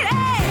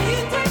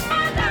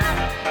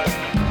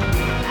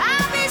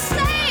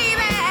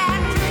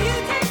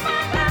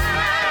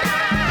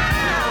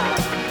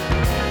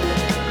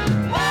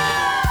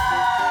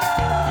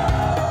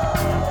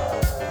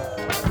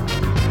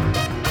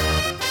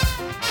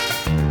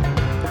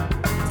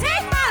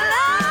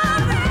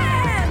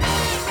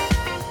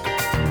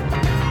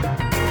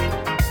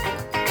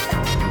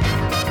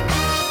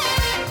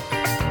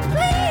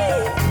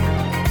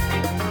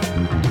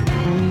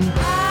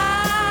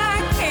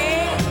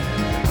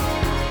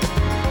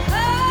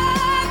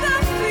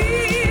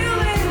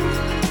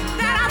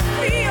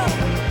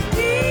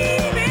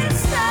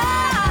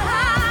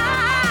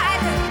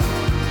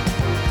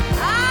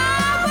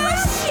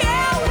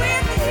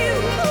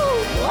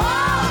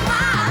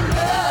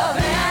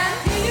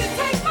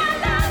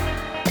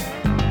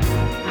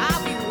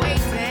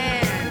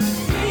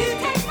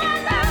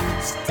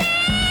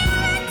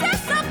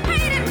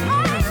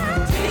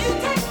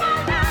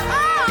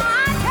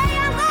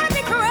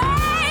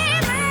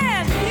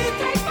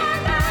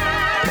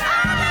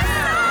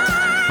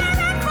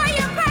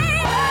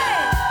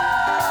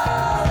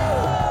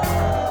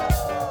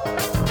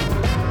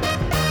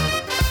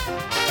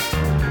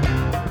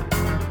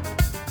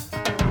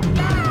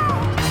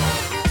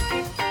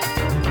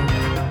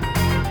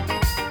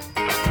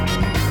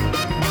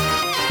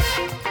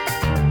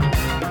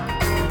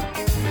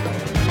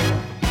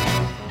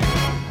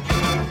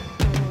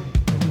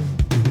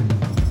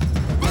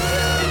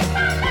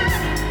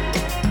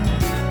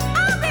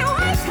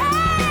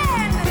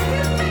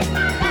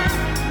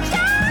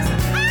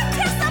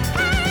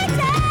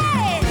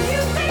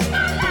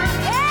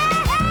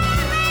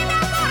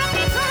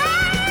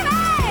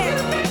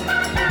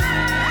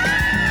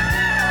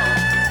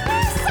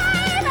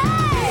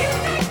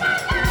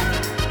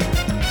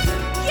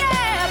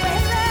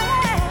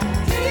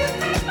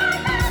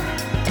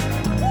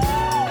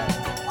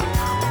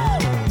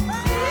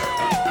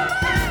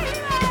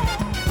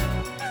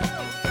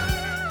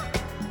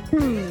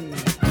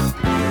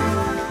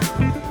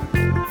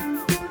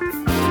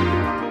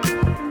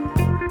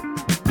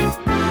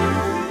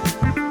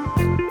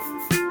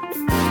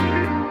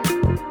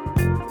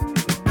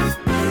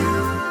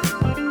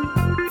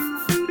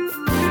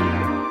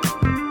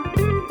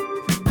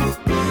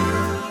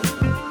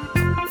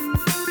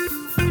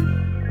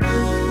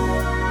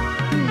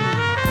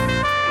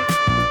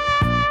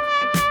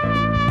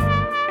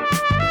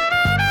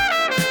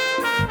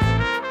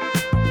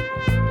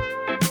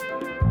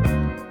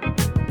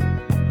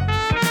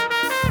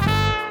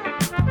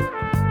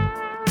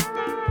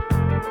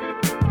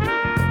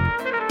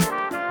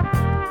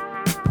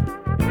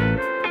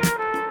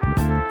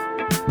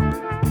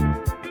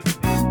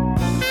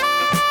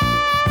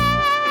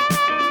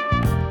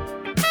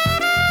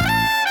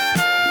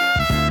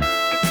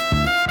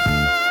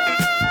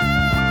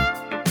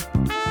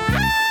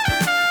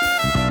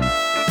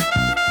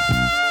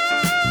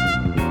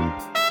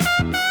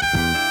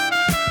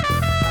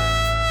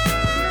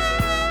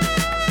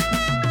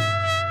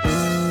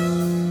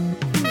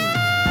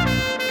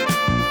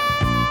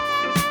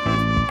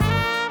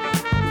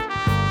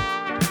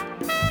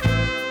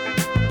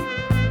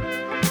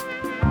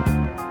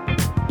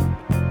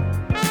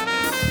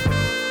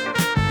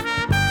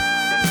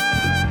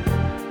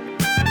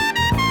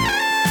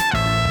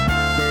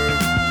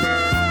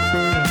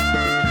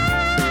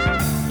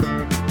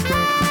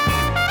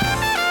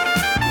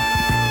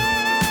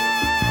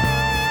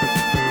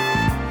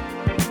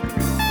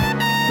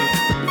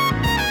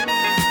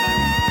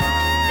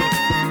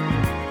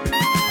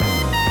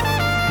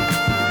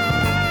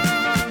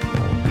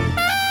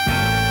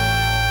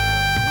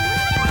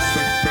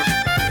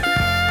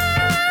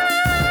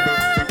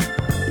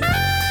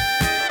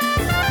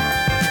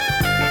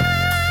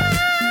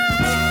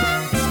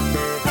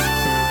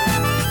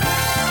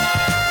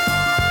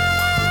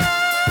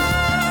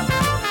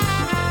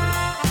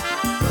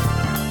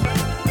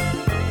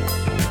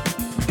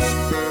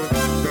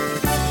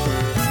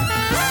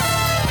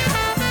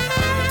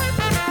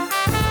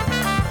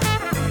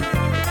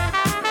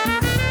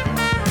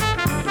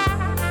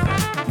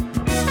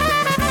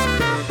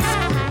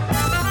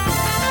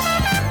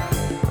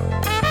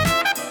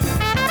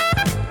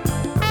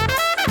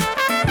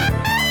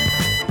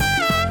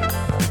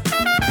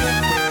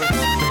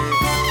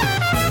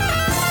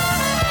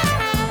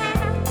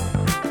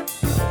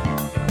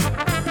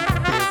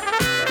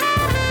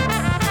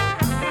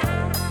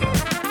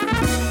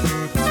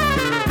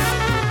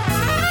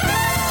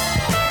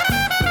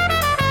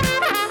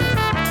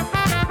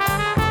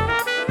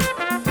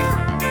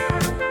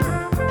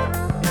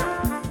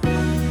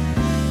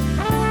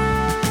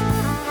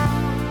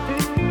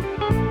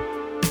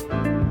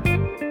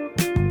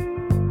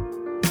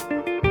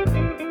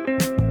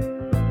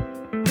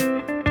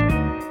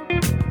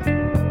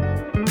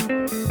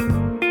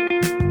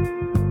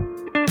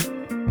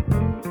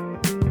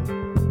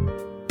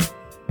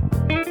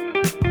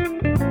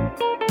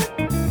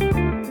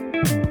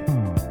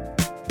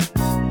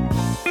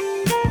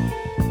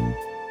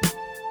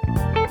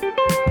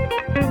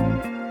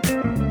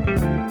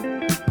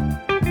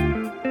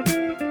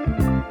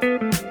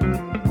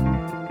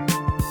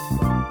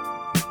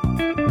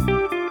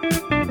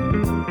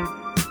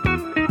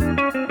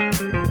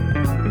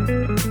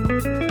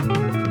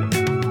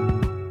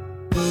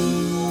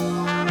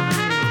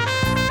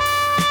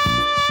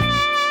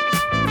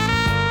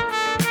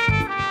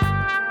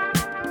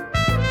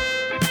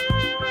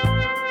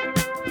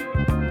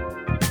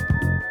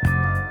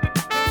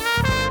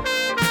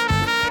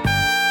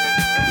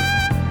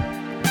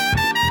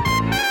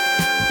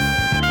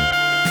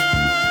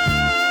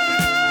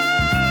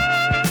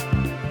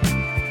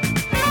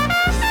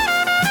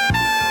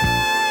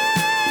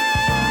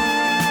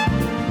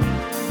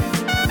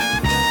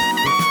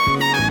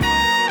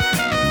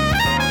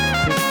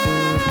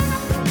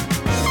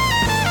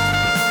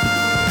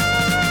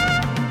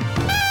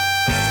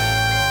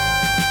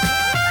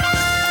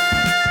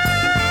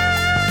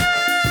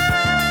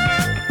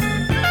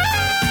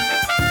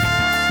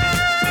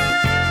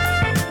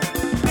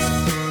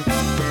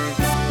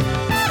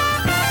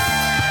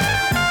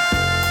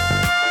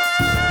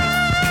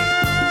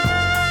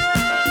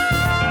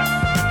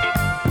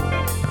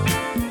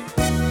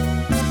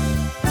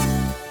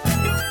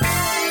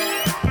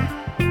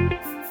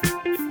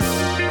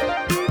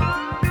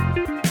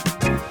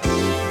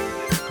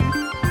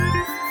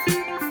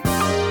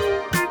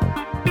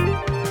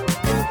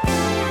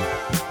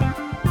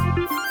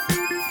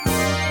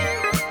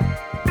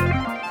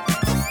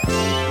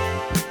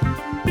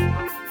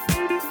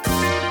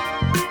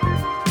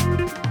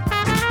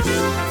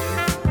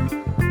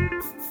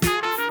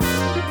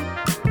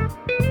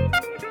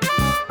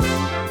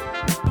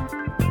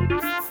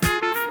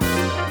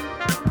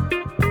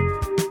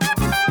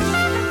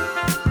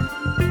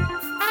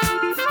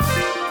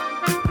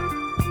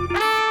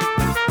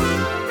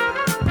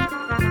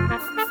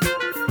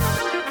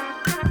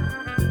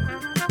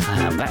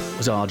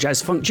was our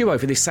jazz funk duo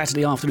for this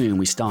Saturday afternoon.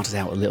 We started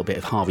out with a little bit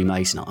of Harvey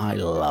Mason. I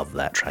love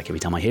that track every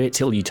time I hear it.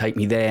 Till You Take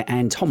Me There,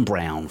 and Tom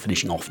Brown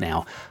finishing off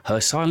now, Her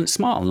Silent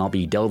Smile. And I'll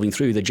be delving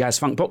through the jazz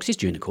funk boxes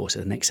during the course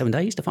of the next 7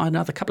 days to find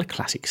another couple of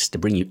classics to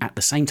bring you at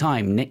the same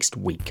time next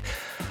week.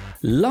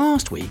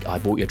 Last week, I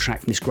brought you a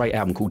track from this great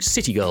album called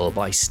City Girl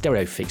by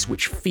Stereofix,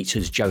 which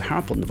features Joe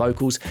Harrop on the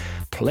vocals.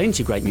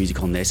 Plenty of great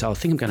music on there, so I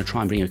think I'm going to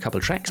try and bring you a couple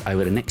of tracks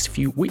over the next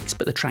few weeks.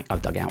 But the track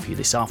I've dug out for you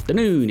this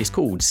afternoon is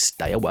called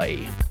Stay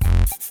Away.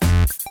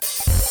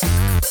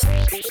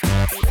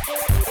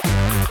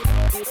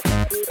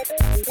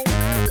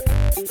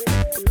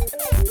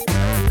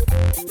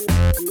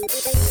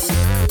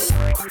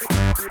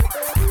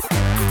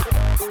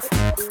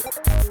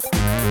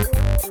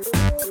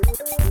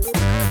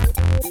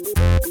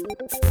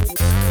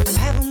 I'm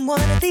having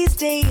one of these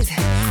days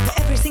where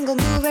every single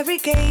move, every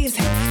gaze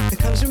that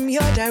comes from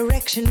your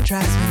direction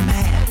drives me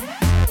mad.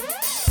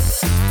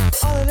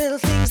 All the little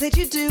things that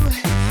you do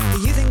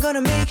that you think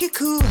gonna make you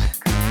cool,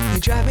 they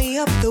drive me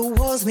up the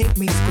walls, make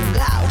me scream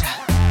loud.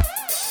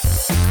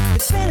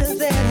 It's better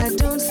that I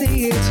don't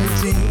see it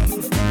today.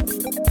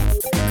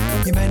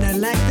 You might not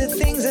like the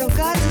things I've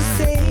got to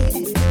say,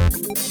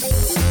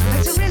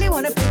 but you really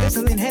wanna pick up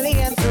something heavy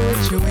and throw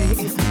it your way.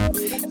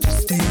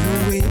 Just stay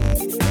away,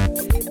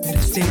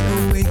 better stay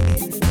away.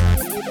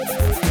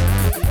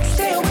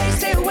 Stay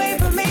away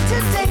from me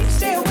today.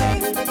 Stay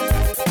away.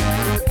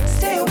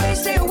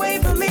 Stay away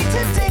from me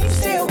today.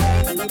 Stay away.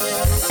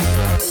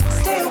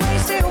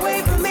 Stay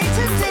away from me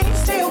today.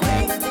 Stay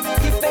away.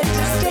 You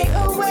better stay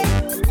away.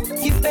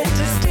 You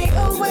better stay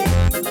away.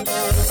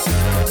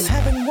 I'm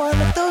having one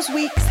of those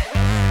weeks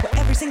where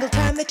every single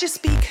time that you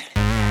speak,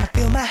 I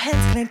feel my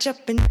hands clench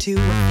up into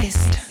a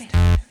fist.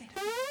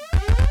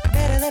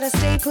 Better that I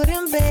stay put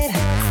in bed,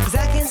 'cause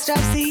I can't stop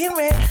seeing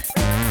red.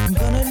 I'm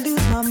gonna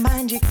lose my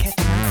mind, you catch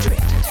my drift.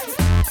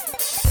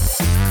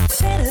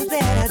 Better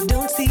that I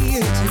don't see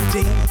you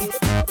today.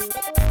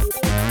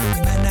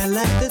 You might not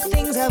like the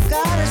things I've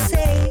gotta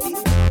say.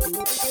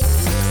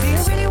 See,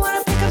 I really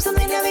wanna pick up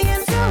something heavy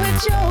and throw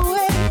it your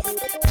way.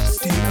 Just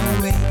stay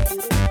away,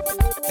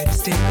 better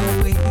stay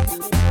away.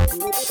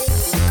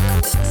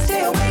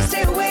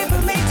 Stay away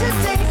from me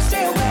today.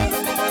 Stay away.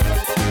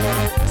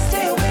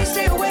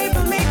 Stay away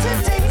from me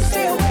today.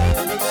 Stay away.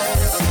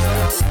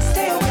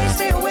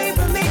 Stay away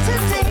from me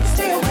today.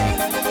 Stay away.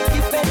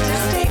 You better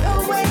stay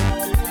away.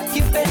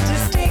 You better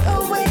stay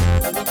away.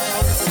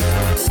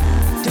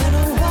 Don't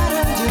know what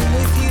I'm doing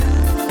with you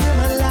in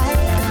my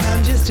life.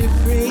 I'm just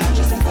afraid,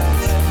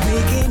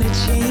 making a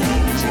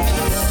change.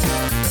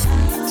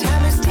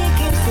 Time is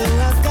ticking, so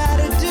I've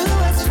gotta do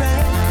what's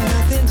right.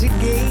 Nothing to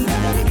gain,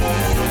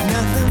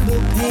 nothing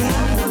but pain.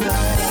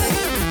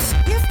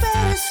 You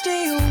better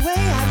stay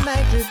away. I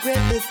might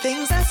regret the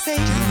things I say.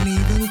 Don't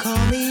even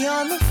call me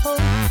on the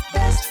phone.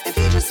 Best if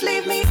you just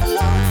leave me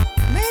alone.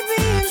 Maybe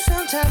in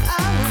some time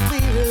I will be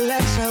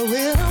relaxed. I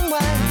will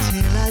unwind.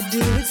 Till I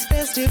do, it's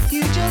best if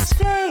you just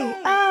stay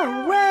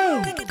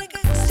away.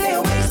 Stay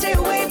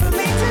away from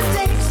me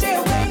today. Stay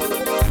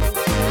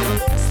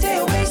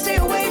away. Stay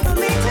away from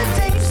me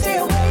today. Stay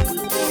away.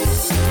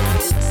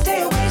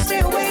 Stay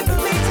away from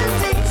me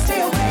today. Stay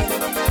away.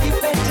 You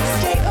better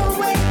stay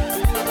away.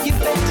 You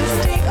better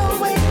stay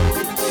away.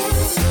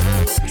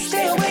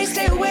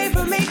 Stay away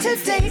from me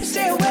today.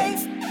 Stay away.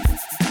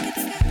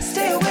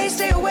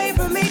 Stay away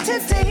from me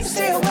today.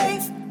 Stay away.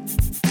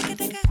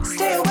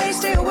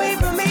 Stay away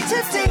from me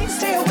today.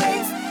 Stay away.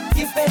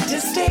 You better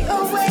stay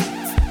away.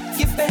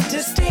 You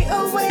better stay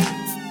away.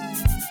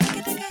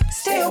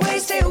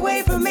 Stay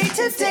away from me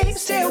today.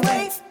 Stay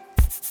away.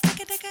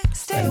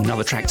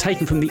 Another track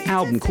taken from the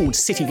album called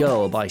City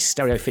Girl by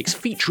Stereofix,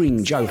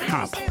 featuring Joe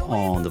Harrop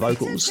on the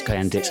vocals,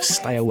 and it's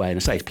Stay Away. And I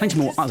say, there's plenty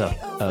more other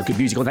good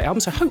music on that album,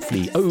 so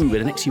hopefully over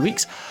the next few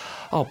weeks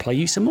I'll play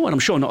you some more. And I'm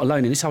sure I'm not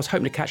alone in this. I was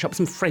hoping to catch up with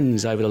some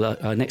friends over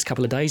the next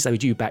couple of days. They were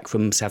due back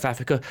from South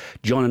Africa,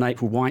 John and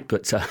April White,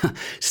 but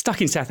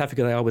stuck in South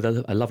Africa they are with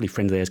a lovely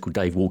friend of theirs called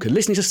Dave Walker.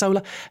 Listening to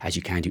Solar, as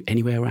you can do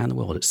anywhere around the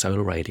world at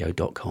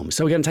solarradio.com.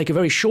 So we're going to take a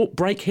very short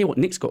break here, what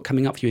Nick's got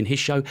coming up for you in his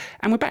show,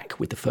 and we're back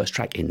with the first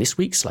track in this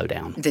week's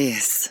Slowdown.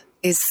 This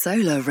is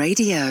Solar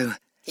Radio,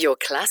 your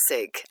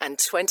classic and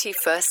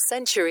 21st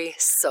century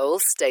soul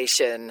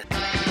station.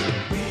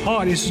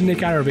 Hi, this is Nick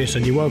Aravis,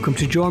 and you're welcome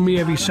to join me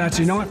every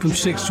Saturday night from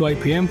 6 to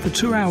 8 p.m. for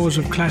 2 hours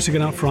of classic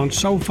and upfront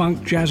soul,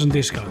 funk, jazz and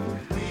disco.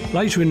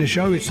 Later in the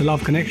show, it's the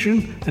Love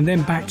Connection, and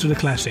then back to the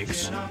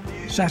classics.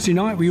 Saturday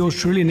night with yours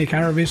truly, Nick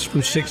Aravis,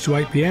 from 6 to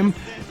 8 p.m,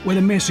 where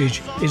the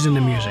message is in the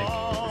music.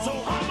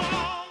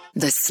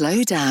 The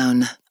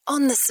Slowdown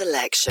on The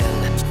Selection.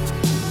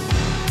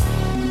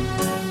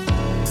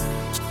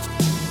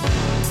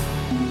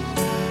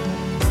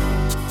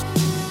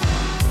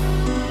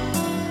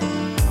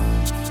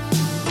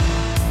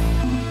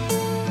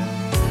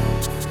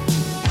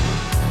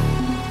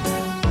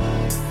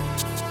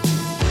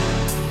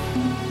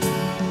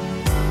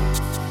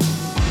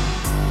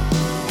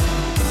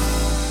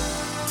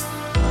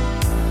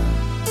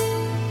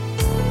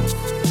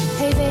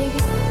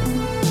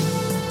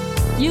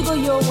 You go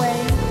your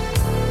way,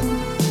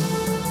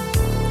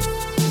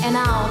 and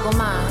I'll go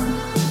mine.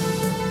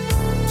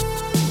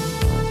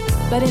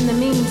 But in the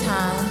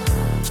meantime,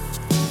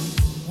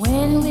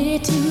 when we're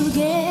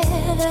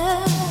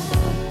together,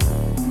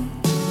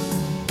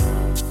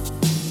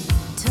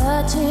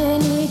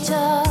 touching each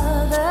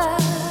other,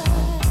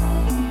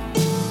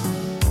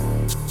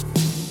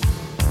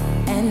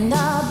 and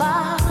our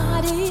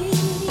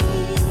bodies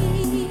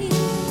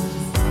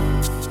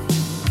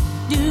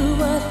do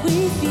what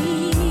we feel.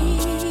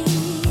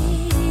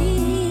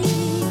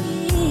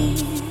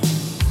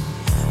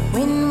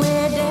 When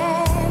we're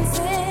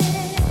dancing,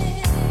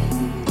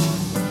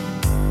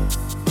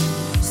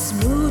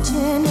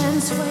 smooching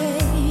and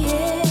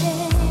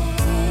swaying,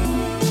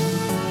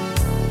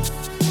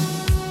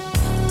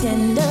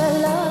 tender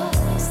love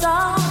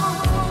song,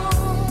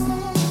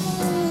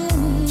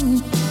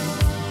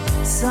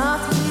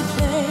 softly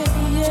playing.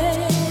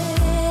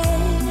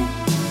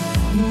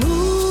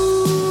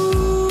 Move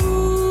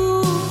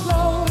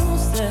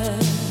closer,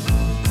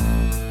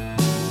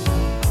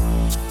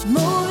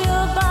 move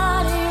your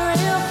body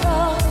real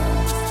close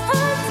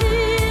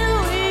until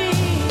we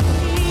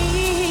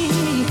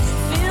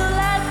feel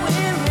like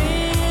we're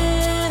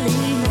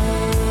really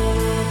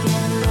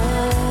making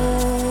love.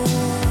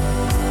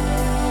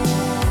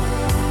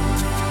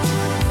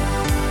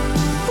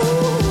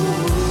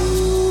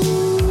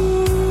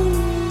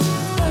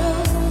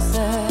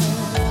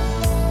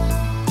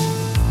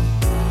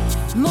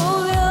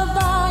 Move your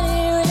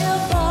body real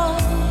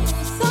close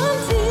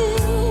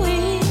until we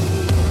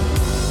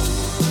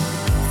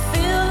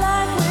feel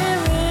like we're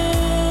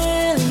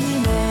really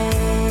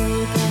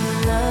making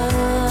love.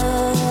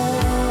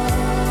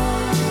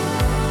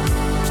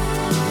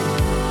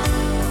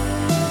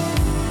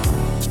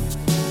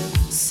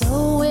 So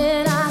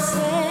when I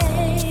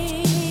say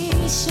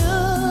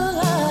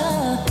sugar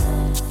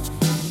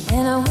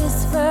and I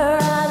whisper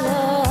I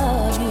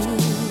love you,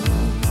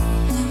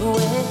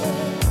 well,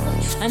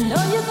 I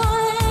know you're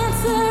gonna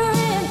answer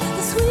in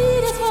the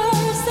sweetest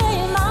words,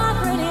 saying, my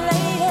pretty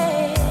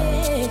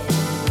lady,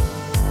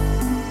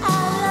 I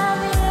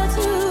love you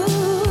too.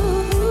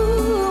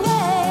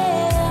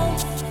 Well,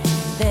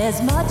 there's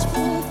much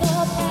room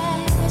for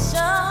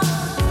passion.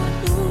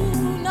 Ooh,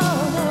 no,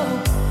 no,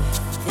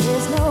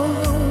 there's no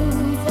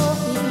room for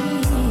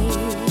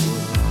fears.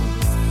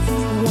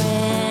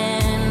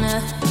 When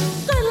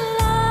good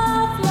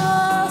love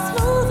flows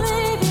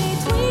smoothly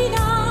between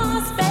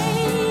us,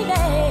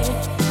 baby,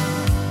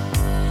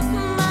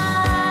 my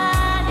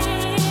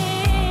dear,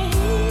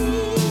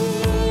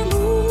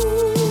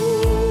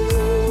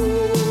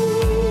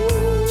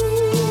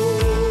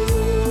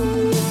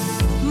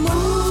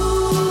 move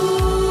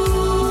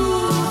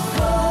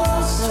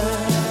closer,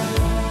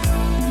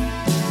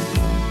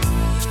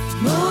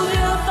 move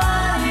your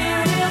body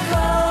real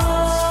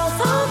close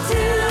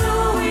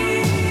until we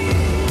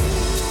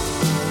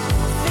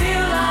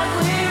feel like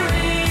we're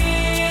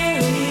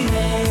really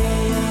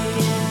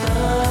making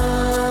love.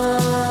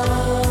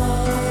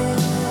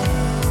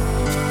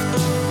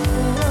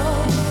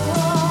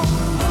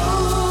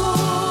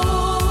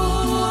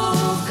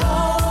 Move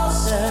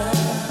closer,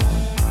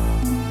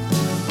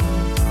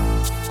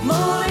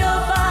 move your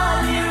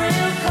body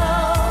real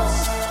close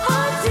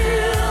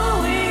until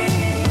we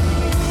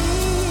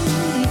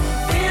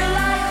feel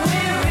like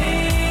we're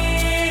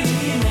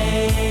really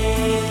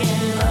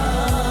making love.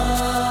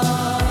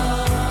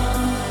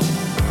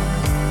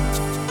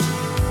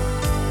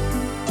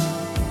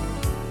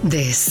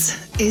 This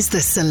is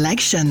The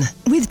Selection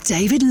with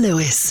David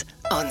Lewis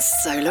on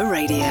Solar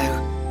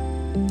Radio.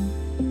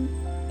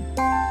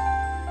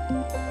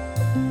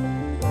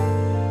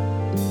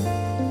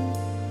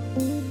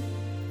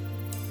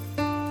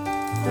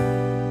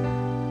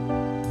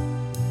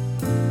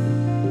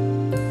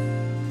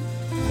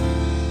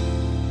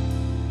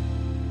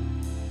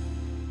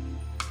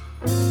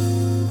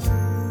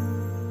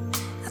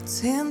 I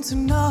tend to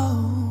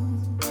know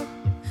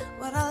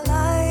what I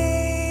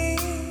like.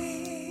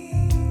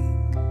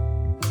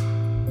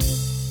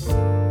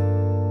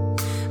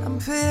 I'm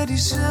pretty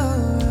sure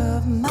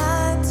of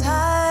my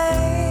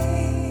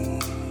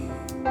type.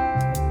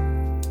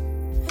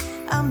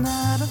 I'm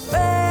not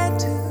afraid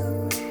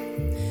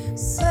to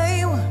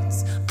say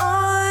what's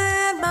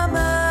on my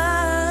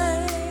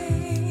mind,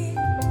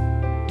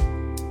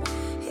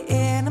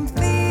 and I'm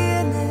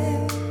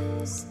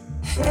fearless,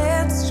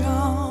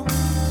 headstrong.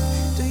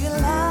 Do you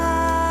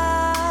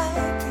like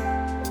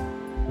it?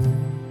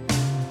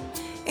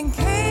 And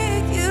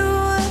can you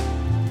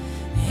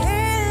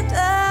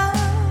handle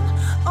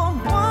a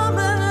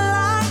woman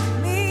like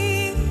me?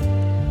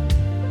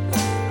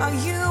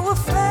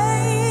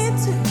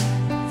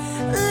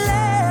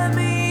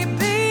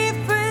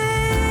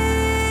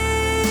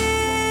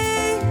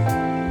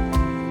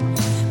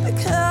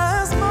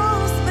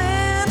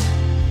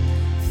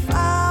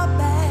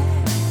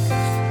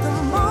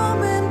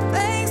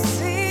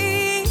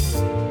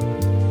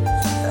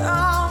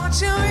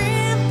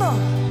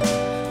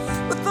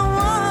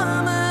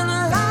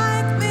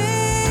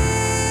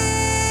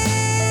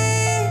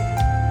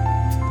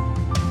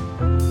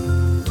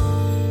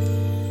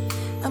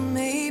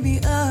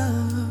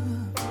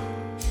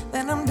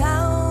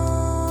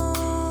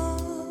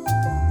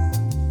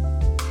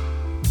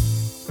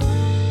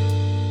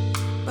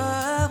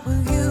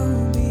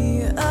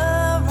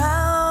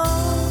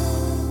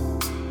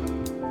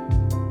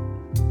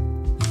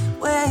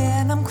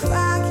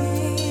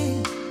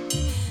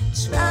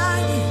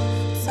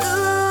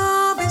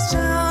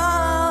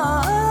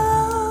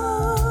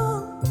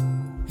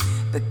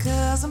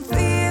 'cause I'm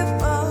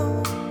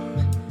fearful,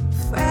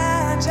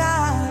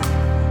 fragile.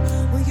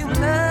 Will you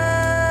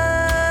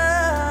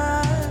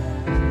love?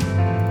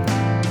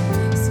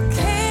 So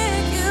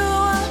can you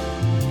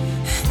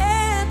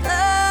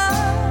handle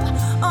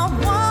a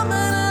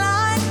woman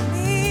like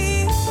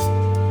me?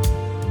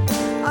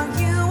 Are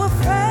you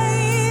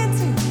afraid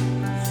to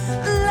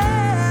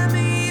let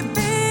me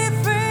be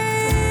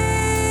free?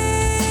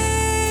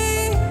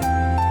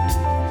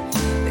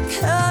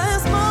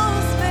 Because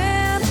most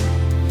men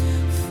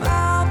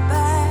fall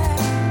back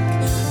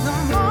the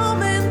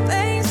moment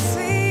they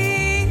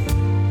see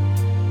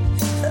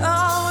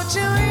what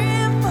you're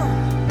in for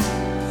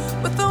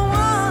with a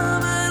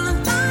woman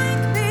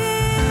like me.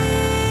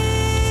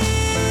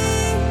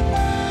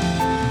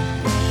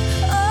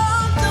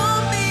 Oh,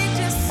 don't be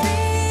deceived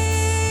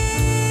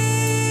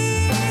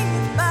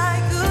by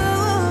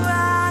your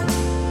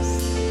eyes.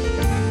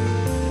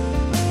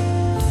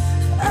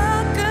 A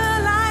girl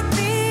like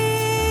me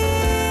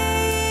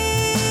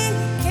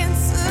can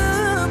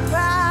surprise.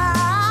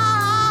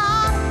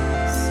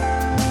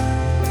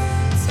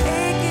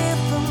 Take it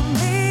from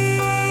me,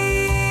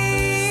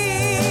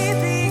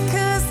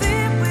 because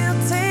it will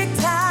take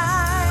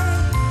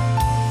time.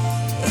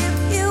 If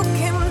you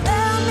can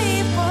love me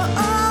for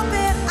all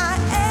that I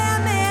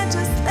am and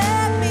just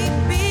let me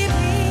be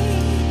me,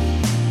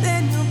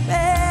 then you're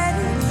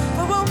better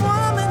for a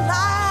woman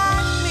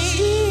like me.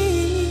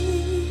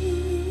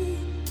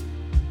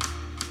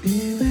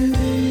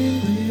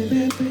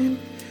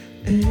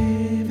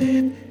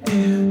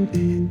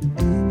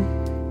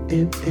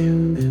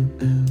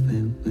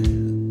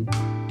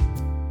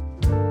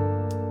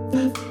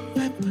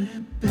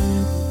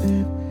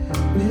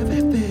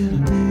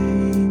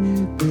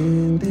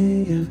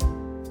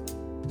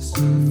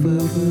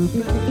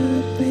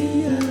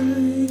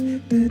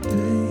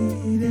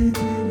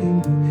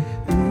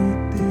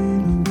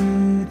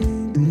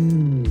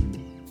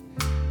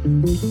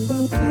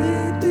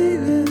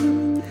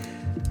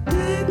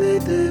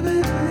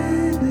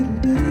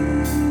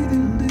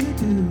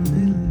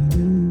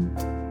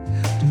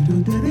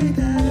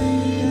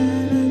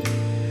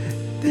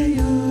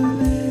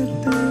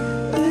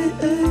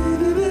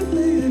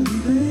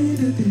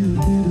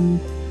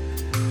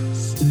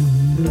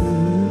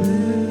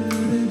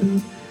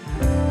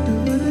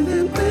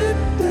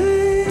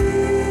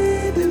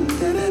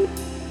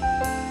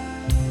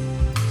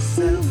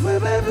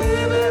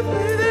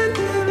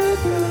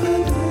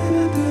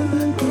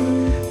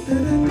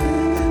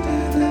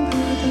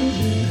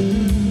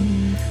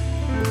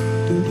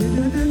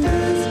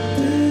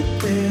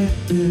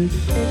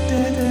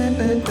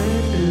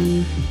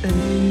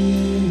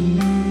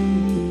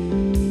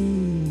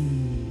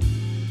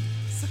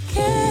 So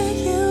can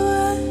you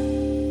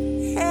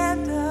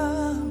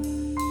handle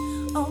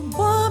a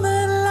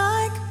woman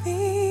like me?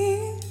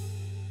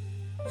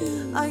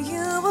 Are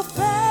you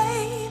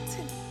afraid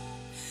to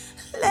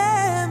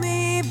let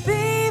me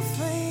be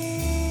free?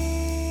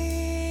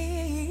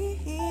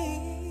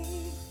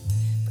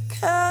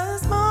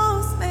 Because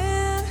most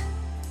men,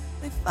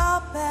 they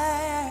fall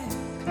back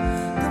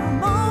the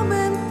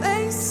moment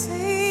they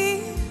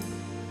see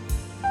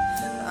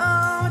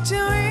what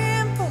you're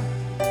in for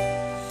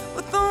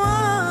with a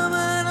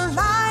woman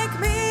like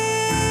me.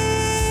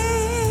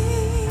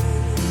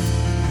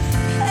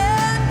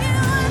 Can you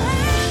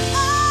handle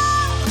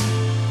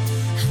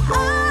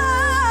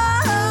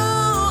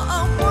a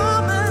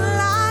woman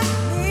like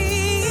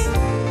me?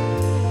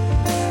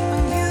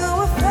 Are you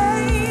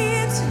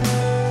afraid to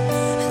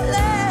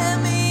let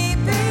me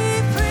be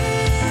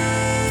free?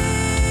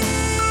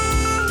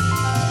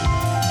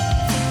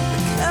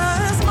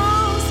 Because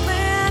most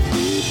men,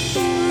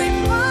 they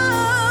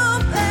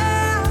fall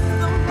back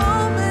the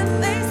moment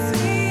they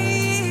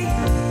see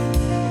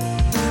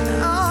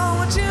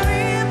what you're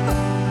in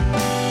for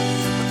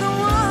with a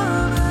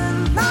woman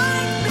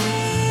like me.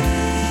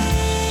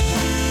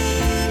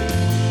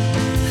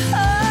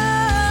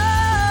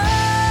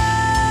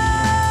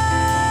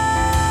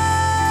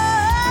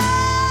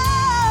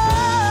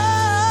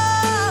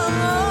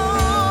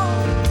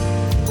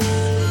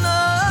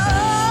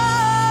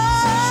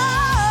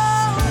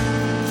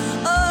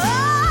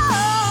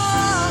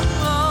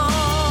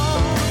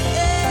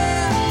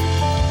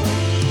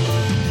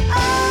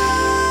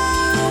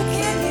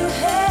 Can you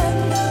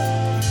handle?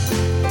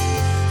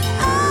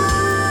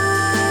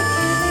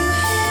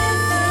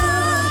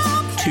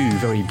 Two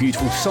very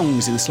beautiful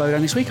songs in the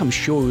slowdown this week. I'm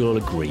sure you'll all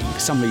agree. For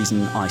some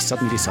reason, I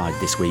suddenly decided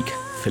this week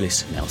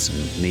Phyllis Nelson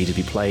needed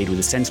to be played with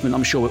a sentiment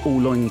I'm sure we're all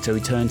longing to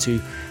return to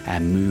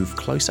and move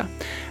closer.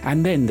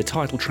 And then the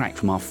title track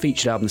from our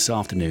featured album this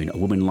afternoon, A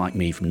Woman Like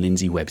Me from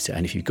Lindsay Webster.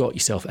 And if you've got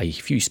yourself a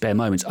few spare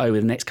moments over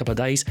the next couple of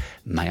days,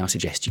 may I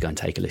suggest you go and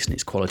take a listen.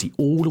 It's quality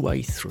all the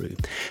way through.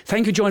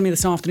 Thank you for joining me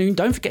this afternoon.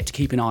 Don't forget to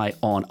keep an eye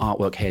on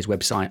Artwork Hair's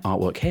website,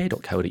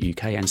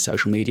 artworkhair.co.uk, and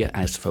social media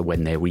as for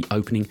when they're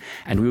reopening.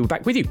 And we'll be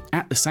back with you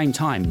at the same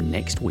time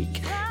next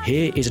week.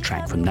 Here is a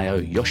track from Nao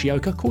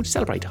Yoshioka called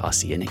Celebrate. I'll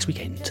see you next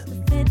weekend.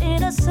 Fit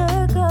in a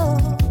circle,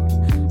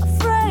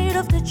 afraid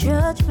of the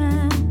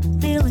judgment,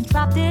 feel feeling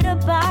trapped in a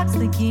box,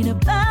 thinking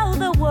about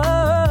the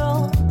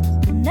world.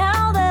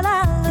 Now that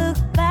I look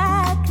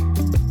back,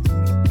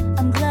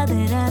 I'm glad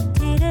that I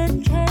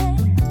didn't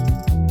change.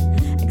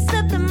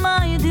 Accepting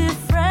my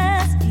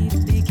difference,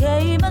 it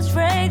became a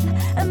strength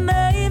and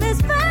made me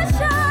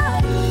special.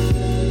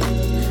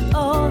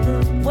 All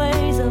the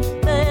ways of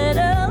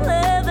better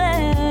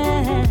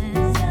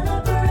living.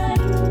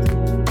 Celebrate.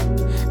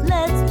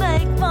 Let's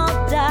make more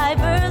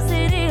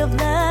diversity of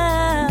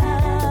love.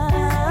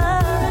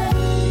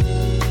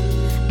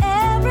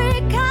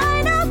 Every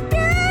kind of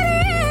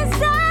beauty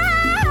inside.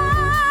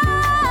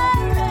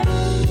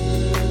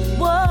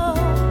 Whoa.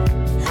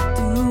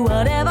 Do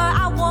whatever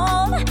I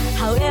want,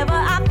 however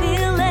I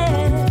feel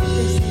it.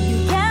 They say you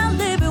can't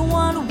live in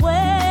one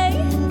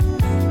way.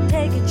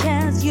 Take a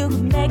chance, you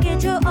can make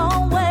it your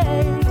own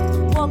way.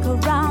 Walk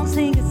around,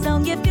 sing a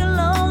song if you're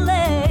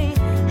lonely.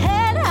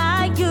 Head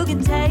high, you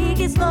can take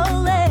it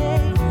slowly.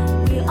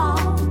 We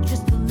all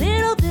just a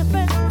little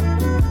different,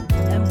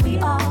 and we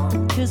all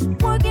just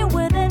working